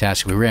is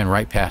fantastic. We ran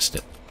right past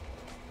it.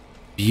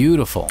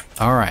 Beautiful.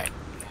 Alright.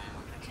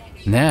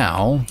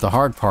 Now, the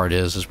hard part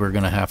is we're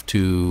going to have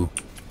to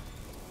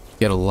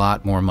get a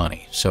lot more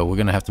money. So we're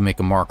going to have to make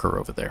a marker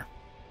over there.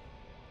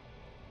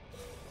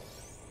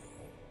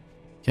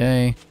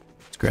 Okay,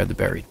 let's grab the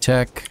buried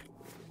tech.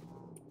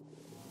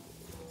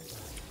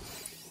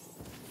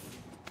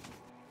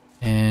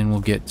 And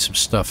we'll get some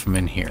stuff from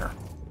in here.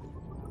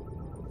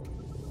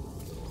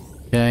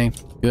 Okay,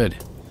 good.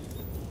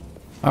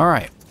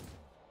 Alright.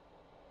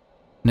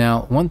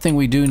 Now, one thing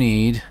we do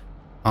need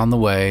on the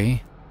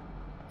way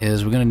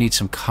is we're going to need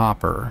some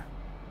copper.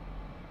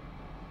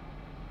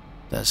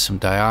 That's some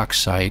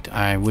dioxide.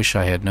 I wish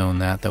I had known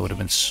that. That would have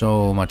been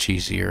so much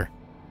easier.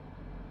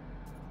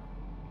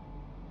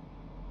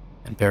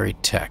 And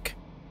buried tech.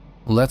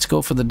 Let's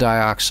go for the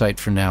dioxide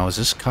for now. Is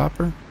this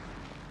copper?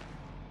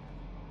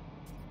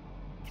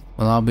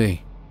 Well, I'll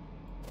be.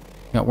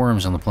 Got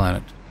worms on the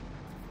planet.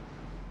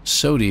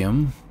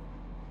 Sodium.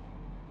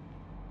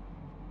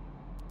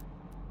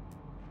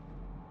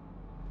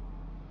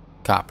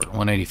 Copper,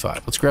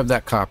 185. Let's grab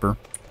that copper,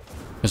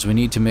 because we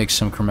need to make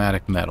some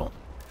chromatic metal.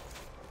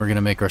 We're going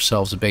to make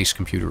ourselves a base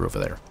computer over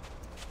there.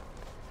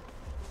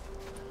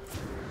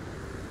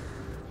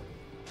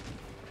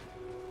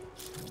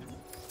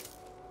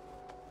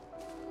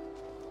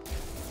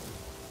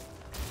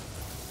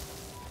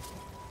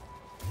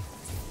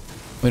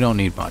 We don't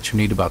need much. We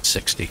need about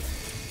 60.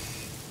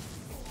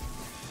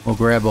 We'll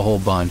grab a whole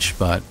bunch,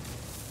 but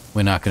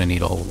we're not going to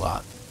need a whole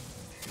lot.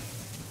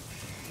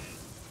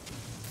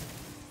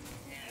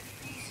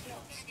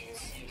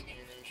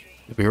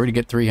 Did we already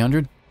get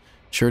 300?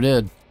 Sure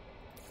did.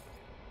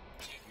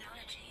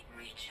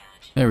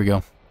 There we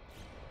go.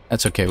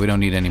 That's okay. We don't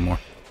need any more.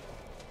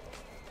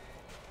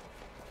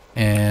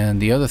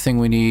 And the other thing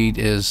we need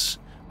is...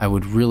 I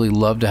would really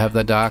love to have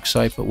that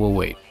dioxide, but we'll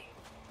wait.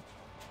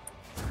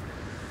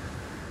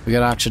 We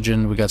got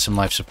oxygen, we got some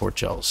life support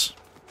gels.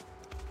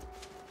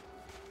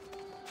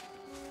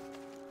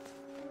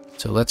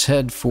 So let's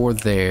head for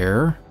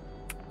there.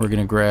 We're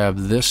going to grab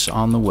this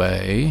on the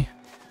way.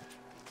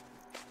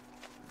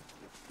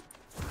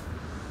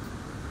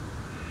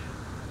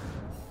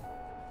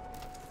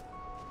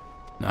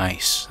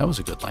 Nice. That was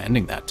a good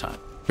landing that time.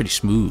 Pretty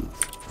smooth.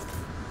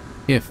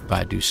 If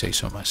I do say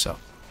so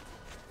myself.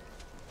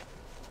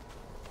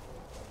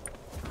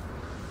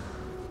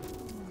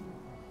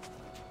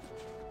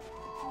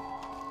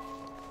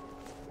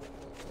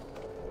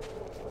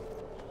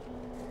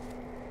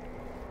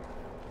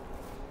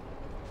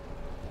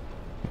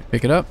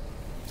 Pick it up.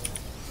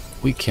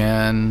 We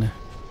can.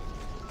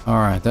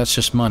 Alright, that's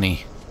just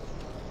money.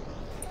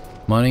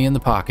 Money in the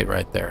pocket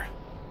right there.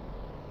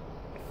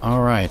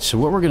 Alright, so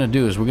what we're going to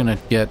do is we're going to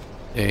get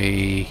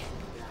a...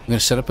 I'm going to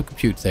set up a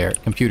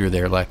computer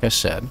there, like I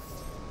said.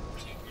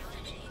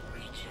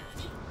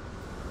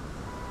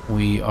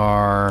 We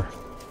are...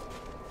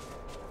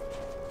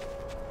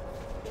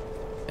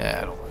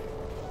 Yeah, I don't...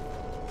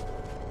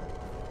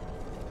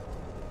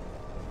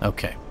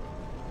 Okay.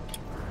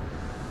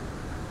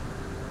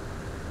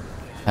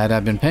 Had I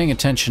been paying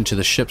attention to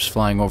the ships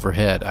flying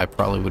overhead, I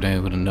probably would have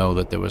been able to know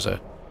that there was a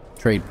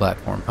trade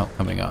platform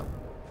coming up.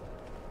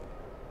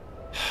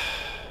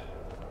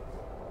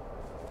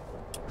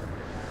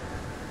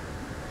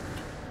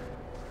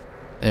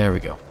 There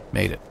we go.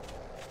 Made it.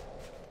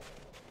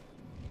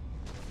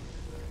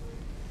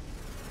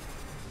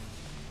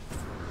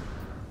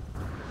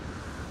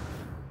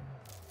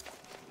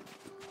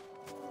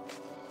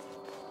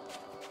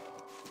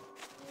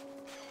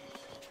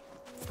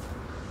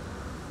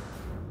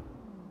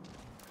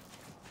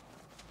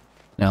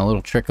 Now, a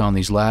little trick on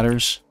these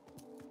ladders.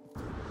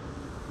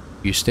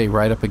 You stay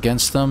right up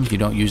against them. You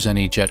don't use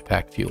any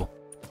jetpack fuel.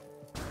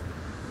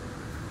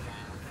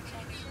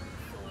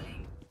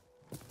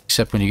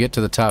 Except when you get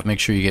to the top, make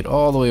sure you get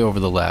all the way over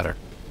the ladder.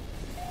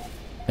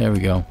 There we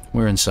go.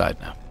 We're inside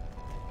now.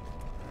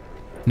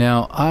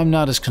 Now, I'm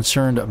not as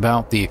concerned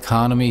about the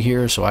economy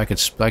here, so I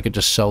could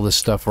just sell this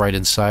stuff right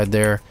inside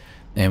there.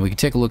 And we can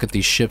take a look at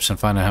these ships and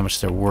find out how much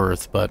they're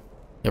worth, but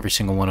every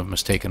single one of them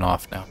is taken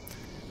off now.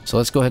 So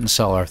let's go ahead and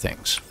sell our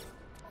things.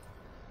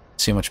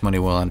 See how much money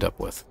we'll end up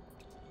with.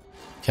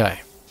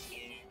 Okay.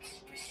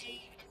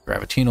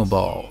 Gravitino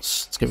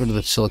balls. Let's get rid of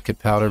the silicate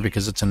powder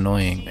because it's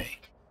annoying me.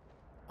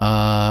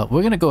 We're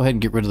going to go ahead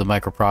and get rid of the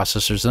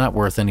microprocessors. They're not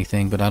worth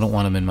anything, but I don't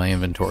want them in my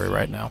inventory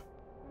right now.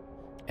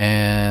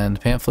 And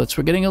pamphlets,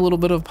 we're getting a little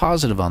bit of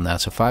positive on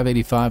that, so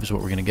 585 is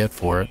what we're going to get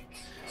for it.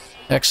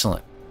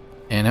 Excellent.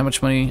 And how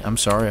much money? I'm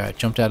sorry, I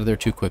jumped out of there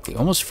too quickly.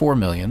 Almost 4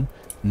 million.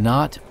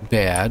 Not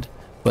bad,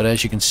 but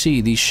as you can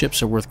see, these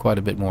ships are worth quite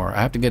a bit more.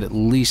 I have to get at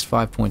least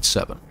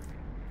 5.7.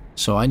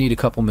 So I need a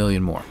couple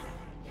million more.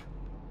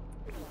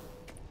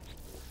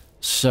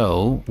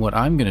 So what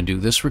I'm going to do,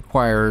 this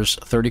requires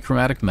 30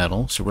 chromatic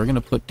metal, so we're going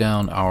to put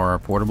down our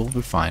portable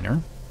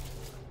refiner.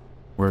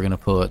 We're going to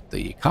put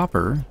the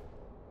copper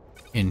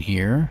in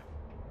here.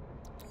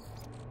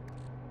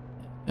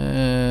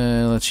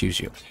 Let's use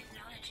you.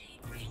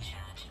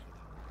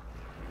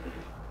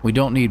 We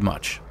don't need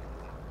much.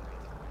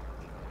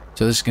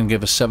 So this is going to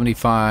give us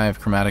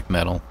 75 chromatic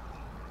metal.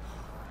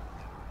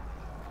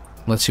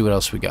 Let's see what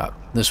else we got.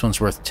 This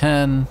one's worth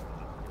 10.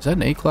 Is that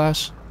an A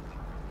class?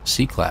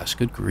 C class,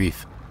 good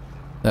grief.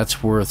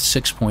 That's worth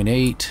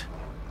 6.8.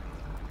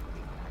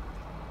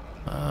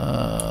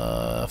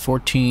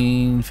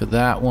 14 for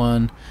that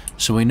one.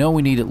 So we know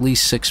we need at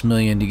least 6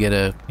 million to get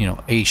a,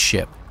 a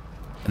ship.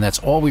 And that's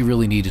all we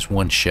really need is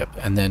one ship.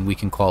 And then we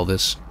can call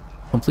this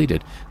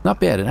completed. Not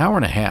bad, an hour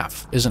and a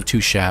half isn't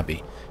too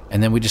shabby.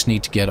 And then we just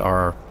need to get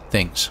our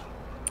things.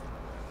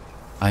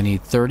 I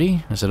need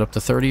 30. Is it up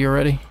to 30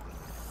 already?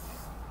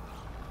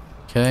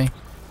 Okay.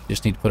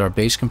 Just need to put our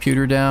base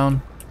computer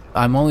down.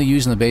 I'm only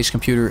using the base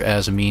computer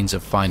as a means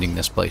of finding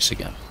this place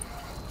again.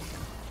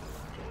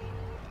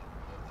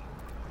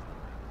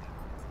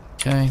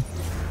 Okay.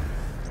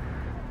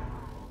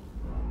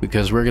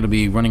 Because we're going to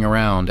be running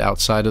around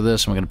outside of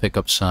this, and we're going to pick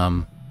up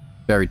some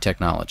buried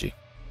technology.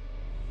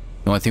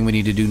 The only thing we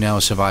need to do now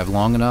is survive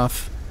long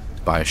enough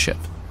to buy a ship.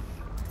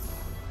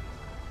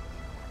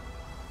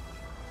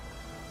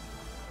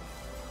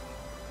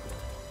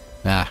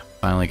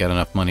 Finally got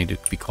enough money to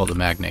be called a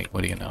magnate.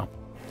 What do you know?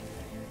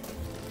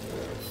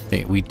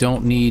 Okay, we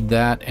don't need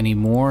that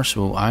anymore,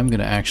 so I'm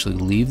going to actually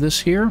leave this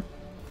here.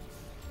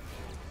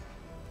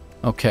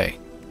 Okay.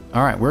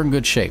 Alright, we're in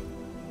good shape.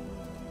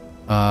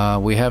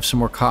 We have some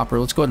more copper.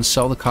 Let's go ahead and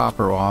sell the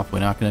copper off. We're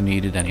not going to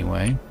need it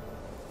anyway.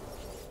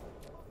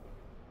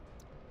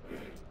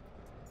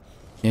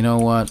 You know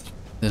what?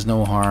 There's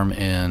no harm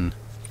in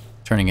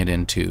turning it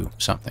into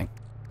something.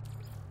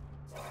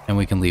 And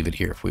we can leave it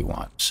here if we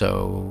want.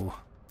 So,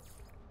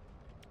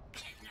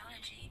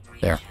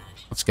 there.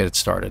 Let's get it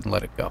started and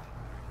let it go.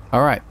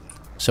 Alright.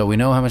 So we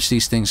know how much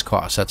these things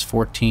cost. That's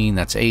 14.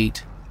 That's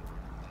 8.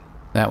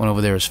 That one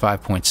over there is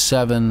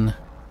 5.7.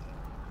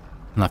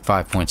 Not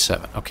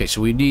 5.7. Okay,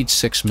 so we need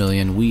 6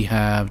 million. We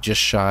have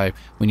just shy.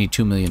 We need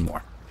 2 million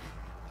more.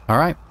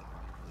 Alright.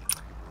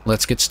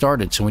 Let's get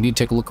started. So we need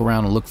to take a look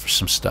around and look for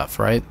some stuff,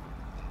 right?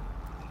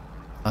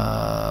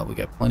 We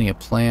got plenty of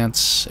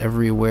plants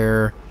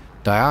everywhere.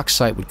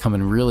 Dioxide would come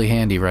in really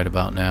handy right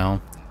about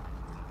now.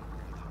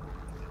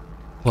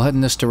 We'll head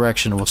in this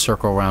direction and we'll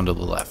circle around to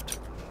the left.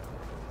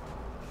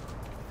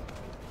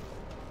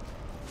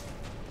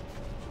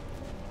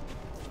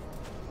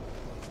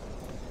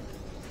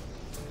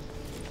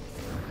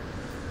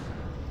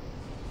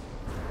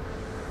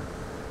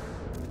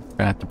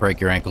 Gonna have to break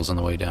your ankles on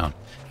the way down.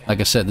 Like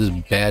I said, this is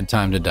a bad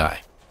time to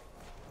die.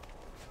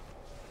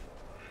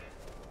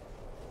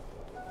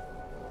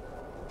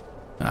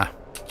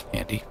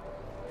 Handy.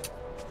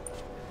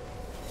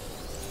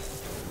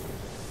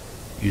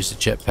 Use the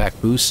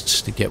jetpack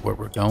boosts to get where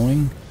we're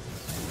going.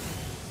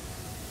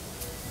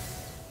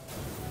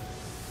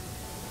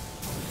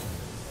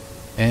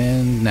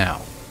 And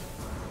now.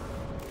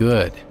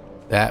 Good.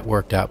 That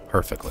worked out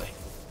perfectly.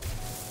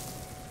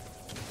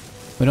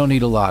 We don't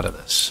need a lot of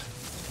this.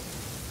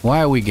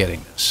 Why are we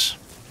getting this?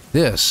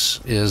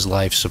 This is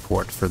life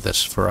support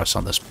for us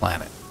on this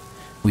planet.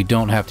 We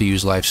don't have to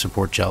use life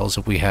support gels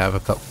if we have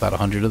about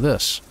 100 of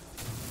this.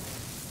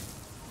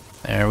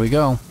 There we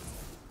go.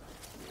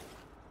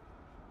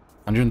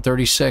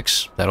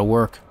 136. That'll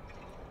work.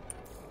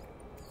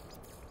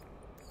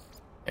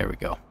 There we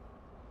go.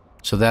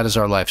 So that is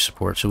our life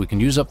support. So we can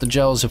use up the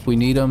gels if we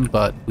need them,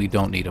 but we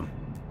don't need them.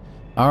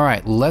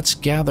 Alright, let's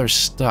gather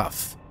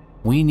stuff.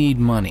 We need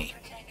money.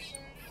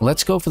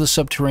 Let's go for the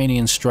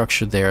subterranean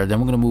structure there. Then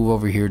we're going to move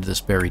over here to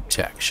this buried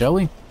tech, shall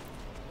we?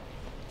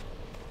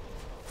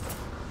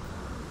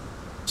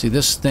 See,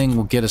 this thing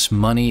will get us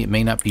money. It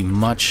may not be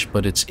much,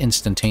 but it's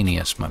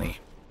instantaneous money.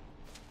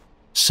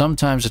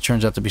 Sometimes it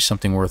turns out to be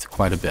something worth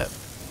quite a bit.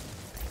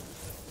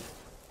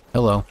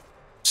 Hello.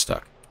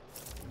 Stuck.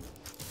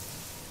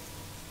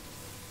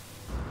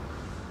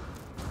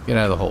 Get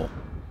out of the hole.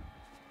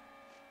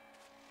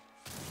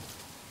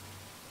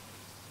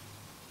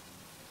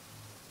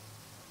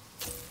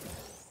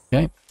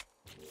 Okay.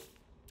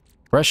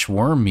 Fresh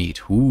worm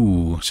meat.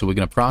 Ooh. So we're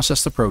going to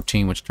process the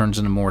protein, which turns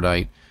into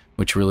mordite,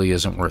 which really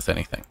isn't worth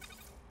anything.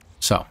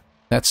 So,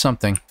 that's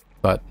something,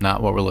 but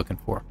not what we're looking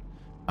for.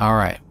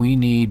 Alright, we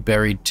need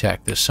buried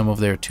tech. There's some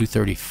over there,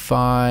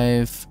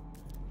 235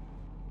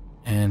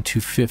 and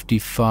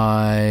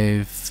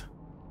 255,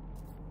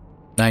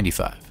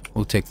 95.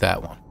 We'll take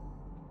that one.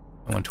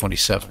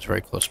 127 is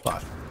very close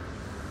by.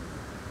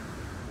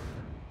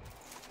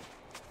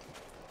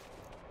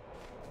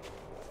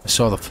 I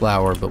saw the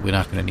flour, but we're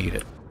not going to need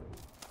it.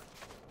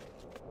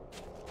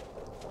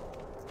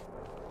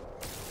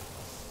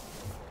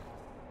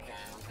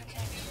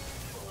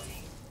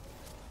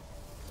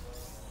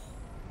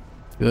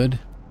 Good.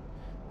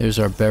 There's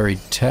our buried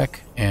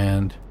tech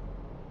and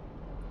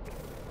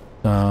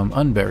some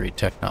unburied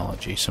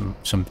technology. Some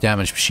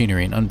damaged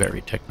machinery and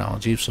unburied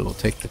technology. So we'll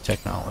take the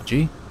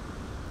technology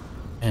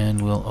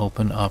and we'll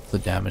open up the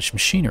damaged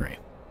machinery.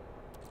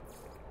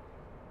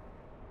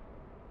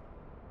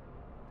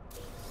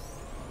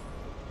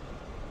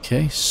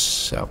 Okay,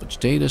 salvage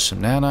data,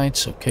 some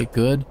nanites. Okay,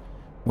 good.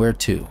 Where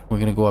to? We're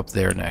going to go up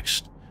there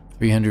next.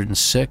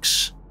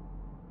 306,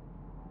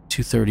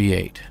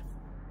 238.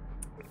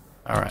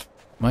 Alright,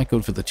 might go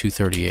for the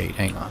 238.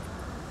 Hang on.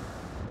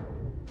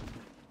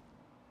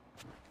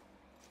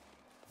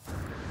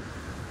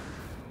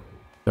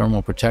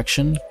 Thermal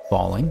protection,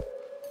 falling.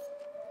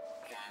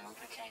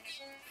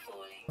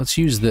 Let's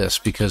use this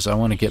because I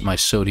want to get my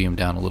sodium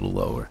down a little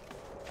lower.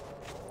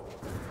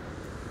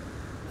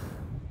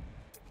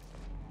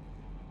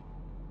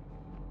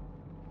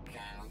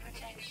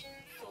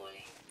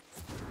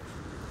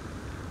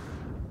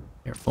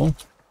 Careful.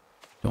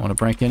 Don't want to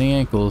break any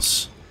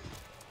ankles.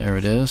 There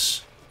it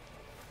is.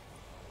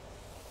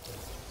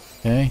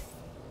 Okay.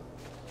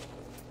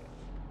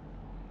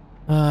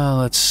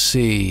 Let's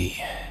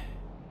see.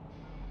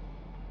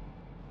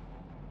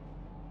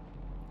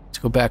 Let's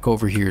go back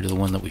over here to the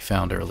one that we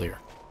found earlier.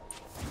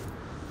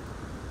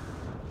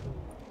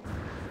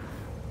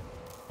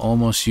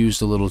 Almost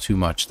used a little too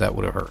much. That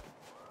would have hurt.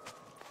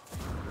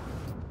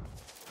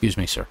 Excuse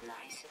me, sir.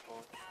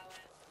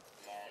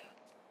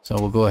 So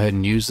we'll go ahead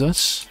and use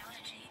this.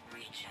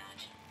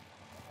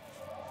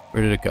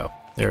 Where did it go?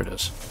 There it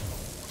is.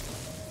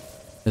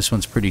 This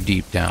one's pretty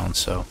deep down,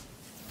 so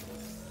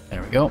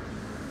there we go.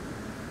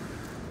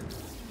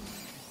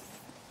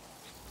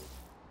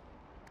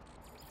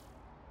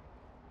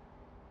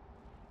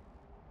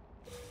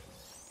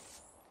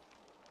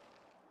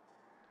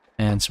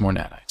 And some more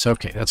nanites.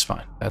 Okay, that's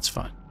fine. That's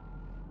fine.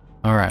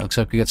 Alright, looks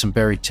like we got some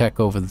buried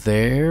tech over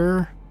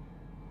there.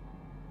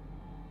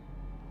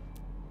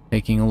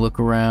 Taking a look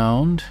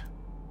around.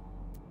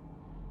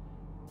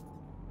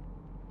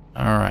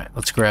 Alright,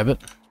 let's grab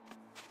it.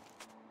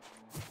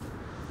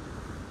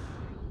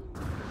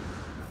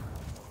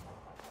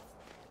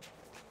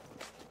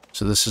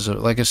 So this is,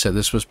 like I said,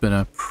 this has been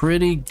a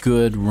pretty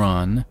good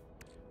run.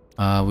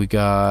 We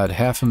got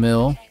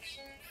 500,000.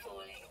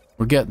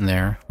 We're getting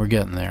there. We're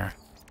getting there.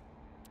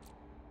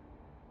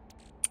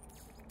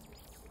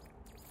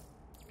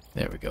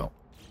 There we go.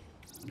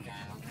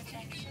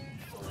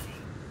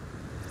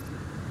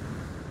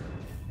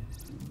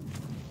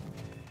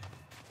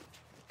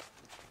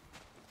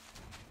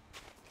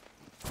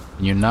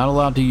 And you're not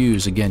allowed to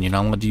use, again, you're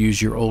not allowed to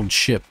use your old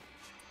ship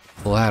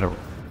collateral.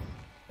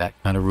 That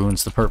kind of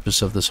ruins the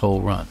purpose of this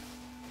whole run.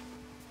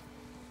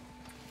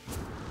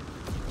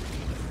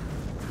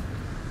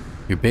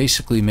 You're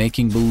basically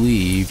making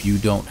believe you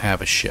don't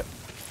have a ship.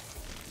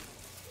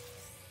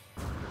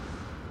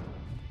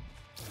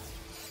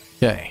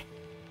 Okay.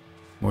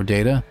 More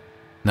data.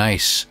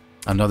 Nice.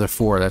 Another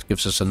 4. That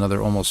gives us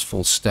another almost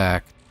full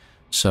stack.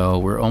 So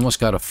we're almost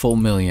got a full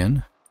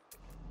million.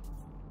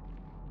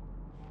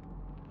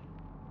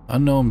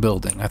 Unknown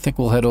building. I think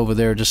we'll head over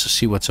there just to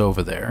see what's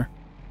over there.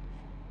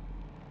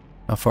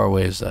 How far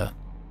away is that?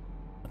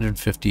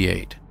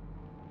 158.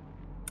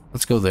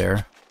 Let's go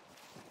there.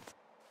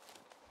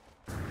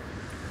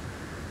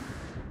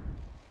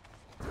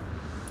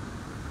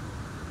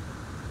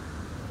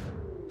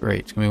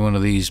 Great. It's going to be one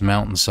of these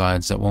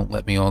mountainsides that won't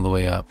let me all the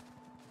way up.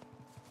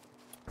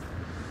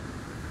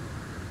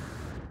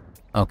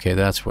 Okay,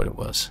 that's what it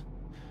was.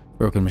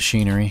 Broken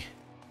machinery.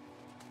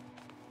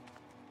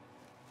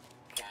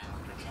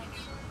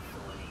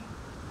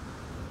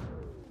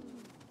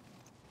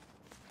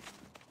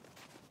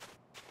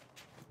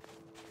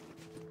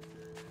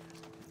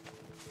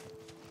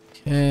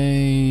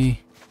 Okay.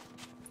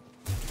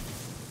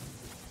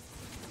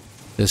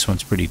 This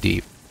one's pretty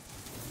deep.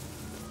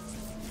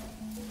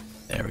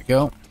 There we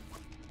go.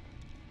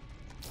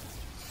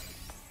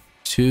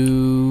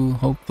 2,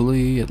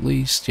 hopefully, at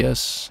least,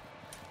 yes.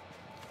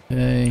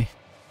 Okay.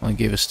 Only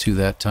gave us 2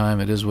 that time.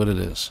 It is what it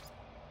is.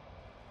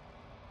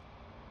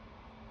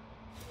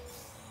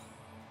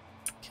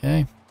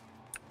 Okay.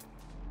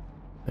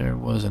 There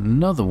was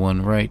another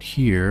one right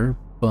here,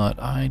 but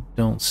I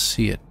don't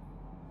see it.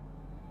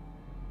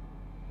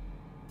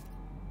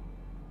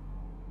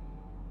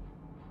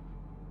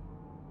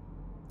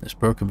 There's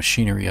broken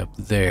machinery up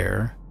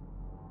there.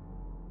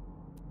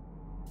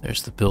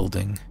 There's the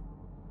building.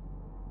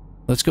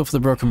 Let's go for the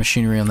broken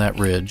machinery on that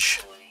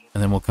ridge,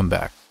 and then we'll come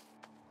back.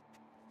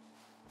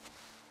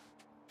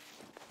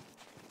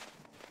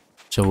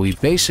 So we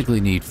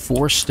basically need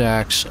 4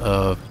 stacks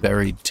of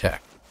buried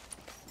tech.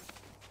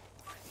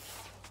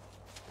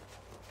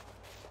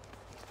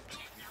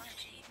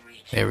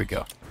 There we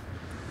go.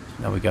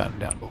 Now we got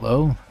down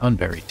below.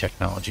 Unburied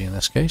technology in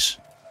this case.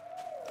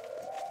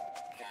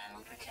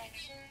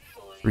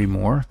 3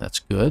 more. That's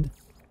good.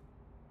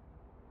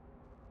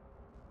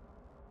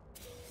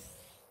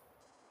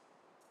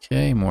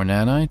 Okay, more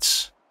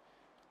nanites.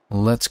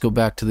 Let's go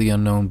back to the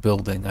unknown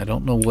building. I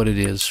don't know what it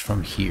is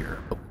from here,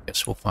 but I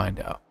guess we'll find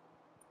out.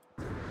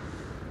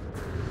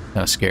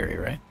 Kind of scary,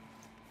 right?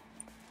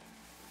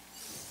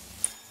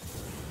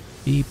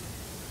 Beep.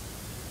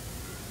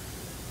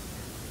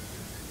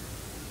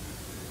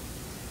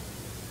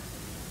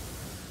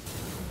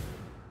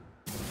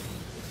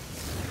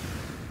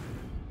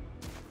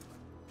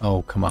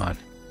 Oh, come on.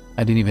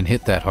 I didn't even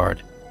hit that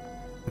hard.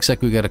 Looks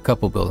like we got a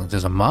couple buildings.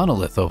 There's a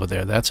monolith over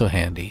there. That's so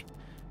handy.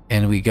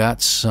 And we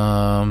got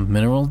some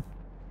mineral.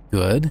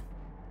 Good.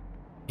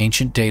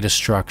 Ancient data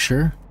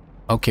structure.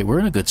 Okay, we're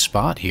in a good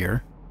spot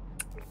here.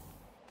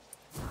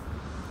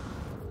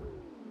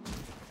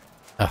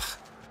 Ugh.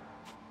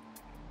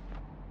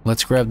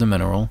 Let's grab the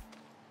mineral.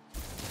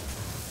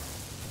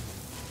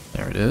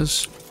 There it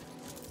is.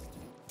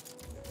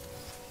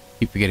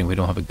 Keep forgetting we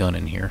don't have a gun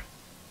in here.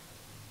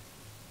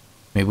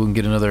 Maybe we can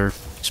get another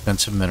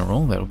expensive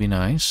mineral. That'll be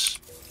nice.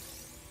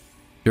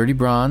 Dirty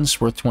bronze,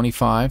 worth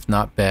 25.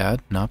 Not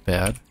bad, not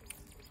bad.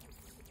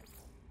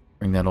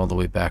 Bring that all the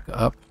way back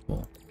up.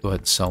 We'll go ahead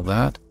and sell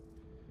that.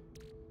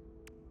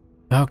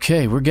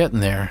 Okay, we're getting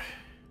there.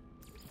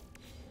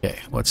 Okay,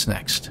 what's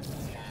next?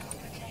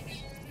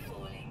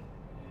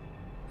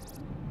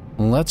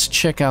 Let's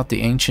check out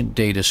the ancient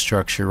data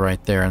structure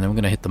right there, and then we're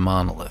going to hit the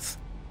monolith.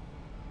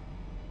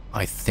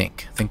 I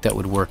think that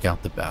would work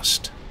out the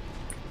best.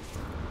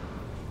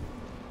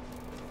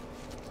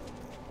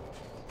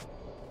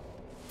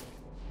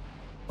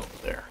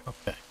 There,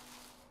 okay.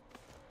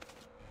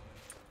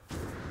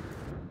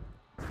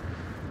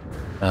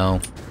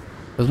 No,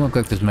 doesn't look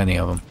like there's many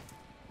of them.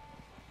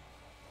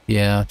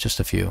 Yeah,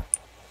 just a few.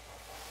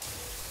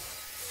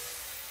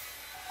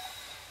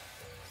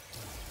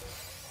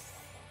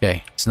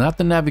 Okay, it's not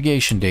the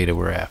navigation data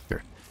we're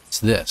after. It's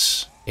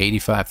this.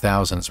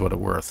 85,000 is what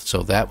it's worth,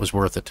 so that was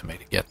worth it to me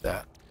to get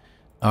that.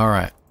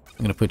 Alright, I'm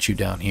going to put you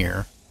down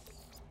here.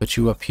 Put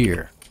you up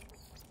here.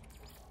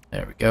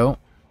 There we go.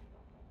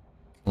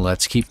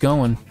 Let's keep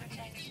going.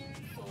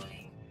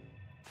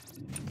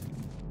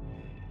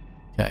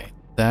 Okay,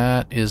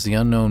 that is the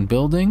unknown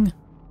building.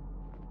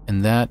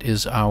 And that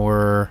is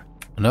our...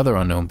 another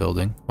unknown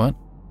building. What?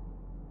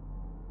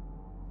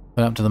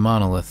 What happened to the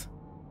monolith?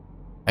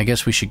 I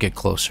guess we should get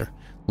closer.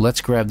 Let's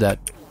grab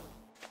that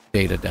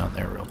data down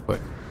there real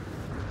quick.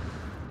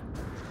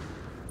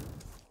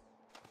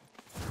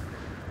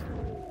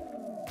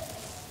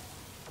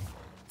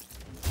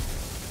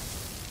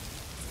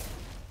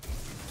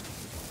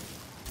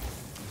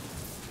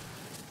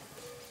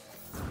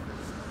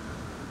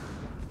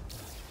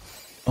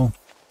 Oh.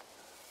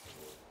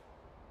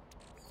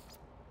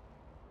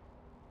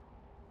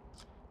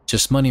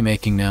 Just money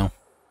making now.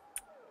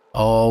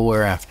 All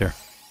we're after.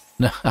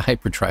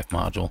 Hyperdrive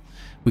module.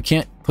 We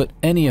can't put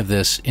any of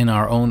this in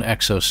our own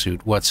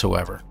exosuit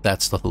whatsoever.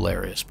 That's the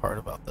hilarious part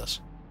about this.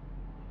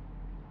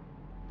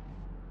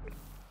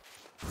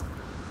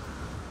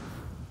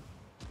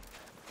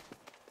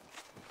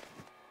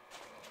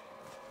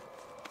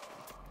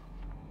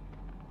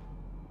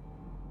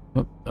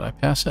 Oh, did I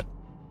pass it?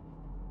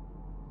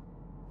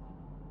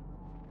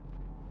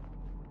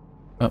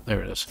 Oh,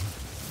 there it is.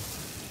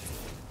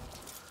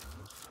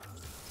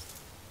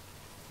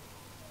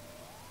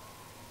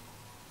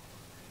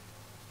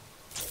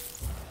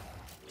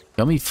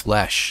 Gummy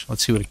flesh.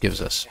 Let's see what it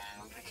gives us.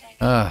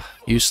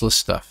 Useless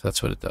stuff.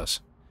 That's what it does.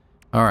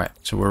 Alright,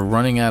 so we're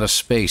running out of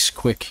space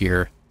quick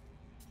here.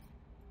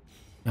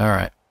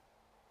 Alright.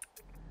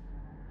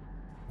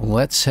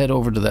 Let's head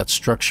over to that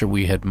structure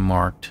we had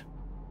marked.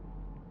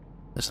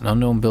 There's an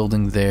unknown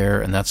building there,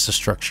 and that's the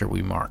structure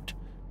we marked.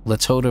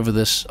 Let's hold over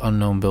this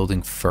unknown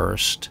building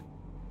first.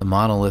 The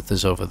monolith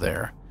is over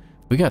there.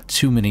 We got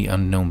too many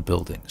unknown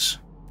buildings.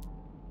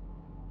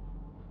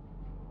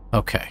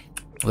 Okay,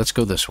 let's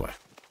go this way.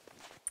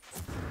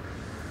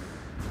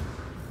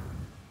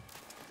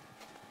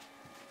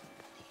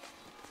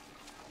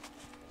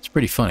 It's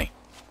pretty funny.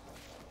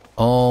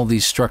 All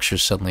these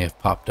structures suddenly have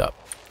popped up.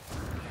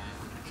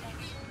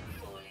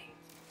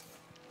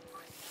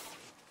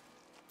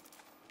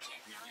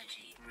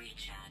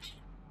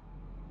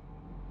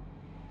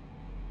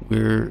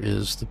 Where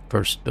is the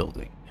first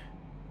building?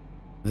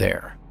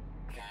 There.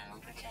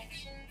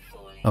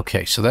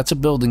 Okay, so that's a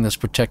building that's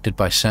protected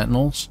by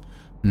sentinels.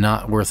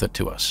 Not worth it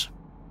to us.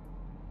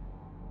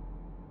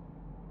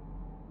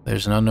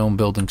 There's an unknown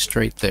building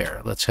straight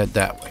there. Let's head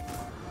that way.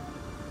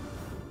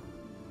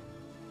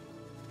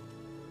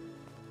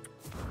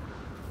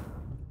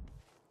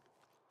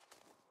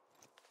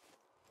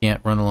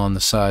 Can't run along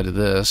the side of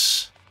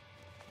this.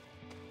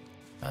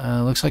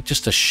 Looks like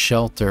just a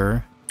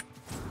shelter.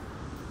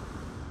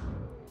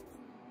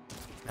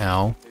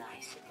 Ow.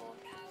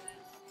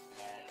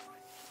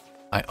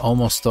 I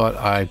almost thought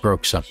I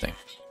broke something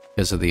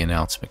because of the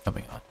announcement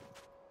coming on.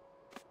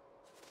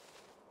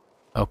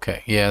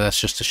 Okay, yeah, that's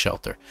just a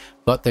shelter.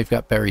 But they've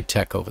got buried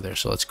tech over there,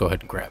 so let's go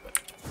ahead and grab it.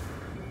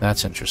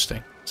 That's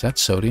interesting. Is that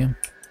sodium?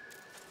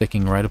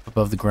 Sticking right up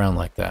above the ground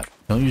like that.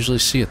 Don't usually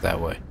see it that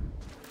way.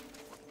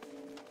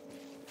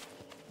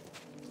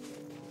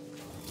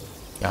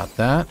 Got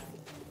that.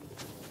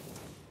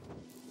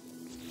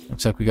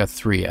 Looks like we got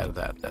 3 out of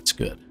that. That's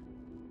good.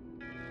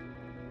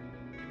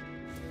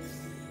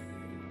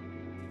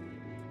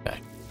 Okay.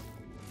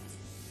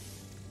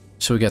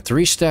 So we got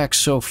 3 stacks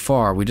so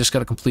far. We just got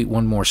to complete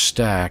 1 more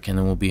stack, and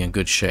then we'll be in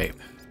good shape.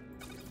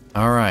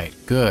 Alright,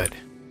 good.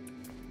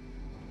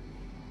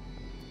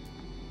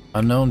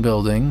 Unknown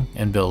building,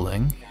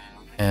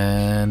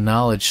 and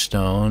knowledge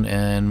stone,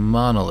 and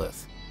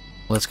monolith.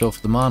 Let's go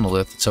for the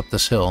monolith. It's up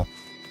this hill.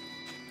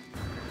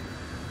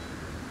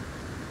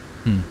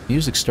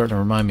 Music's starting to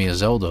remind me of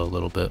Zelda a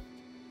little bit.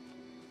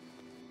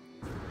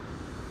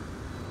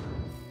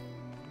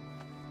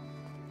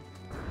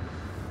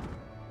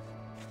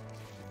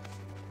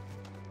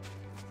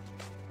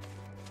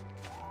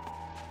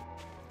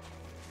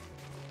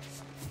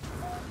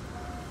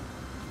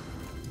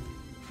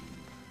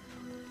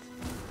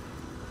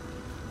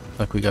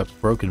 Like we got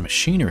broken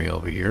machinery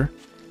over here.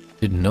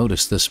 Didn't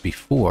notice this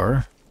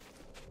before.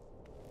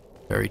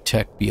 Very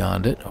tech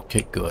beyond it.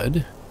 Okay,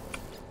 good.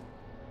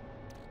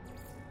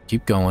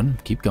 Keep going,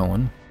 keep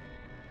going.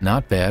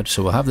 Not bad.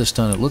 So we'll have this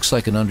done, it looks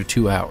like, in under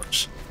 2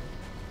 hours.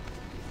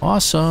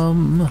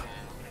 Awesome!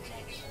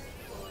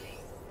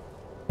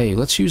 Hey,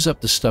 let's use up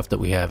the stuff that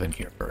we have in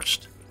here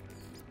first.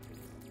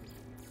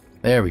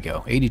 There we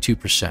go,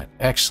 82%.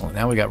 Excellent,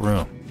 now we got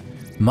room.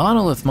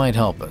 Monolith might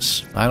help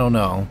us. I don't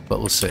know, but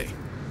we'll see.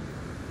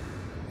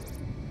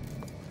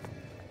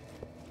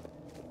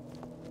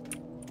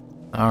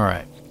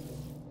 Alright.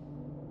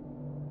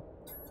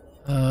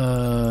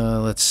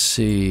 Let's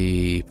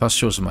see.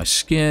 Pustules in my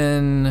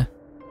skin.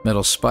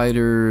 Metal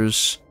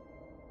spiders.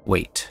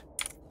 Wait.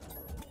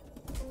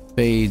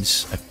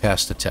 Fades. I've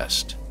passed the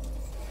test.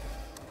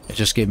 It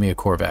just gave me a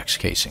Corvax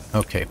casing.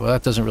 Okay, well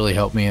that doesn't really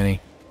help me any.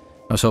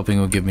 I was hoping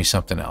it would give me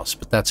something else,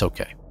 but that's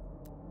okay.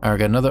 Alright,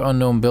 got another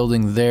unknown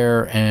building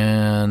there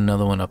and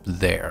another one up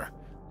there.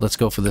 Let's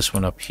go for this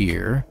one up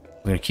here.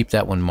 We're going to keep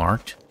that one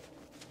marked.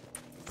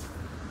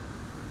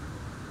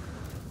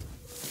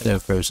 Hello,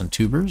 frozen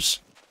tubers.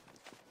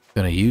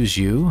 Gonna use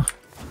you.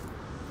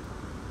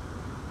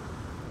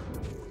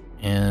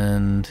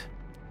 And...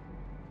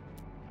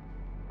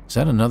 is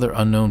that another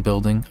unknown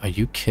building? Are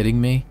you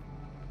kidding me?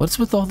 What's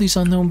with all these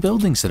unknown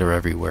buildings that are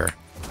everywhere?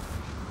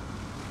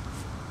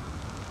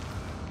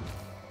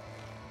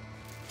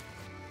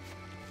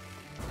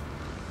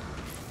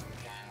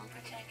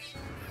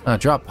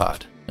 Drop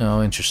pod.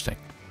 Oh, interesting.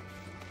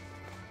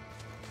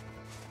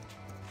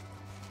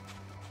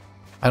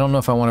 I don't know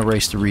if I want to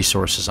waste the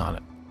resources on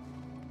it.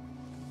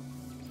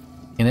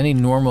 In any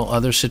normal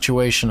other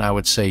situation, I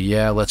would say,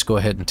 yeah, let's go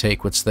ahead and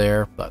take what's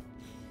there, but...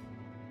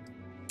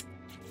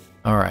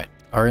 alright,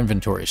 our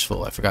inventory is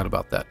full. I forgot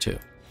about that, too.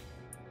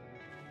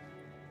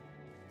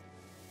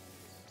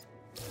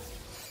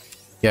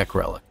 Gek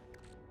relic.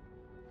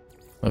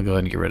 I'll go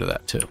ahead and get rid of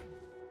that, too.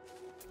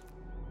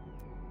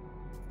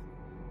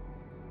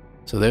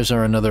 So there's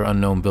our another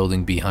unknown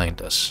building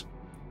behind us.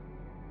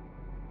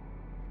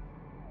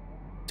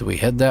 Do we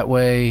head that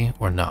way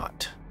or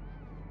not?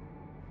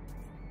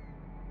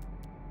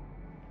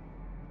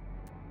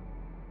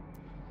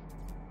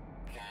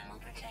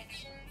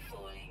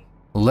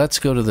 Let's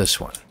go to this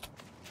one.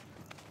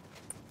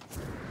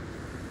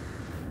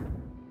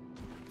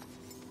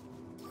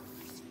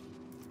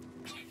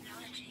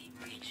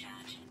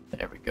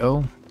 There we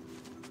go.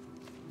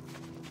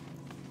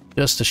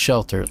 Just a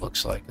shelter, it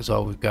looks like, is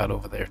all we've got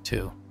over there,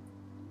 too.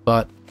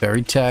 But,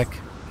 buried tech.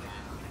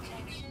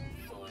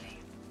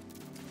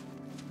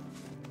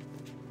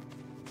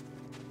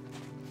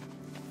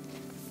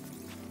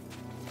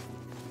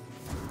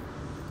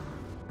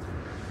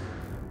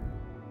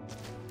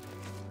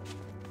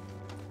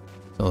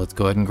 So let's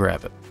go ahead and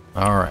grab it.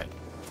 Alright.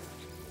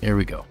 Here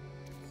we go.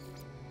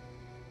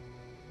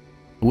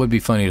 It would be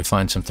funny to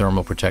find some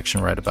thermal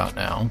protection right about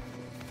now,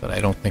 but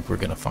I don't think we're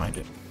going to find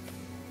it.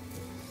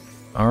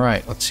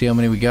 Alright, let's see how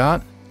many we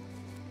got.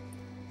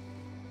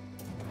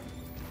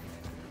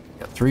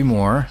 Got 3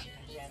 more.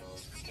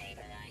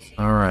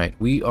 Alright,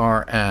 we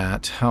are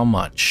at how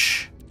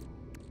much?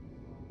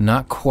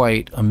 Not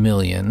quite 1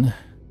 million.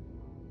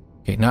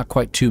 Okay, not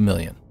quite 2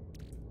 million.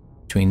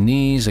 Between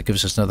these, that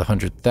gives us another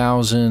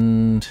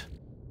 100,000.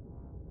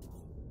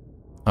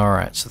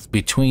 Alright, so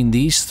between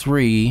these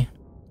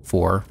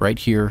four, right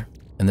here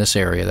in this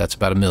area, that's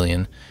about 1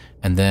 million.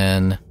 And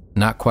then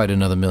not quite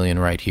another 1 million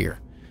right here.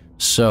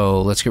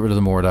 So let's get rid of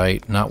the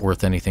Mordite. Not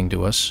worth anything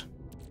to us.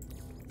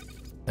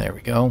 There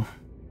we go.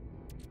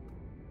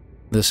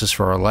 This is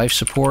for our life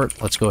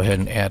support. Let's go ahead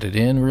and add it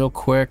in real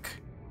quick.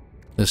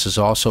 This is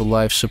also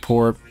life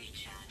support.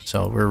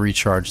 So we're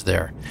recharged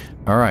there.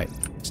 Alright,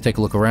 let's take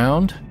a look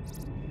around.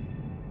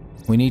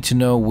 We need to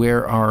know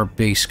where our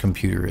base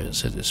computer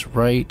is. It is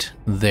right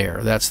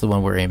there. That's the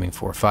one we're aiming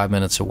for, 5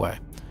 minutes away.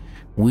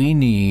 We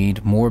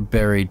need more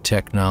buried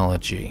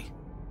technology.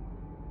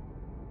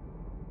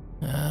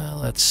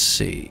 Let's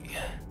see.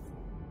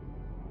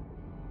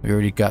 We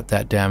already got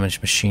that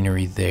damaged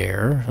machinery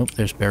there. Oh,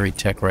 there's buried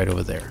tech right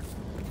over there.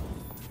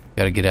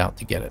 Got to get out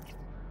to get it.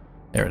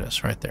 There it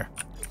is, right there.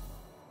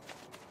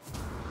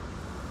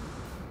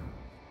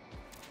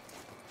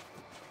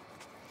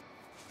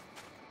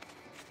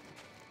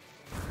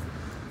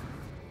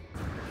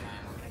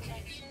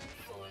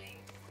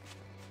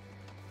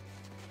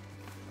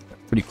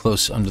 Pretty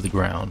close under the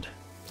ground.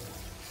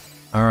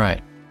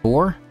 Alright,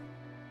 4?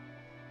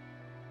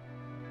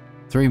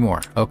 3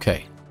 more.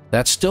 Okay,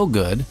 that's still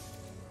good.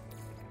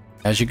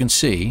 As you can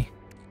see,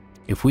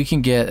 if we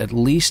can get at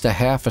least a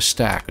half a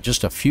stack,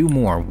 just a few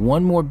more,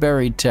 one more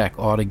buried tech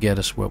ought to get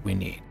us what we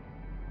need.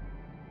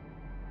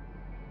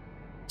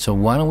 So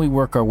why don't we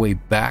work our way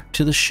back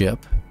to the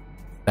ship,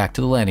 back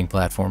to the landing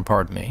platform,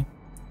 pardon me.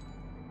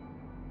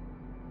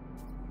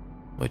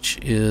 Which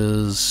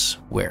is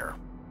where?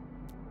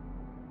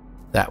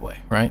 That way,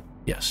 right?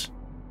 Yes.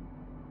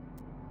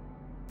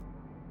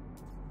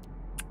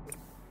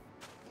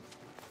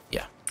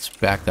 Yeah, it's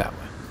back that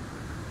way.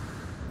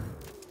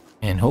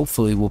 And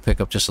hopefully we'll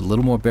pick up just a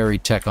little more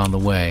buried tech on the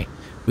way.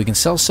 We can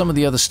sell some of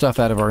the other stuff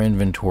out of our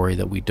inventory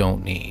that we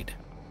don't need.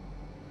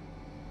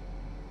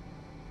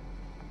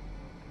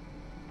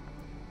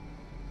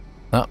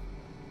 Oh,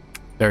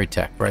 buried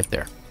tech right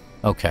there.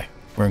 Okay,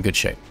 we're in good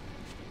shape.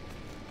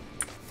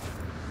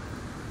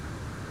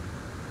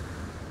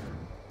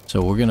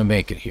 So we're going to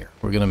make it here.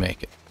 We're going to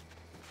make it.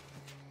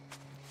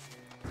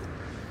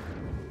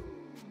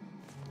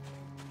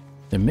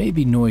 There may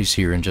be noise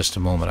here in just a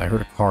moment. I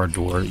heard a car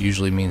door. It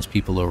usually means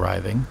people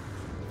arriving.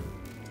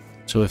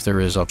 So if there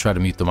is, I'll try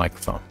to mute the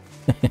microphone.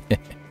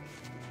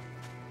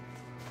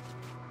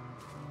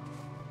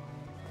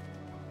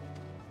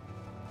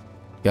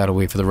 Gotta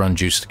wait for the run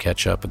juice to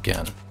catch up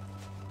again.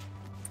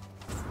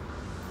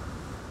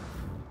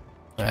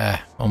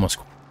 Almost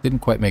didn't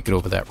quite make it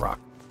over that rock.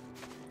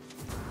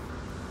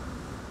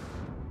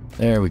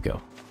 There we go.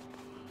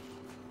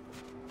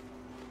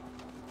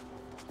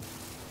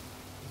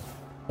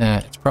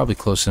 It's probably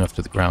close enough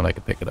to the ground I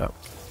could pick it up.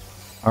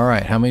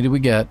 Alright, how many did we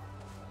get?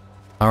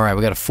 Alright,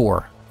 we got a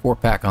 4.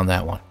 4-pack on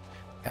that one.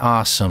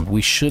 Awesome.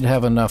 We should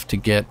have enough to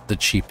get the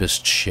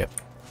cheapest ship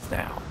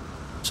now.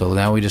 So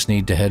now we just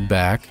need to head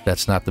back.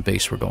 That's not the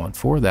base we're going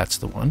for. That's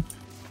the one.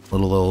 A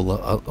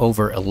little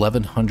over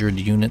 1,100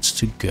 units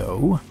to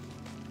go.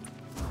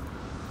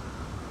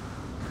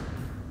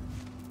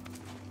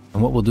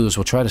 And what we'll do is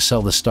we'll try to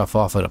sell this stuff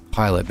off at a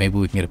pilot. Maybe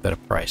we can get a better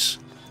price.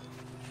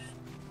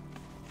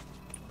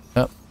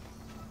 Oh.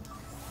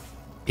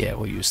 Yeah,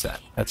 we'll use that.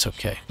 That's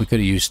okay. We could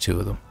have used 2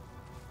 of them.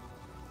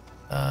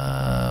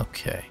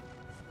 Okay.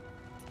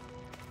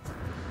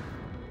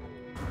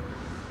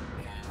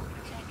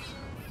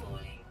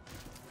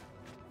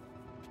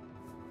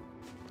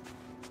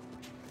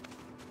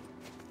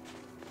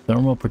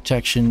 Thermal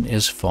protection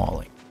is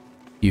falling.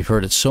 You've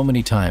heard it so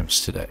many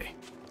times today.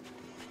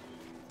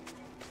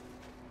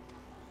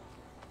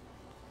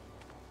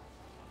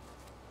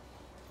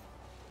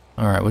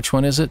 Alright, which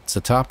one is it? It's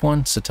the top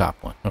one? It's the top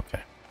one.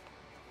 Okay.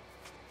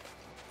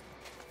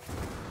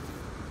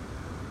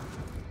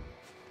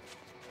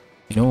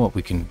 You know what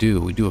we can do?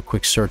 We do a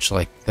quick search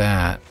like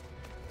that.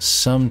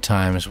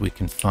 Sometimes we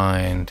can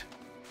find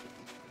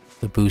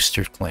the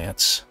booster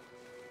plants.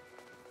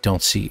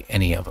 Don't see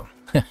any of them.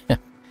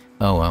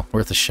 Oh well,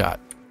 worth a shot.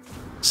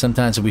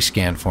 Sometimes if we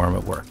scan for them,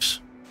 it works.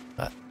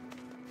 But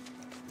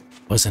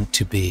wasn't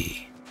to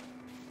be.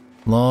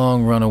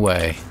 Long run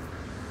away.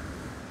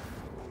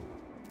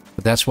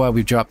 But that's why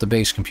we've dropped the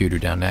base computer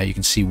down. Now you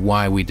can see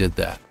why we did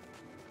that.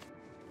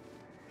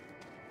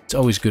 It's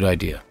always a good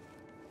idea.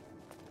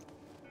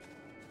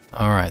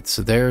 Alright,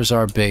 so there's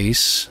our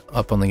base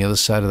up on the other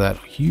side of that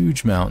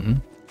huge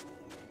mountain.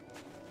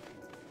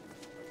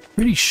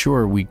 Pretty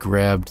sure we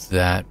grabbed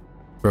that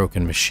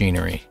broken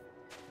machinery.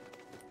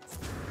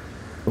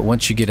 But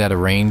once you get out of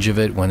range of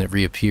it, when it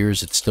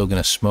reappears, it's still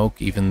going to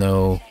smoke, even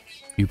though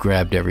you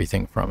grabbed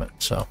everything from it,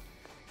 so.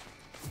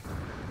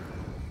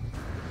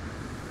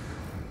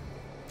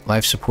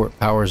 Life support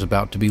power is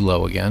about to be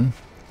low again.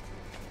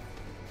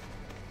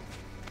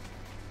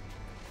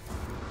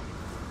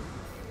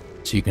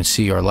 So you can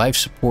see our life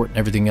support and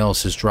everything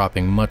else is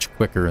dropping much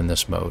quicker in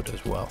this mode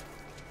as well.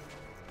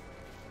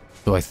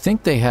 So I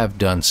think they have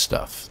done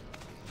stuff.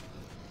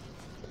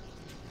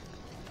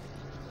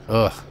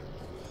 Ugh.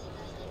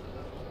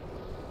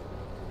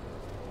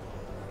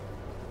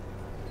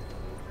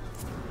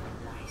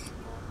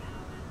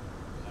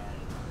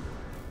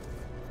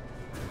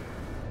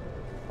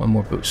 One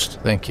more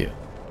boost. Thank you.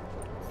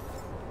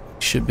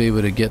 Should be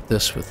able to get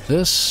this with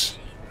this.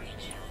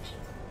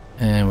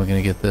 And we're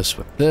going to get this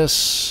with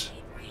this.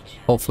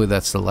 Hopefully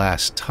that's the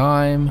last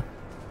time.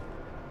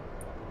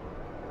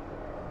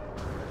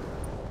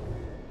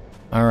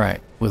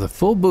 Alright. With a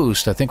full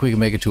boost, I think we can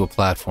make it to a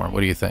platform. What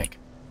do you think?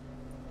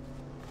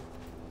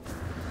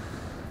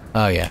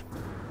 Oh, yeah.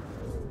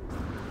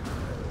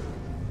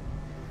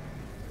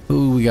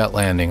 Ooh, we got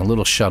landing. A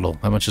little shuttle.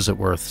 How much is it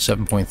worth?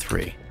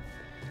 7.3.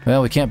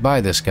 Well, we can't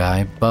buy this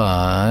guy,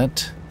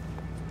 but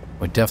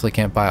we definitely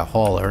can't buy a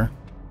hauler.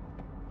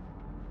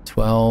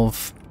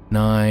 12,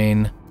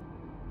 9,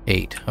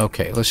 8.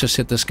 Okay, let's just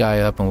hit this guy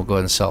up and we'll go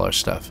ahead and sell our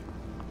stuff.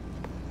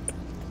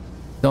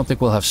 Don't think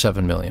we'll have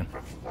 7 million.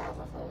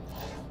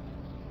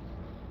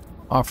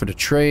 Offer to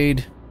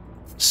trade.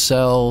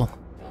 Sell.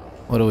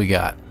 What do we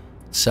got?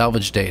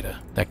 Salvage data.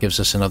 That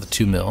gives us another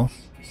 2 mil.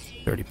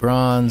 30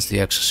 bronze. The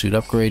exosuit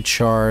upgrade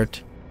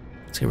chart.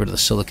 Let's get rid of the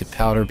silicate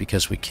powder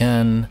because we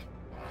can.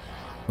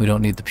 We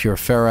don't need the pure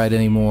ferrite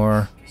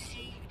anymore.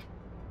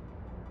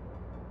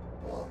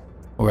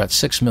 We're at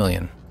 6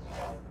 million.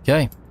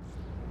 Okay.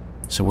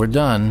 So we're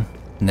done.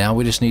 Now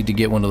we just need to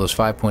get one of those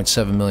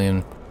 5.7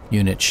 million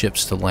unit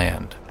ships to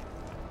land.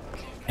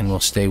 And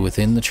we'll stay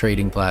within the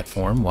trading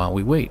platform while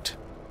we wait.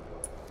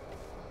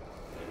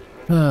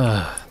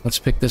 Let's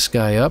pick this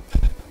guy up.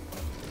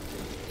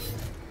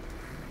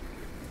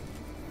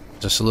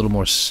 Just a little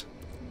more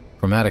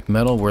chromatic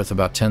metal worth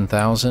about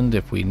 10,000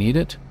 if we need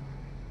it.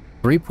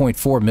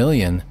 3.4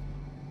 million.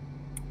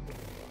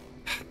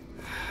 If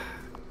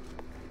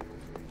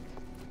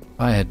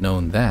I had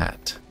known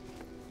that.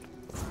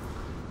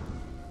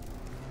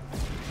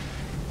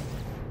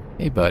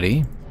 Hey,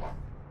 buddy.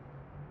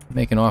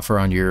 Make an offer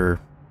on your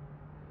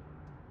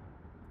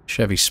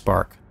Chevy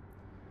Spark.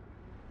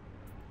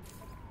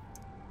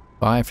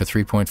 Buy for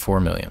 3.4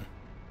 million.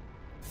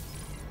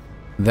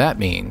 That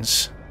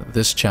means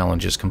this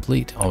challenge is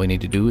complete. All we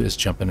need to do is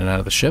jump in and out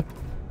of the ship.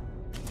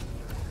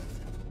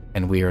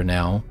 And we are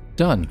now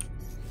done.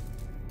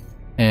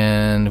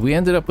 And we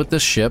ended up with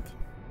this ship.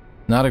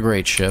 Not a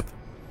great ship,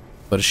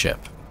 but a ship.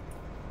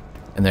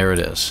 And there it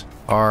is.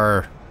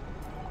 Our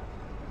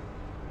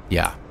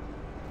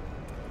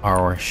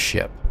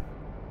ship.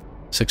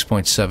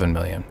 6.7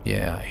 million.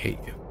 Yeah, I hate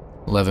you.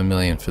 11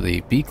 million for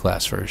the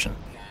B-class version.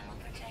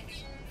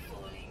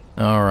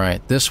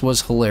 Alright, this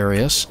was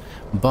hilarious,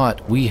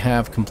 but we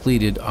have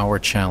completed our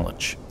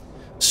challenge.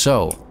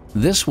 So,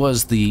 this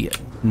was the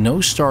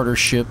no starter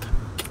ship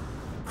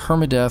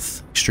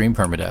Permadeath, Extreme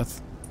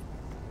Permadeath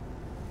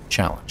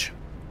challenge.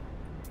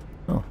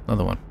 Oh,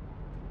 another one.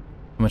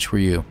 How much were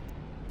you?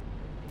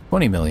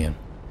 20 million.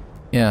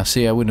 Yeah,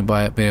 see, I wouldn't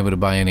have been able to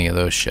buy any of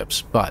those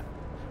ships, but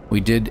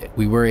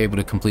we were able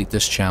to complete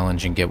this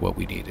challenge and get what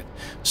we needed.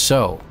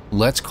 So,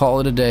 let's call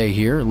it a day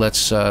here. Let's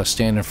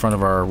stand in front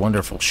of our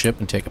wonderful ship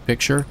and take a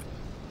picture.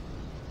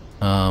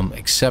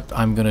 Except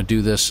I'm going to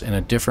do this in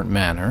a different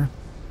manner.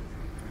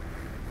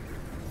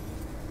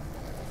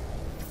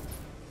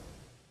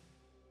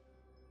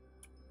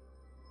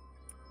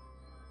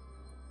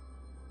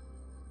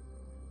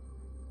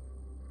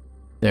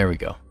 There we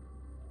go.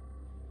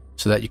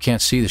 So that you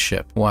can't see the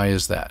ship. Why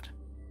is that?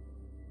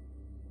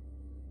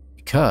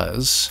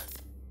 Because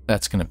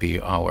that's going to be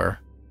our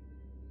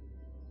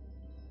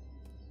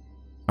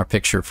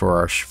picture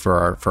for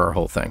our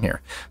whole thing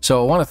here.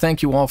 So I want to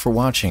thank you all for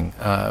watching.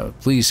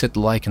 Please hit the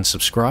like and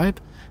subscribe,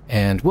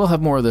 and we'll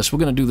have more of this. We're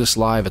going to do this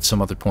live at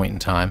some other point in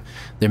time.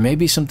 There may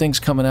be some things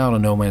coming out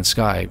on No Man's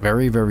Sky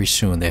very, very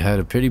soon. They had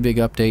a pretty big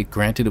update.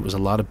 Granted, it was a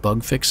lot of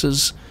bug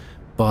fixes,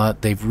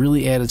 but they've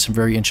really added some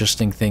very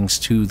interesting things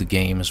to the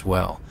game as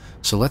well.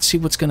 So let's see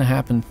what's going to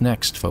happen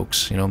next,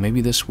 folks. You know,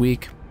 maybe this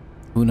week.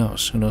 Who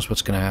knows? Who knows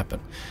what's going to happen?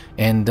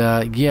 And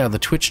yeah, the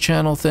Twitch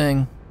channel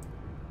thing,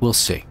 we'll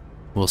see.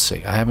 We'll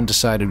see. I haven't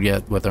decided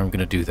yet whether I'm going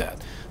to do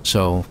that.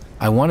 So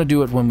I want to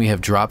do it when we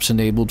have drops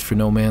enabled for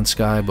No Man's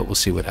Sky, but we'll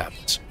see what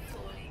happens.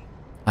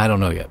 I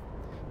don't know yet.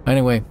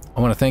 Anyway, I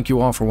want to thank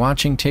you all for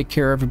watching. Take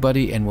care,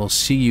 everybody, and we'll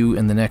see you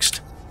in the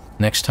next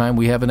time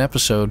we have an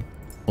episode.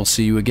 We'll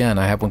see you again.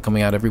 I have one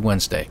coming out every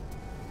Wednesday.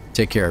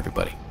 Take care,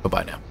 everybody.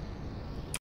 Bye-bye now.